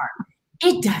they are.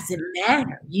 It doesn't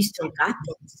matter. You still got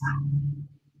this.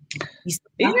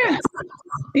 Yeah.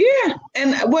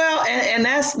 And well, and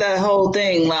that's the whole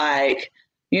thing. Like,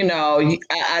 you know,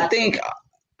 I think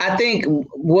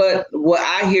what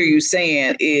I hear you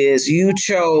saying is you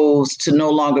chose to no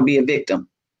longer be a victim.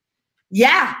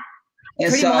 Yeah.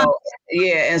 And so much.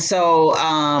 Yeah. And so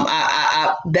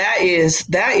that is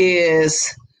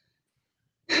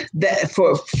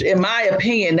for, in my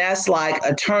opinion, that's like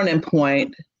a turning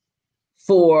point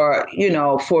for, you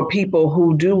know, for people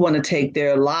who do want to take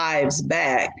their lives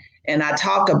back. And I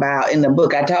talk about in the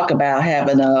book,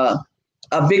 having a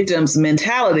victim's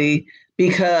mentality,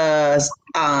 because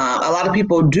a lot of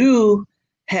people do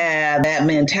have that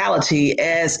mentality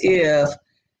as if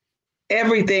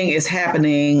everything is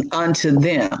happening unto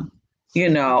them, you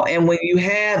know. And when you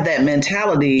have that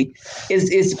mentality,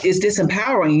 it's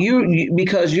disempowering you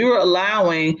because you're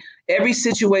allowing every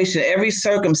situation, every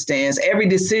circumstance, every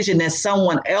decision that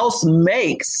someone else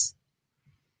makes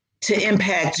to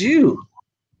impact you.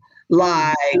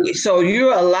 Like, so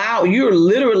you're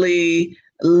literally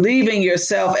leaving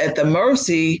yourself at the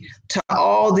mercy to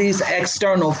all these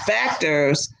external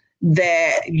factors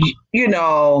that, you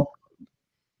know,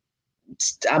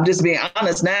 I'm just being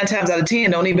honest, 9 times out of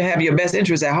 10 don't even have your best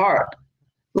interests at heart.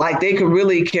 Like, they could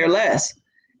really care less.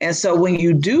 And so when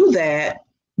you do that,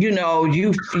 you know,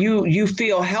 you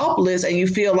feel helpless, and you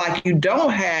feel like you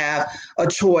don't have a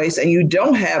choice, and you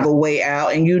don't have a way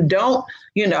out, and you don't,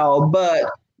 you know, but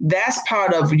that's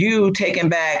part of you taking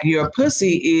back your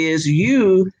pussy, is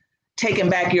you taking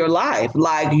back your life.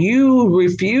 Like, you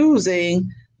refusing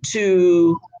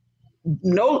to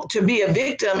to be a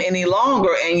victim any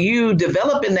longer, and you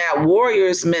developing that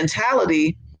warrior's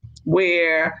mentality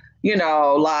where,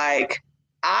 like,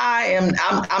 I'm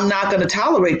not going to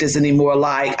tolerate this anymore.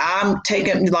 Like, I'm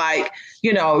taking, like,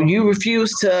 you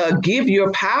refuse to give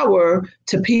your power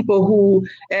to people who,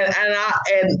 and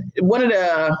one of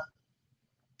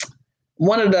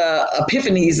the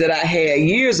epiphanies that I had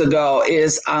years ago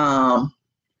is how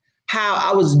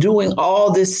I was doing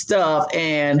all this stuff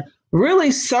and really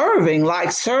serving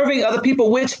other people,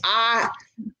 which I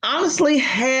honestly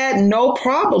had no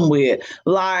problem with.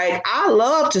 Like, I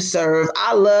love to serve.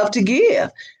 I love to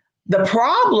give. The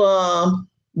problem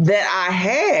that I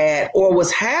had or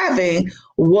was having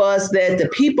was that the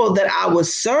people that I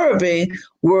was serving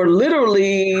were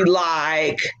literally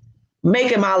like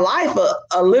making my life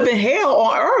a living hell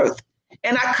on earth.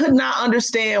 And I could not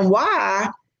understand why,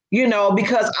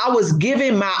 because I was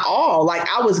giving my all, like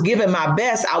I was giving my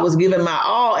best, I was giving my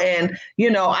all. And,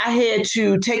 I had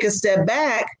to take a step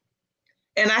back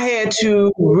and I had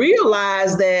to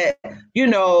realize that,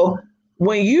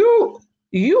 when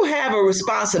you have a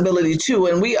responsibility too,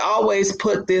 and we always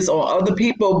put this on other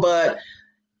people, but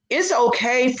it's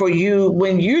okay for you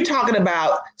when you're talking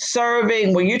about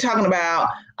serving, when you're talking about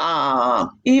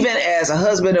even as a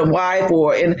husband and wife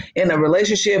or in a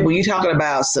relationship, when you're talking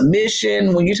about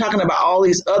submission, when you're talking about all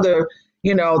these other,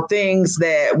 things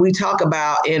that we talk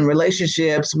about in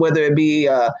relationships, whether it be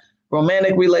a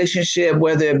romantic relationship,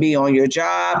 whether it be on your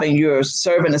job and you're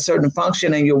serving a certain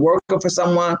function and you're working for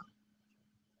someone,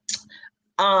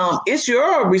 it's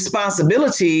your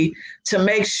responsibility to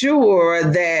make sure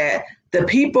that the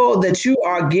people that you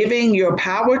are giving your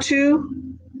power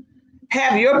to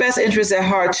have your best interests at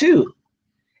heart too.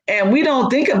 And we don't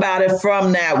think about it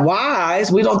from that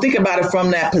wise. We don't think about it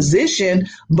from that position.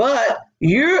 But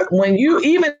even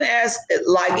as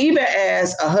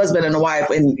a husband and a wife,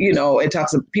 and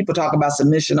people talk about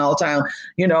submission all the time,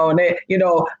 and they,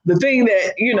 the thing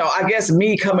that, I guess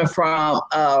me coming from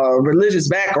a religious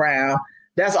background,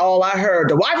 that's all I heard.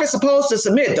 The wife is supposed to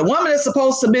submit. The woman is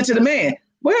supposed to submit to the man.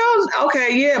 Well,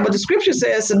 okay, yeah, but the scripture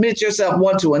says submit yourself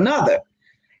one to another.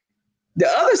 The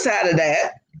other side of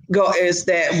that is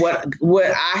that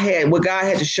what God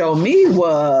had to show me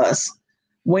was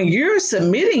when you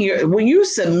submit,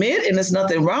 and there's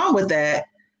nothing wrong with that,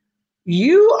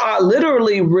 you are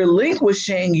literally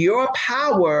relinquishing your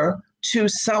power to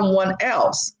someone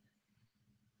else.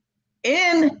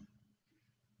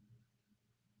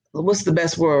 What's the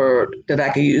best word that I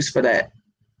can use for that?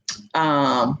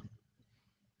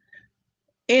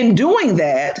 In doing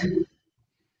that,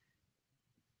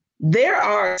 there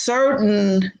are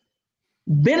certain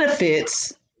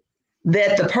benefits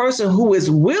that the person who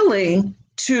is willing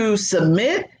to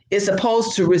submit is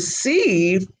supposed to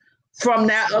receive from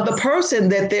that other person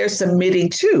that they're submitting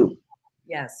to.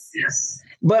 Yes.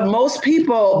 But most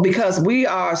people, because we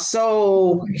are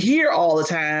so here all the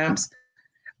times,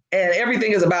 and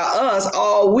everything is about us,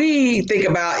 all we think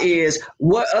about is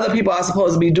what other people are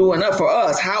supposed to be doing up for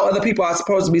us, how other people are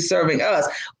supposed to be serving us,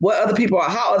 how other people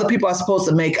are supposed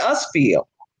to make us feel.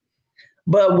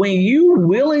 But when you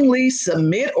willingly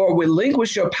submit or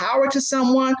relinquish your power to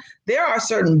someone, there are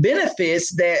certain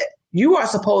benefits that you are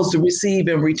supposed to receive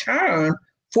in return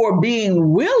for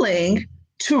being willing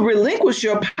to relinquish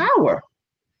your power.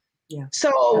 Yeah.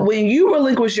 So when you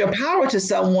relinquish your power to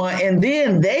someone and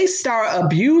then they start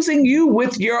abusing you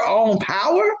with your own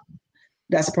power,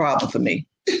 that's a problem for me.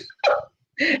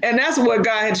 And that's what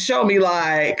God had shown me,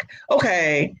 like,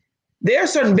 okay, there are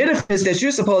certain benefits that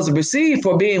you're supposed to receive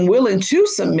for being willing to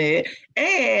submit.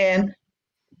 And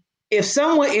if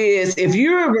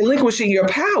you're relinquishing your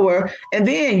power and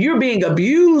then you're being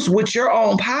abused with your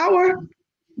own power,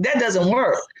 that doesn't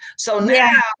work. So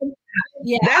now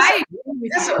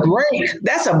that's a break.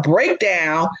 That's a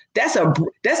breakdown. That's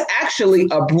actually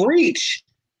a breach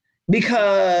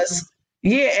because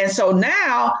and so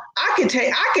now I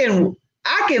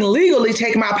can legally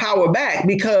take my power back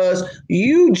because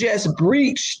you just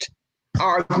breached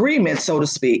our agreement, so to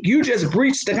speak. You just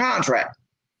breached the contract.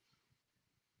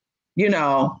 What's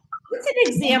an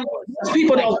example? Most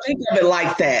people don't think of it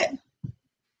like that.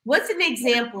 What's an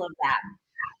example of that?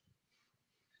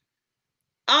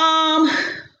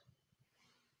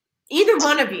 Either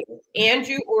one of you,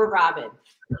 Andrew or Robin.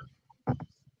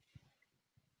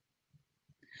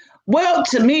 Well,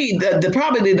 to me, the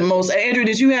probably the most, Andrew,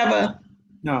 did you have a?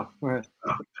 No, go ahead.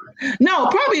 No,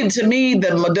 probably to me,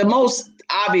 the most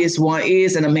obvious one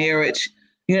is in a marriage,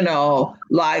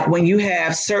 like when you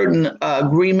have certain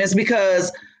agreements, because,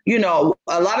 a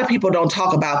lot of people don't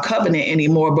talk about covenant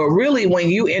anymore, but really when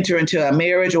you enter into a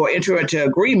marriage or enter into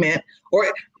agreement,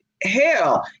 or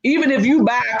hell, even if you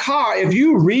buy a car, if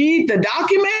you read the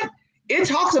document, it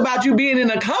talks about you being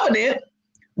in a covenant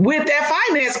with that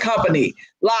finance company.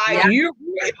 Like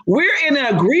we're in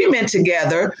an agreement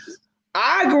together.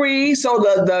 I agree. So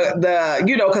the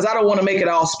because I don't want to make it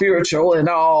all spiritual and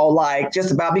all like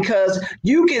just about, because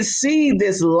you can see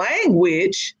this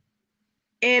language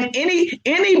in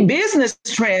any business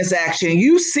transaction.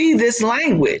 You see this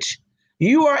language.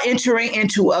 You are entering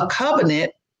into a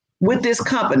covenant with this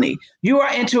company. We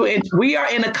are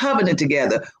in a covenant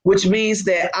together, which means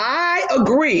that I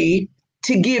agree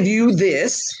to give you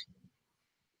this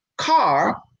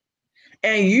car,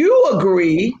 and you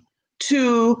agree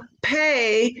to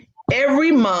pay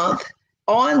every month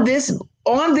on this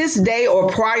day or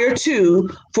prior to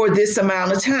for this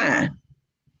amount of time.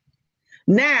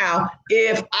 Now,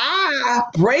 if I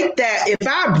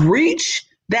breach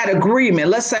that agreement,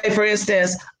 let's say, for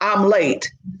instance, I'm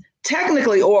late,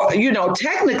 technically,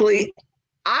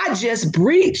 I just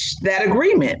breached that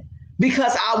agreement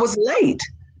because I was late.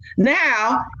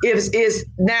 Now it's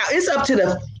up to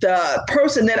the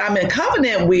person that I'm in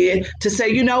covenant with to say,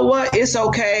 you know what, it's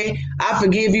okay. I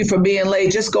forgive you for being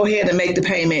late. Just go ahead and make the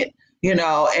payment,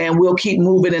 and we'll keep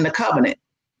moving in the covenant.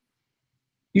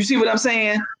 You see what I'm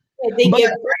saying?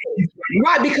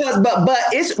 Right, because but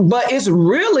it's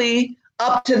really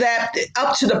up to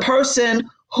the person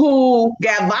who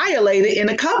got violated in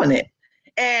the covenant,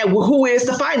 and who is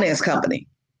the finance company.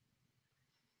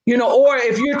 Or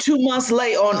if you're 2 months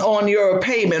late on your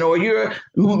payment, or you're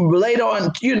late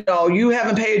on, you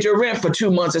haven't paid your rent for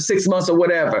 2 months or 6 months or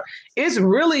whatever. It's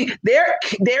really, there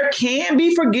can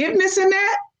be forgiveness in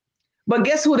that. But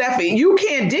guess who you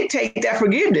can't dictate that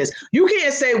forgiveness. You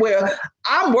can't say, well,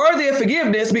 I'm worthy of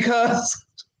forgiveness because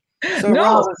so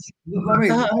no. Let me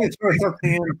throw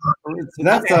something in.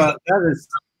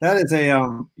 That is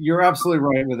you're absolutely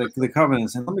right with the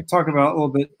covenants. And let me talk about a little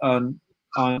bit on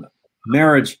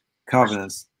marriage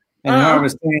covenants and how I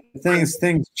was saying things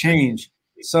change.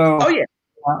 So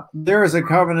there is a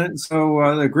covenant. So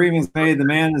the agreement's made. The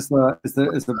man is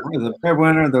the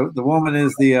breadwinner. The woman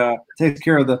is takes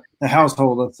care of the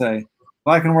household. Let's say,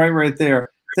 black and white right there.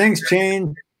 Things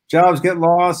change. Jobs get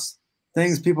lost.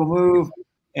 People move,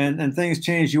 and things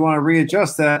change. You want to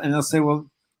readjust that, and they'll say, well,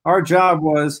 our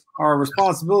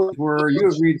responsibilities were, you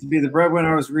agreed to be the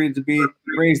breadwinner. I was agreed to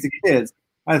raise the kids.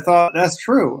 I thought that's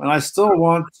true, and I still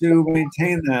want to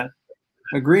maintain that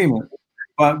agreement.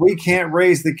 But we can't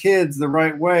raise the kids the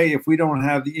right way if we don't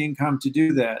have the income to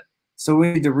do that. So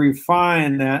we need to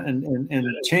refine that and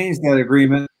change that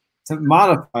agreement to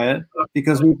modify it,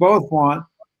 because we both want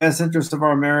best interest of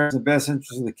our marriage and best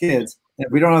interest of the kids.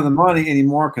 If we don't have the money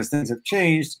anymore because things have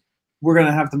changed, we're going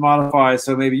to have to modify.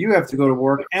 So maybe you have to go to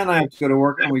work and I have to go to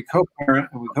work, and we co-parent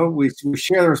and we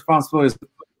share the responsibilities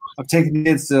of taking the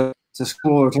kids to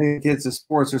school or taking the kids to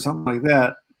sports or something like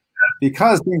that,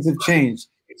 because things have changed.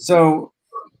 So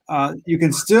you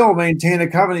can still maintain a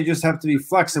covenant. You just have to be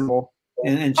flexible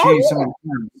and change some of the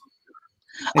terms.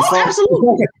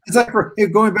 Absolutely. It's like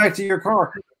going back to your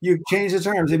car. You change the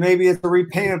terms. Maybe it's a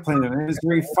repayment plan. Maybe it's a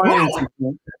refinancing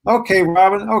plan. Okay,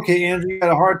 Robin. Okay, Andrew, you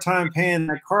got a hard time paying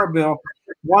that car bill.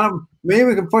 Maybe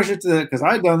we can push it to because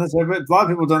I've done this. A lot of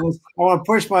people have done this. I want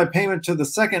to push my payment to the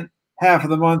second half of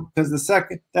the month because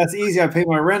that's easy. I pay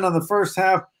my rent on the first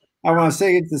half. I want to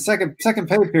say it's the second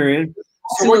pay period.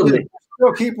 So we're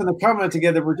still keeping the covenant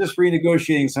together. We're just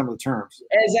renegotiating some of the terms.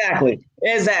 Exactly.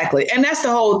 And that's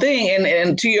the whole thing.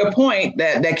 And to your point,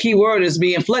 that key word is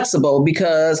being flexible,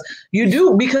 because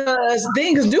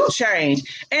things do change.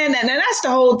 And that's the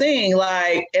whole thing.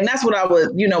 Like, and that's what I was,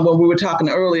 when we were talking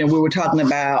earlier, and we were talking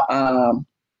about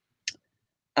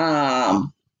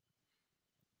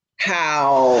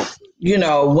how,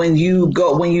 when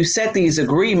you set these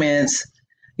agreements,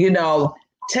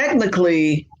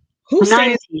 technically, who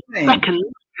says anything?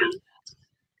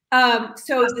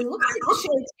 So it looks like the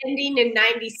show is ending in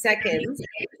 90 seconds.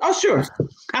 Oh, sure. So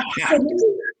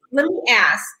let me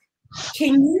ask,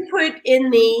 can you put in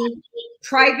the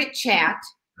private chat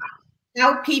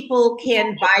how people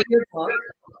can buy your book,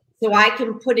 so I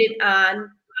can put it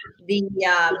on the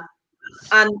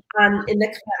in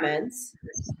the comments?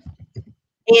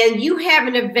 And you have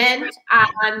an event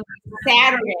on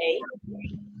Saturday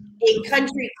in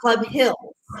Country Club Hills.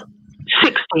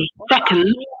 60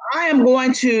 seconds. I am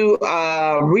going to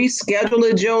reschedule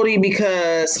it, Jody,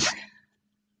 because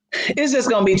it's just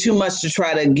going to be too much to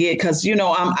try to get. Because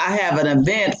I have an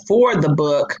event for the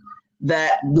book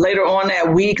that later on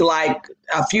that week, like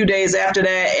a few days after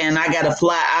that, and I got to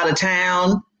fly out of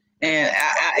town, and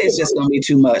it's just going to be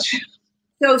too much.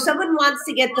 So if someone wants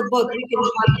to get the book, you can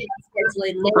talk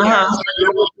scheduling later.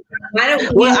 Why don't we?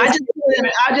 Well, I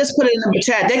just put it in the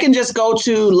chat. They can just go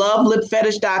to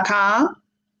lovelipfetish.com.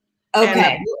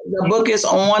 Okay. And the book is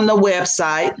on the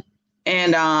website,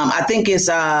 and I think it's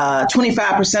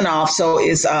 25% off, so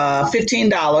it's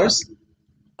 $15.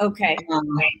 Okay.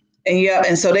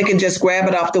 And so they can just grab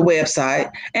it off the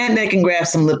website, and they can grab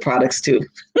some lip products too.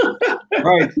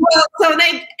 Right. Well,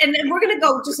 and then we're going to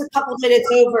go just a couple minutes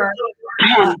over.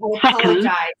 I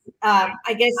apologize.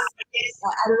 I guess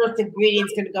I don't know if the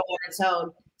ingredient's going to go on its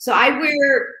own. So I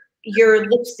wear your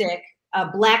lipstick,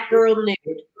 Black Girl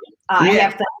Nude. I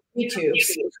have the YouTube,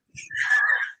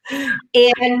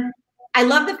 and I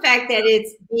love the fact that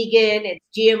it's vegan, it's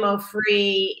GMO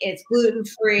free, it's gluten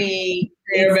free,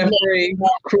 free,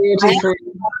 cruelty free.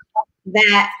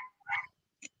 That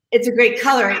it's a great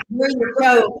color. During the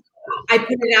show, I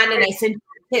put it on and I sent you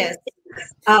a kiss.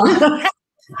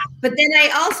 But then I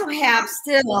also have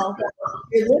still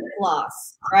your lip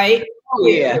gloss, right? Oh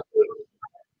yeah,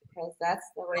 because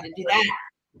that's the way to do that.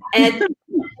 And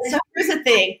so here's the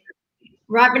thing.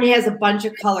 Robin has a bunch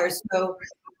of colors, so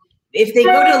if they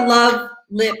go to Love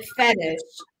Lip Fetish,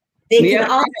 they can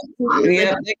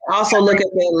also look at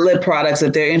their lip products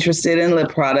if they're interested in lip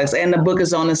products, and the book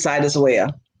is on the site as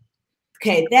well.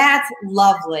 Okay, that's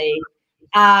lovely.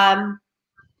 And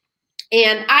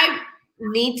I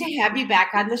need to have you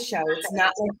back on the show. It's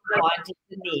not like you want, it's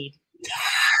a need.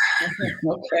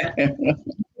 Okay.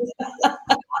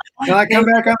 Can I come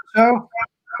back on the show?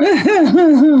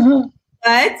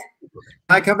 What? Can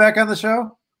I come back on the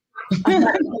show?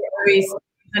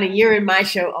 Honey, you're in my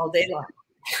show all day long.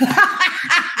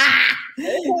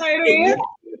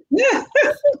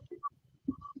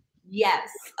 Yes,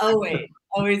 always.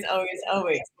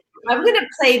 I'm gonna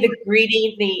play the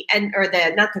greeting,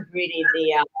 not the greeting,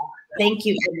 the thank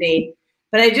you ending.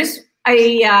 But I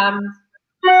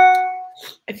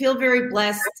feel very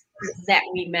blessed that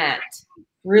we met.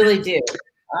 Really do.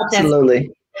 Absolutely.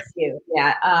 Thank you.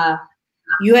 Yeah.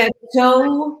 You have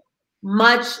so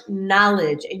much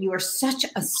knowledge, and you are such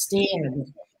a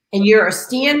stand. And you're a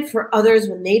stand for others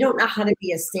when they don't know how to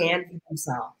be a stand for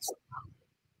themselves.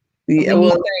 Yeah,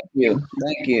 well, thank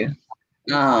you.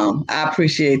 I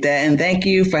appreciate that, and thank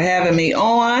you for having me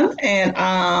on. And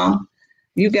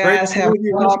you guys have a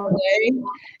wonderful day.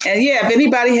 And yeah, if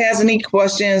anybody has any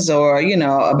questions or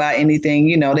about anything,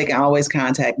 they can always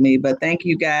contact me. But thank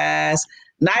you guys.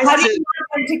 Nice. How do you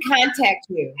want them to contact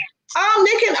you?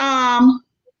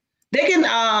 They can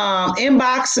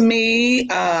inbox me,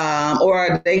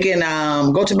 or they can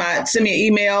send me an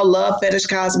email,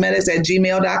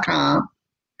 lovefetishcosmetics@gmail.com.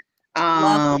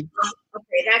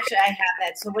 Okay, and actually I have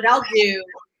that. So what I'll do,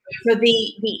 so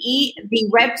the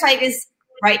website is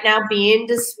right now being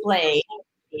displayed,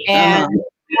 and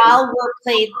while we're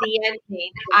playing the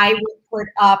ending, I will put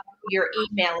up your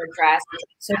email address.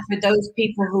 So for those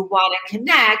people who want to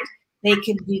connect, they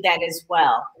can do that as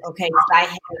well. Okay, because I have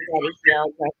that email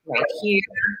address right here.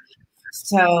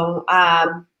 So I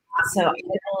will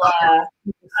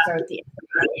start the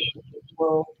ending.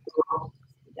 We'll do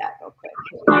that real quick.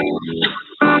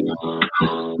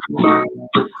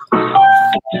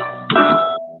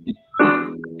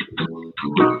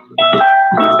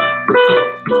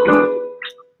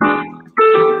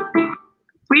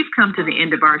 We've come to the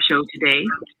end of our show today.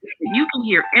 You can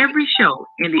hear every show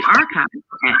in the archives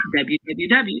at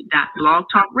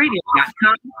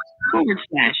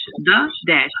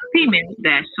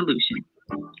www.blogtalkradio.com/the-female-solution.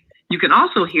 You can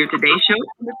also hear today's show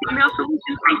on the Female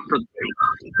Solution Facebook page.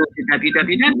 Go to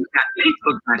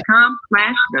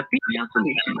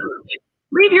www.facebook.com/the-female-solution.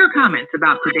 Leave your comments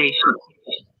about today's show.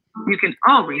 You can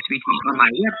always reach me on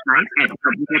my website at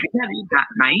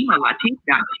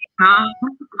www.naimalatif.com.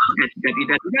 That's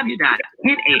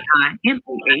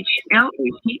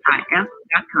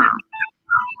www.naimalatif.com.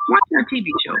 Watch our TV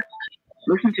shows,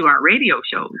 listen to our radio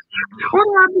shows,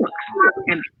 order our books,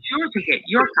 and be sure to get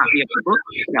your copy of the book,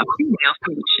 The Female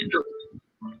Solution.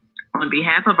 On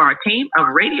behalf of our team of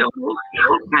radio hosts,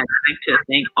 I'd like to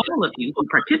thank all of you who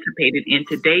participated in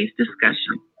today's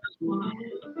discussion.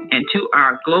 And to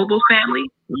our global family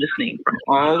listening from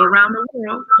all around the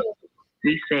world,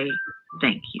 we say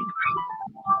thank you.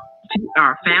 To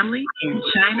our family in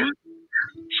China,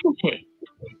 Shute,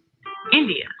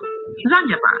 India,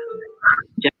 Zanzibar,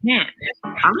 Japan,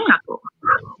 Arigato,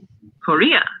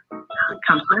 Korea,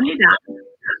 Kamsahamnida,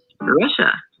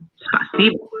 Russia,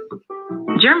 Spasibo,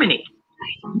 Germany,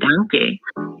 Danke,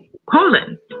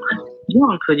 Poland,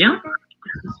 Dziękuję,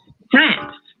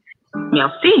 France,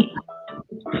 Merci,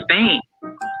 Spain,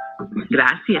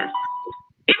 Gracias,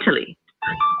 Italy,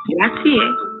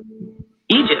 Grazie,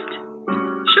 Egypt,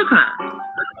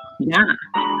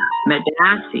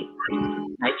 Kumasi,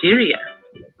 Nigeria,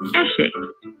 Eshe,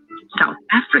 South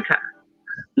Africa,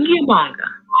 Gabonga,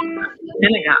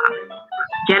 Senegal,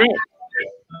 Geret,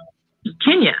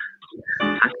 Kenya,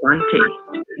 Asante,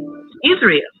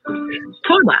 Israel,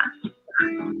 Toba,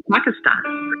 Pakistan,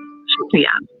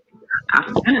 Shukriya,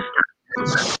 Afghanistan,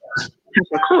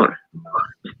 Tafakur,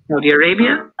 Saudi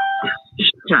Arabia,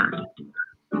 Shukran.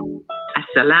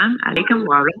 Assalamu alaikum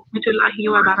wa rahmatullahi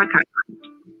wa barakatuh.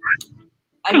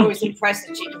 I'm always impressed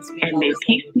that she can speak. And may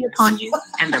peace be upon you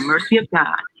and the mercy of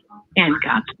God and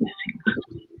God's blessings.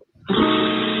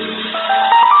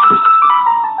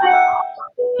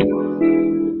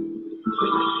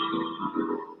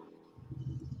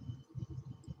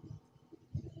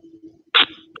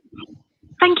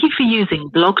 Thank you for using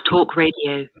Blog Talk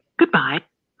Radio. Goodbye.